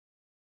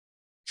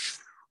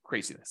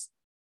 Craziness.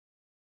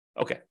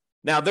 Okay.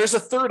 Now there's a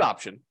third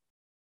option.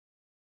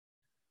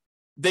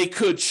 They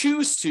could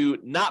choose to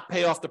not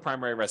pay off the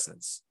primary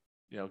residence,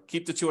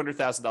 keep the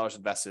 $200,000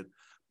 invested,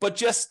 but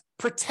just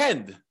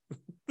pretend,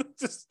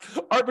 just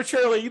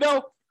arbitrarily,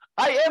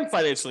 I am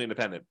financially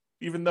independent,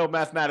 even though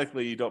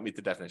mathematically you don't meet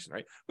the definition,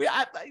 right?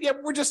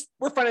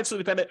 We're financially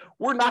independent.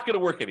 We're not going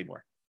to work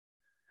anymore.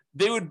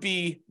 They would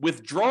be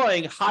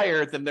withdrawing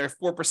higher than their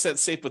 4%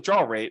 safe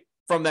withdrawal rate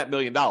from that $1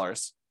 million,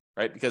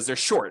 right? Because they're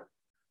short.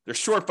 They're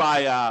short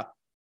by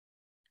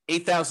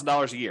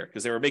 $8,000 a year,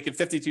 because they were making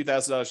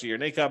 $52,000 a year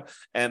in income,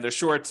 and they're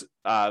short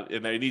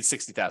and they need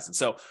 $60,000.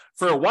 So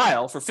for a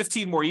while, for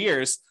 15 more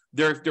years,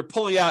 they're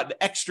pulling out an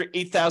extra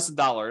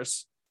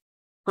 $8,000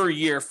 per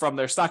year from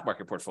their stock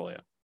market portfolio.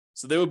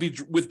 So they would be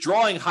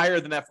withdrawing higher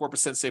than that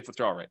 4% safe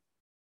withdrawal rate.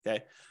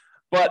 Okay.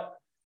 But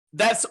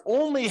that's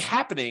only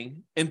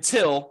happening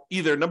until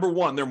either, number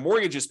one, their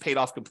mortgage is paid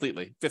off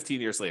completely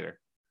 15 years later,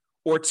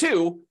 or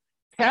two,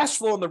 cash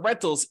flow in the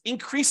rentals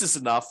increases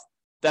enough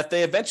that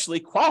they eventually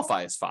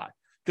qualify as FI.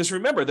 Because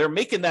remember, they're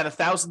making that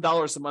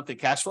 $1,000 a month in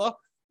cash flow.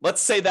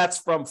 Let's say that's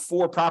from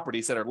 4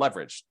 properties that are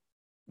leveraged.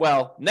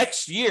 Well,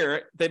 next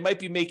year, they might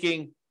be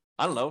making,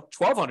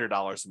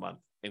 $1,200 a month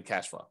in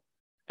cash flow.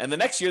 And the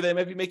next year, they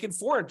might be making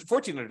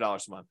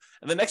 $1,400 a month.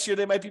 And the next year,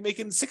 they might be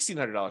making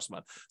 $1,600 a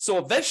month. So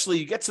eventually,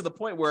 you get to the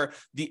point where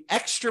the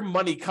extra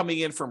money coming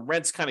in from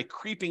rents kind of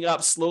creeping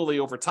up slowly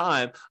over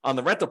time on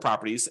the rental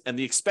properties, and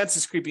the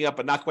expenses creeping up,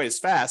 but not quite as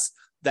fast.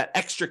 That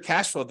extra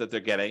cash flow that they're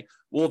getting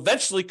will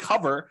eventually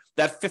cover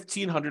that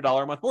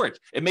 $1,500 a month mortgage.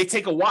 It may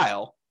take a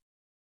while,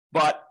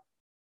 but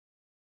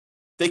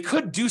they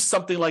could do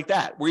something like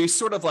that, where you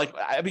sort of like,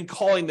 I've been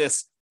calling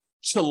this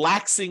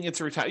chillaxing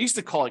into retirement. I used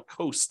to call it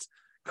coast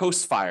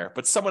fire,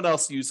 but someone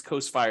else used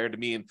coast fire to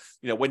mean,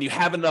 when you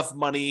have enough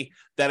money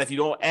that if you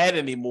don't add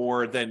any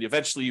more, then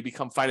eventually you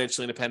become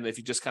financially independent if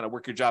you just kind of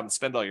work your job and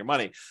spend all your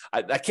money.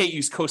 I can't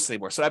use coast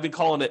anymore. So I've been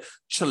calling it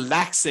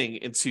chillaxing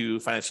into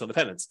financial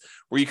independence,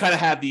 where you kind of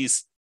have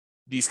these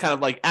kind of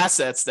like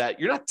assets that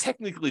you're not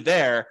technically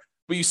there,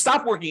 but you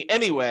stop working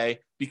anyway,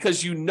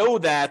 because you know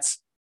that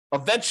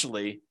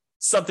eventually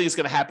something is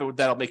going to happen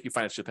that'll make you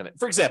financially independent.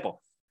 For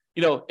example,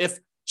 if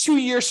 2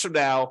 years from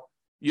now,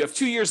 you have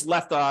 2 years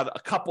left on a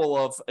couple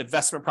of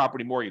investment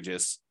property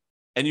mortgages,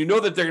 and you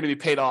know that they're going to be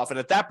paid off. And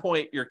at that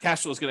point, your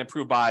cash flow is going to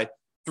improve by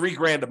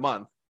 $3,000 a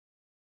month.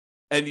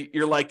 And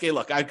you're like, hey,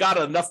 look, I've got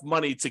enough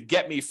money to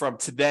get me from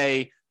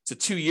today to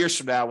 2 years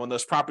from now when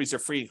those properties are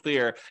free and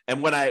clear.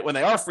 And when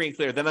they are free and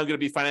clear, then I'm going to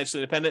be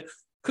financially independent.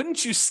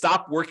 Couldn't you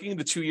stop working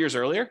the 2 years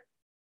earlier?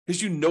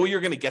 Because you're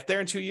going to get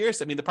there in 2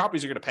 years. I mean, the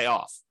properties are going to pay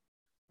off,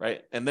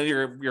 right? And then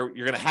you're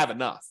going to have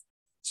enough.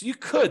 So you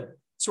could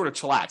sort of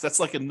chillax. That's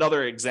like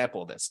another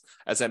example of this,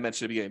 as I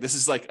mentioned at the beginning. This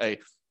is like a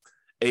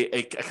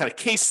kind of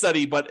case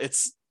study, but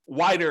it's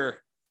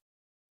wider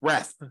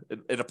breadth.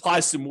 It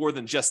applies to more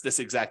than just this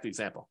exact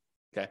example.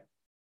 Okay.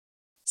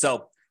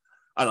 So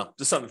I don't know,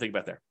 just something to think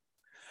about there.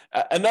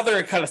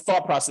 Another kind of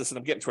thought process, and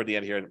I'm getting toward the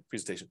end here in the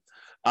presentation.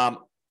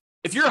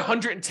 If you're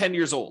 110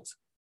 years old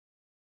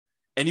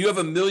and you have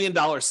 $1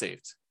 million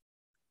saved,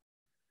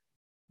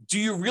 do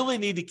you really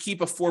need to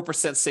keep a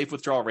 4% safe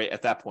withdrawal rate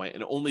at that point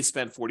and only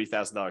spend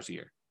 $40,000 a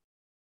year?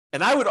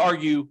 And I would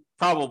argue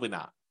probably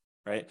not,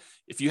 right?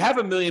 If you have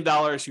 $1 million,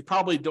 you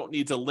probably don't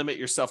need to limit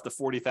yourself to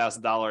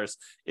 $40,000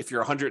 if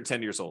you're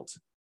 110 years old.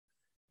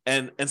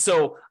 And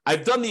so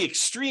I've done the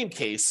extreme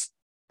case.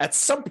 At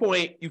some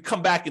point, you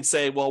come back and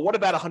say, well, what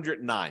about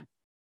 109?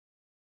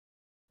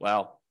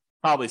 Well,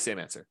 probably same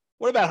answer.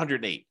 What about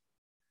 108?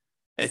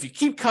 And if you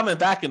keep coming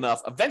back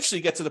enough, eventually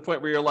you get to the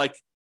point where you're like,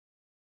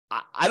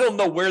 I don't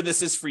know where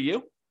this is for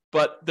you,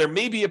 but there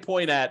may be a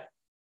point at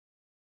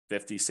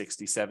 50,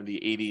 60, 70,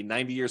 80,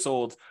 90 years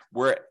old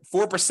where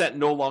 4%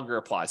 no longer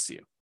applies to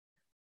you.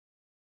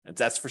 And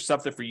that's for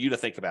something for you to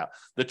think about.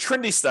 The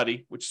Trinity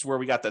study, which is where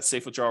we got that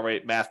safe withdrawal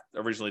rate math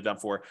originally done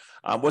for,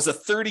 was a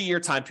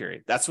 30-year time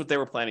period. That's what they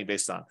were planning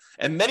based on.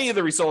 And many of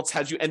the results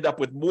had you end up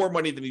with more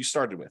money than you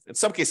started with. In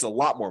some cases, a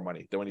lot more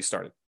money than when you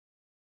started.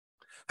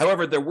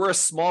 However, there were a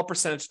small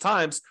percentage of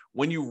times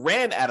when you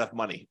ran out of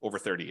money over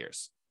 30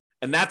 years.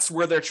 And that's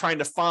where they're trying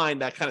to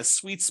find that kind of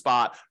sweet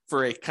spot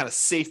for a kind of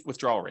safe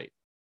withdrawal rate.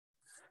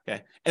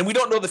 Okay. And we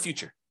don't know the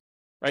future,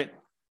 right?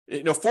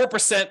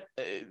 4%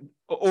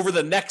 over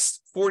the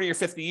next 40 or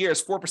 50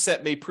 years,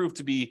 4% may prove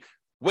to be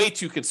way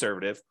too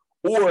conservative,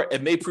 or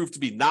it may prove to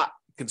be not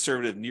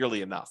conservative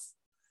nearly enough.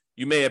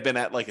 You may have been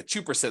at like a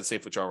 2%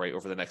 safe withdrawal rate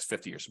over the next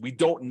 50 years. We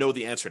don't know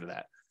the answer to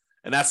that.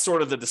 And that's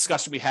sort of the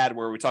discussion we had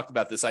where we talked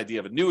about this idea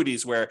of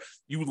annuities, where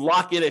you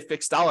lock in a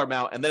fixed dollar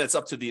amount and then it's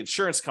up to the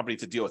insurance company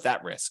to deal with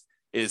that risk.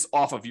 It is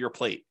off of your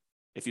plate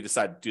if you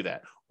decide to do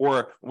that.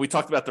 Or we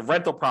talked about the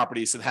rental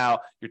properties and how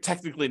you're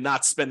technically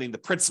not spending the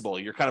principal.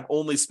 You're kind of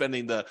only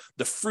spending the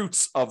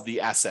fruits of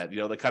the asset,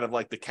 the kind of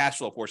like the cash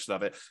flow portion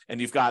of it.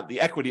 And you've got the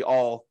equity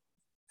all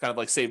kind of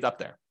like saved up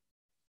there.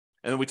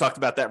 And then we talked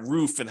about that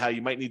roof and how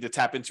you might need to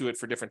tap into it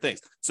for different things.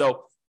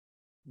 So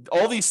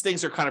all these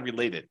things are kind of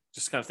related,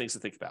 just kind of things to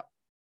think about.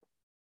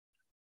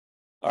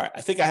 All right,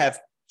 I think I have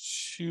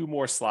 2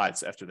 more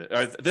slides after this,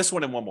 or this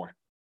one and one more.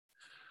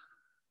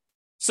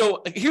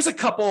 So here's a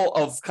couple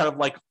of kind of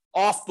like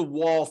off the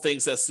wall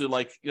things as to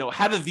like,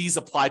 how do these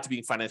apply to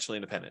being financially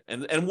independent?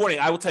 And warning,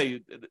 I will tell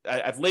you,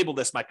 I've labeled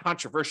this my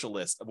controversial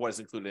list of what is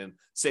included in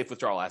safe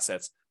withdrawal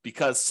assets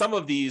because some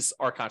of these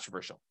are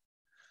controversial.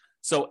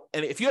 So,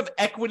 and if you have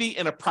equity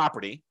in a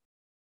property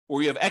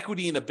or you have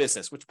equity in a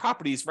business, which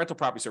rental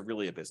properties are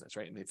really a business,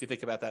 right? And if you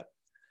think about that,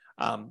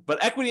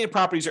 but equity in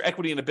properties or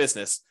equity in a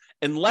business,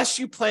 unless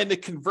you plan to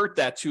convert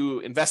that to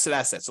invested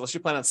assets, unless you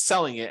plan on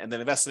selling it and then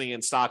investing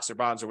in stocks or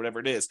bonds or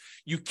whatever it is,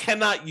 you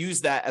cannot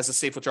use that as a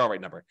safe withdrawal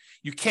rate number.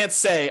 You can't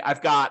say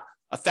I've got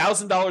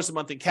 $1,000 a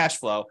month in cash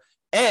flow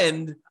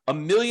and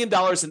 $1 million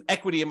in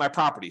equity in my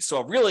property.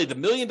 So really the $1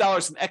 million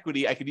in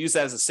equity, I could use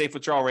that as a safe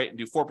withdrawal rate and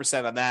do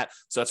 4% on that.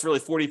 So that's really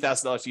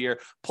 $40,000 a year.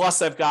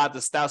 Plus I've got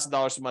this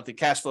 $1,000 a month in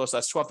cash flow. So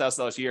that's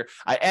 $12,000 a year.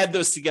 I add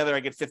those together, I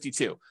get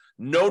 52.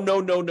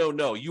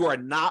 No. You are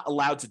not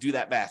allowed to do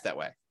that math that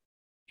way.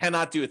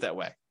 Cannot do it that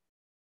way.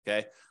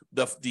 Okay.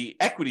 The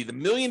equity, the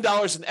 $1 million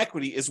in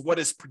equity is what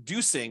is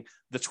producing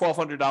the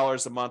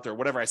 $1,200 a month or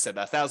whatever I said,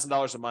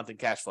 $1,000 a month in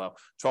cash flow,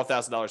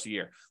 $12,000 a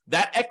year.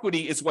 That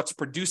equity is what's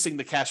producing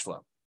the cash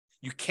flow.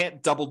 You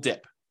can't double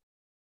dip.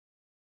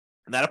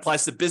 And that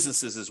applies to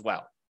businesses as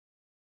well.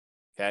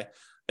 Okay.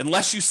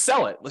 Unless you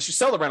sell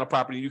the rental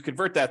property, you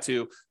convert that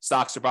to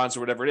stocks or bonds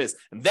or whatever it is.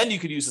 And then you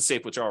could use a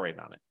safe withdrawal rate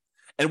on it.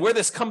 And where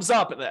this comes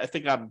up, and I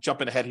think I'm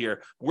jumping ahead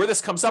here, where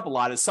this comes up a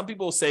lot is some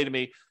people will say to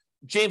me,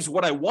 James,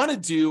 what I want to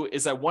do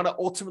is I want to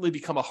ultimately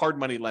become a hard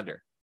money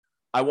lender.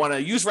 I want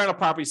to use rental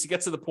properties to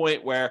get to the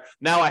point where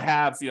now I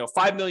have,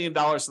 $5 million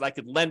that I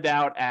could lend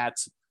out at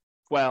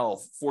 12,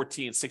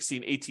 14,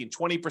 16, 18,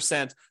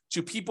 20%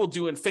 to people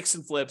doing fix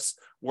and flips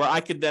where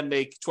I could then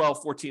make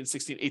 12, 14,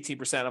 16,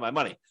 18% of my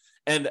money.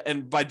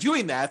 And by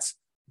doing that,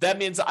 that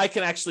means I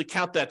can actually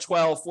count that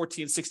 12,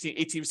 14, 16,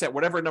 18%,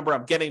 whatever number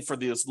I'm getting for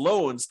those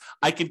loans,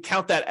 I can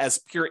count that as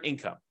pure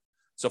income.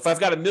 So if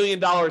I've got $1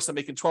 million, I'm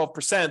making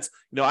 12%,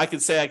 I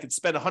could say I could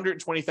spend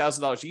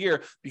 $120,000 a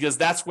year because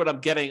that's what I'm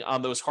getting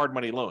on those hard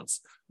money loans.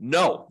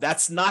 No,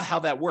 that's not how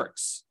that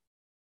works.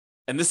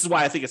 And this is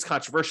why I think it's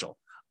controversial.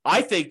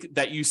 I think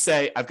that you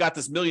say, I've got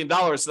this $1 million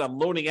that I'm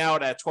loaning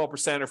out at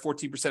 12% or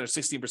 14% or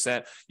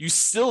 16%. You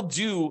still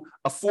do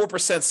a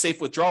 4%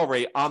 safe withdrawal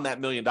rate on that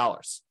 $1 million.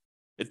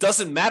 It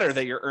doesn't matter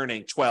that you're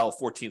earning 12,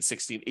 14,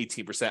 16,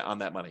 18% on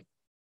that money.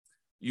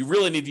 You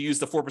really need to use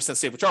the 4%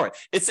 safe withdrawal rate.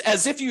 It's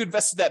as if you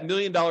invested that $1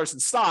 million in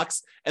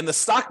stocks and the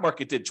stock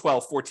market did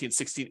 12, 14,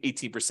 16,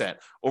 18%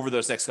 over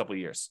those next couple of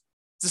years.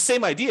 It's the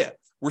same idea.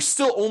 We're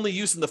still only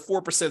using the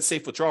 4%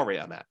 safe withdrawal rate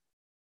on that.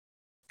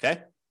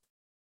 Okay?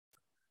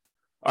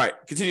 All right,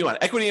 continue on.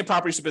 Equity in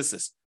properties to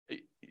business.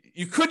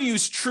 You could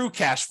use true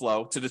cash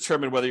flow to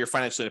determine whether you're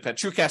financially independent.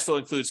 True cash flow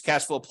includes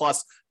cash flow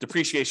plus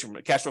depreciation,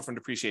 cash flow from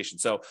depreciation.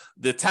 So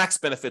the tax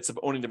benefits of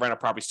owning the rental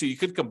properties too, you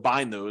could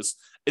combine those.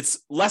 It's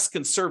less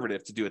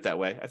conservative to do it that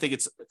way. I think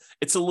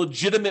it's a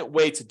legitimate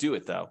way to do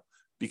it though,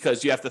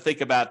 because you have to think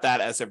about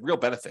that as a real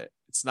benefit.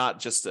 It's not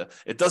just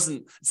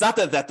it's not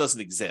that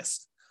doesn't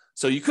exist.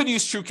 So you could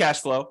use true cash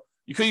flow.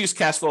 You could use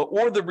cash flow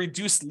or the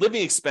reduced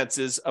living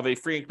expenses of a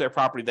free and clear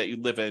property that you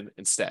live in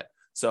instead.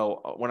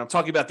 So when I'm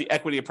talking about the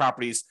equity of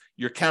properties,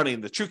 you're counting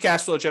the true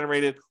cash flow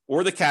generated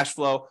or the cash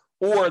flow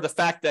or the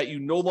fact that you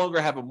no longer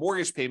have a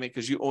mortgage payment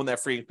because you own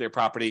that free and clear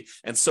property.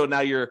 And so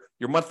now your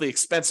monthly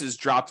expenses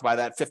dropped by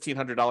that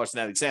 $1,500 in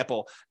that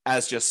example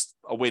as just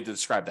a way to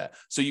describe that.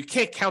 So you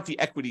can't count the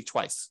equity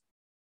twice.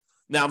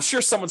 Now, I'm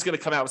sure someone's going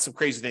to come out with some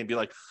crazy name and be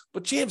like,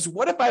 but James,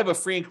 what if I have a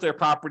free and clear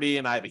property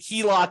and I have a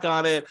HELOC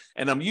on it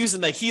and I'm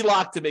using the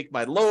HELOC to make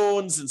my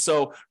loans? And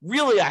so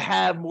really I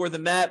have more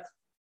than that.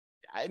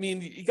 I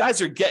mean, you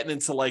guys are getting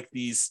into like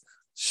these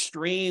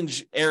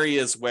strange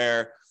areas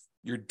where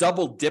you're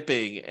double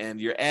dipping and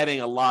you're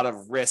adding a lot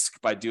of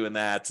risk by doing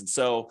that. And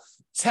so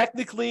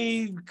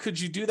technically, could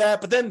you do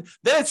that? But then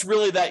it's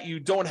really that you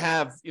don't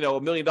have,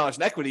 $1 million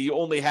in equity. You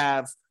only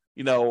have,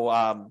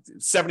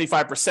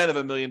 75% of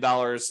 $1 million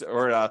or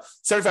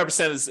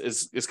 75%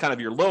 is kind of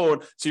your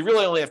loan. So you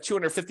really only have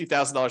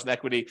 $250,000 in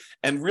equity.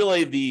 And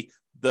really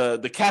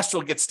the cash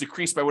flow gets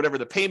decreased by whatever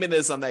the payment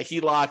is on that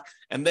HELOC.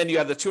 And then you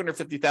have the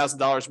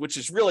 $250,000, which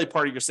is really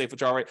part of your safe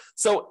withdrawal rate.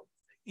 So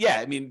yeah,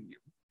 I mean,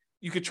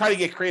 you could try to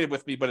get creative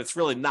with me, but it's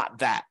really not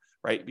that,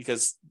 right?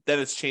 Because then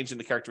it's changing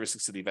the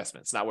characteristics of the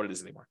investment. It's not what it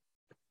is anymore.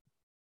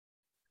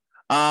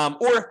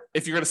 Or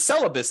if you're going to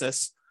sell a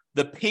business,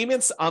 the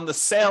payments on the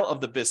sale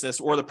of the business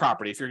or the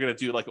property, if you're going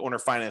to do like owner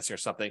financing or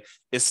something,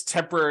 is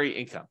temporary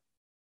income.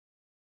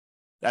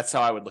 That's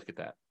how I would look at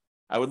that.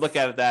 I would look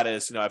at that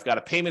as, I've got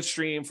a payment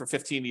stream for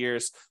 15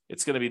 years.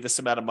 It's going to be this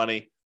amount of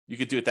money. You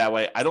could do it that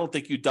way. I don't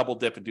think you double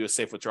dip and do a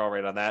safe withdrawal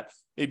rate on that.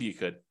 Maybe you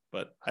could,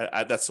 but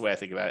that's the way I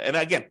think about it. And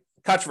again,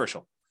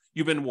 controversial.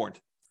 You've been warned.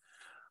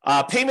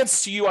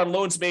 Payments to you on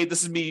loans made.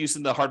 This is me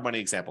using the hard money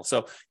example.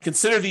 So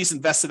consider these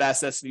invested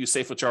assets and use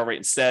safe withdrawal rate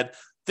instead.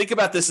 Think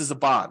about this as a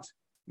bond.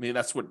 I mean,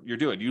 that's what you're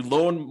doing. You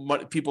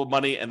loan people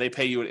money and they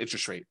pay you an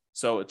interest rate.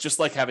 So it's just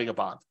like having a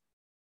bond.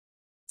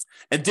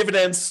 And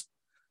dividends.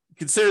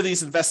 Consider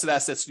these invested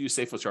assets to use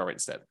safe withdrawal rate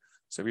instead.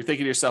 So if you're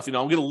thinking to yourself, I'm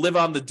going to live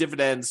on the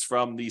dividends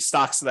from the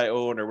stocks that I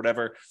own or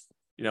whatever,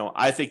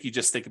 I think you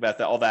just think about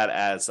that, all that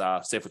as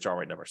safe withdrawal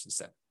rate numbers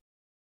instead.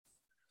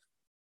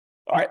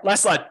 All right,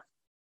 last slide.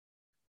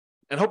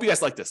 And hope you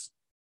guys like this.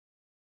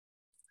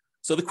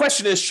 So the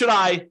question is, should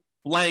I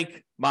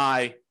blank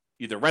my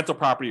either rental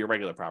property or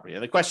regular property?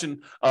 And the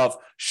question of,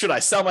 should I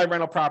sell my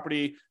rental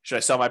property? Should I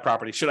sell my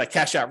property? Should I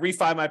cash out,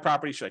 refi my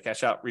property? Should I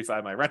cash out,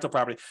 refi my rental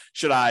property?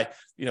 Should I,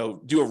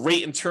 do a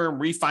rate and term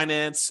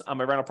refinance on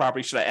my rental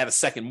property? Should I add a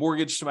second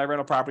mortgage to my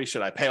rental property?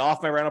 Should I pay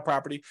off my rental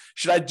property?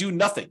 Should I do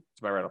nothing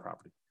to my rental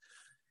property?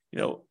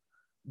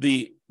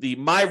 The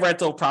my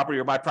rental property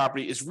or my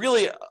property is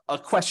really a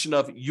question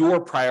of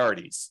your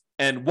priorities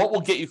and what will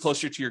get you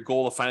closer to your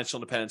goal of financial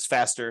independence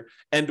faster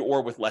and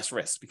or with less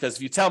risk. Because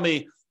if you tell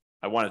me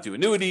I want to do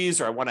annuities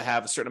or I want to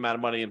have a certain amount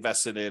of money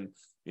invested in,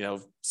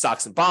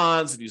 stocks and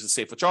bonds and use a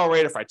safe withdrawal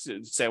rate, if I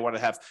say I want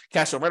to have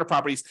cash on rental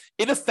properties,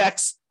 it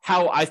affects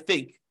how I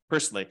think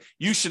personally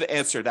you should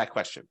answer that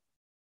question.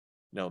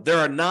 There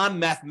are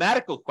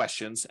non-mathematical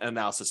questions and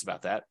analysis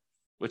about that,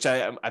 which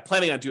I'm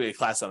planning on doing a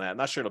class on that. I'm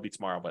not sure it'll be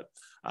tomorrow, but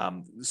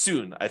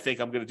soon. I think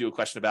I'm going to do a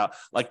question about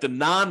like the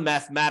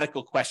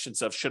non-mathematical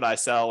questions of should I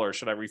sell or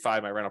should I refi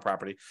my rental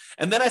property?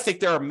 And then I think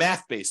there are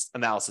math-based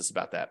analysis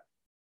about that.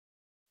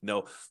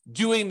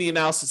 Doing the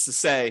analysis to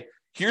say,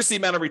 here's the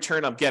amount of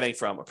return I'm getting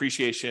from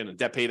appreciation and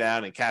debt pay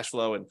down and cash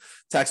flow and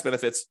tax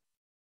benefits.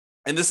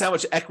 And this is how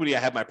much equity I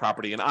have in my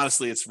property. And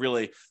honestly, it's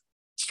really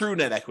true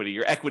net equity,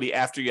 your equity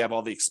after you have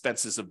all the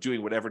expenses of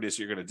doing whatever it is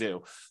you're going to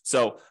do.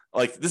 So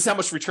like this is how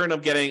much return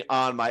I'm getting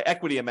on my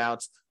equity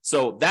amounts.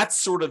 So that's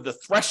sort of the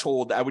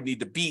threshold that I would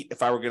need to beat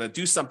if I were going to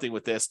do something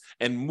with this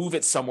and move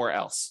it somewhere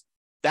else.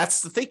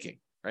 That's the thinking,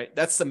 right?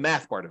 That's the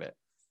math part of it.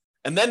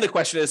 And then the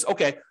question is,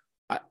 okay,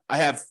 I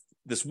have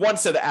this one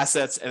set of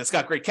assets and it's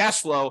got great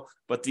cash flow,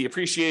 but the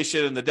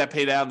appreciation and the debt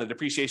pay down, the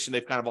depreciation,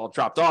 they've kind of all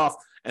dropped off.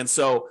 And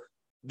so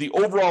the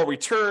overall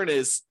return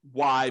is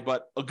Y,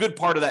 but a good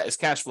part of that is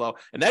cash flow.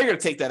 And now you're going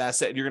to take that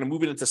asset and you're going to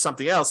move it into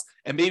something else.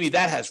 And maybe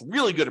that has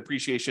really good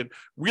appreciation,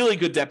 really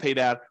good debt pay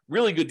down,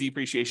 really good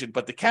depreciation,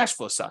 but the cash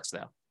flow sucks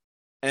now.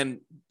 And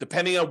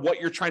depending on what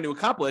you're trying to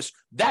accomplish,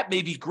 that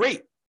may be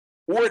great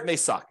or it may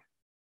suck,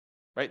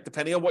 right?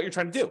 Depending on what you're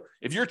trying to do.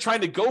 If you're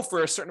trying to go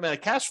for a certain amount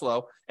of cash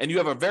flow and you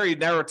have a very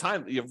narrow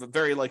time, you have a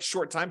very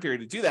short time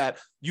period to do that,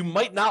 you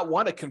might not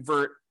want to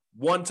convert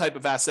one type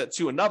of asset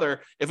to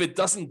another if it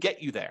doesn't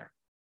get you there.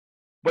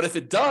 But if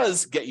it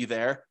does get you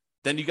there,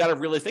 then you got to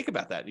really think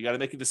about that. You got to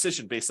make a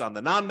decision based on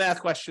the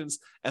non-math questions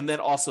and then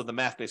also the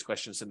math-based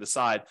questions and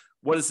decide,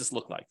 what does this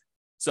look like?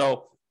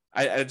 So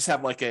I just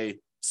have like a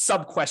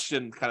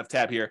sub-question kind of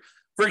tab here.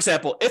 For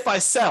example, if I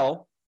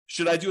sell,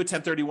 should I do a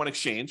 1031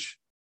 exchange?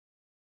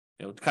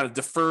 Kind of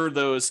defer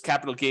those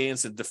capital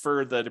gains and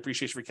defer the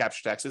depreciation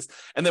recapture taxes.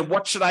 And then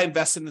what should I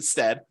invest in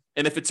instead?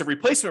 And if it's a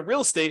replacement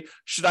real estate,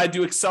 should I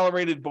do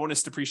accelerated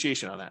bonus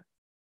depreciation on that?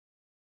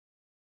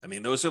 I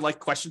mean, those are like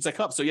questions that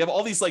come up. So you have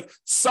all these like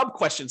sub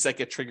questions that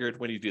get triggered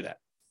when you do that.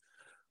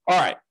 All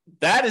right,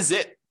 that is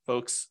it,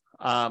 folks.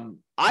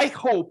 I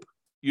hope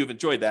you've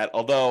enjoyed that,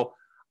 although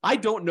I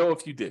don't know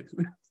if you did.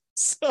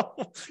 So,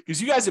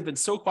 because you guys have been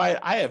so quiet,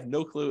 I have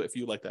no clue if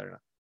you like that or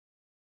not.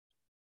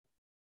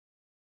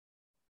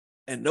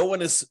 And no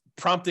one is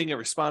prompting a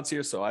response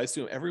here, so I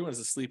assume everyone is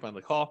asleep on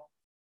the call,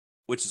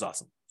 which is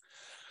awesome.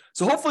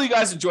 So hopefully you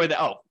guys enjoyed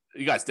that. Oh,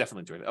 you guys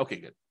definitely enjoyed it. Okay,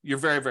 good. You're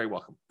very, very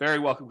welcome. Very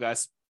welcome,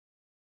 guys.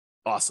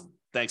 Awesome.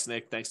 Thanks,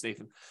 Nick. Thanks,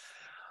 Nathan.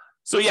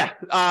 So yeah,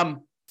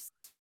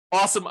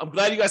 awesome. I'm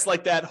glad you guys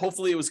like that.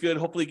 Hopefully it was good.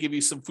 Hopefully give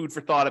you some food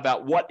for thought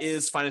about what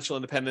is financial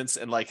independence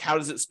and like how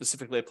does it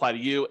specifically apply to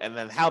you, and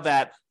then how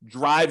that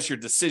drives your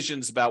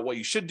decisions about what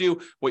you should do,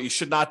 what you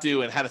should not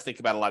do, and how to think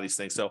about a lot of these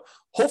things. So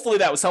hopefully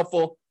that was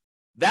helpful.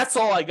 That's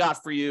all I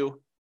got for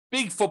you.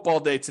 Big football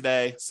day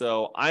today.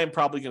 So I am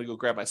probably going to go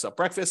grab myself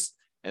breakfast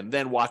and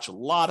then watch a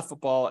lot of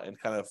football and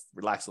kind of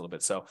relax a little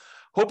bit. So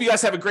hope you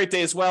guys have a great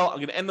day as well. I'm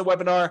going to end the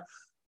webinar.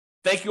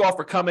 Thank you all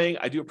for coming.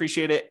 I do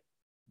appreciate it.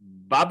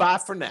 Bye-bye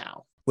for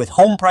now. With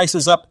home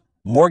prices up,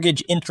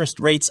 mortgage interest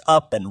rates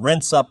up, and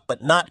rents up,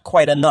 but not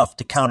quite enough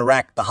to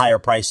counteract the higher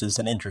prices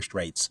and interest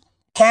rates,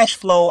 cash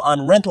flow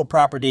on rental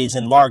properties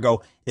in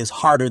Largo is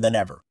harder than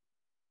ever.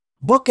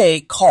 Book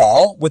a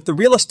call with the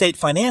Real Estate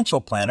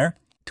Financial Planner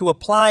to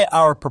apply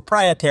our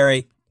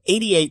proprietary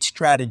 88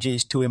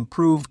 strategies to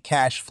improve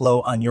cash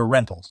flow on your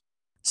rentals.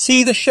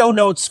 See the show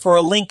notes for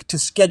a link to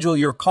schedule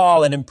your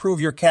call and improve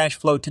your cash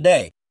flow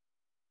today.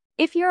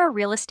 If you're a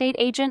real estate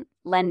agent,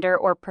 lender,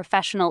 or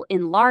professional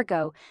in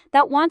Largo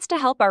that wants to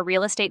help our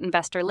real estate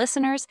investor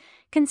listeners,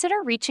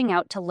 consider reaching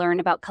out to learn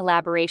about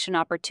collaboration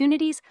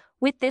opportunities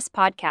with this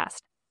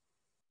podcast.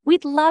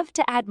 We'd love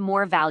to add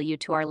more value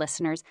to our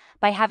listeners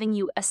by having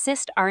you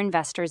assist our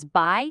investors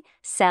buy,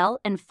 sell,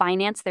 and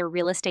finance their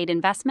real estate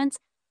investments.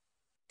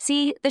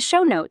 See the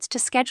show notes to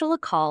schedule a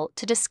call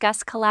to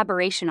discuss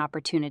collaboration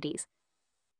opportunities.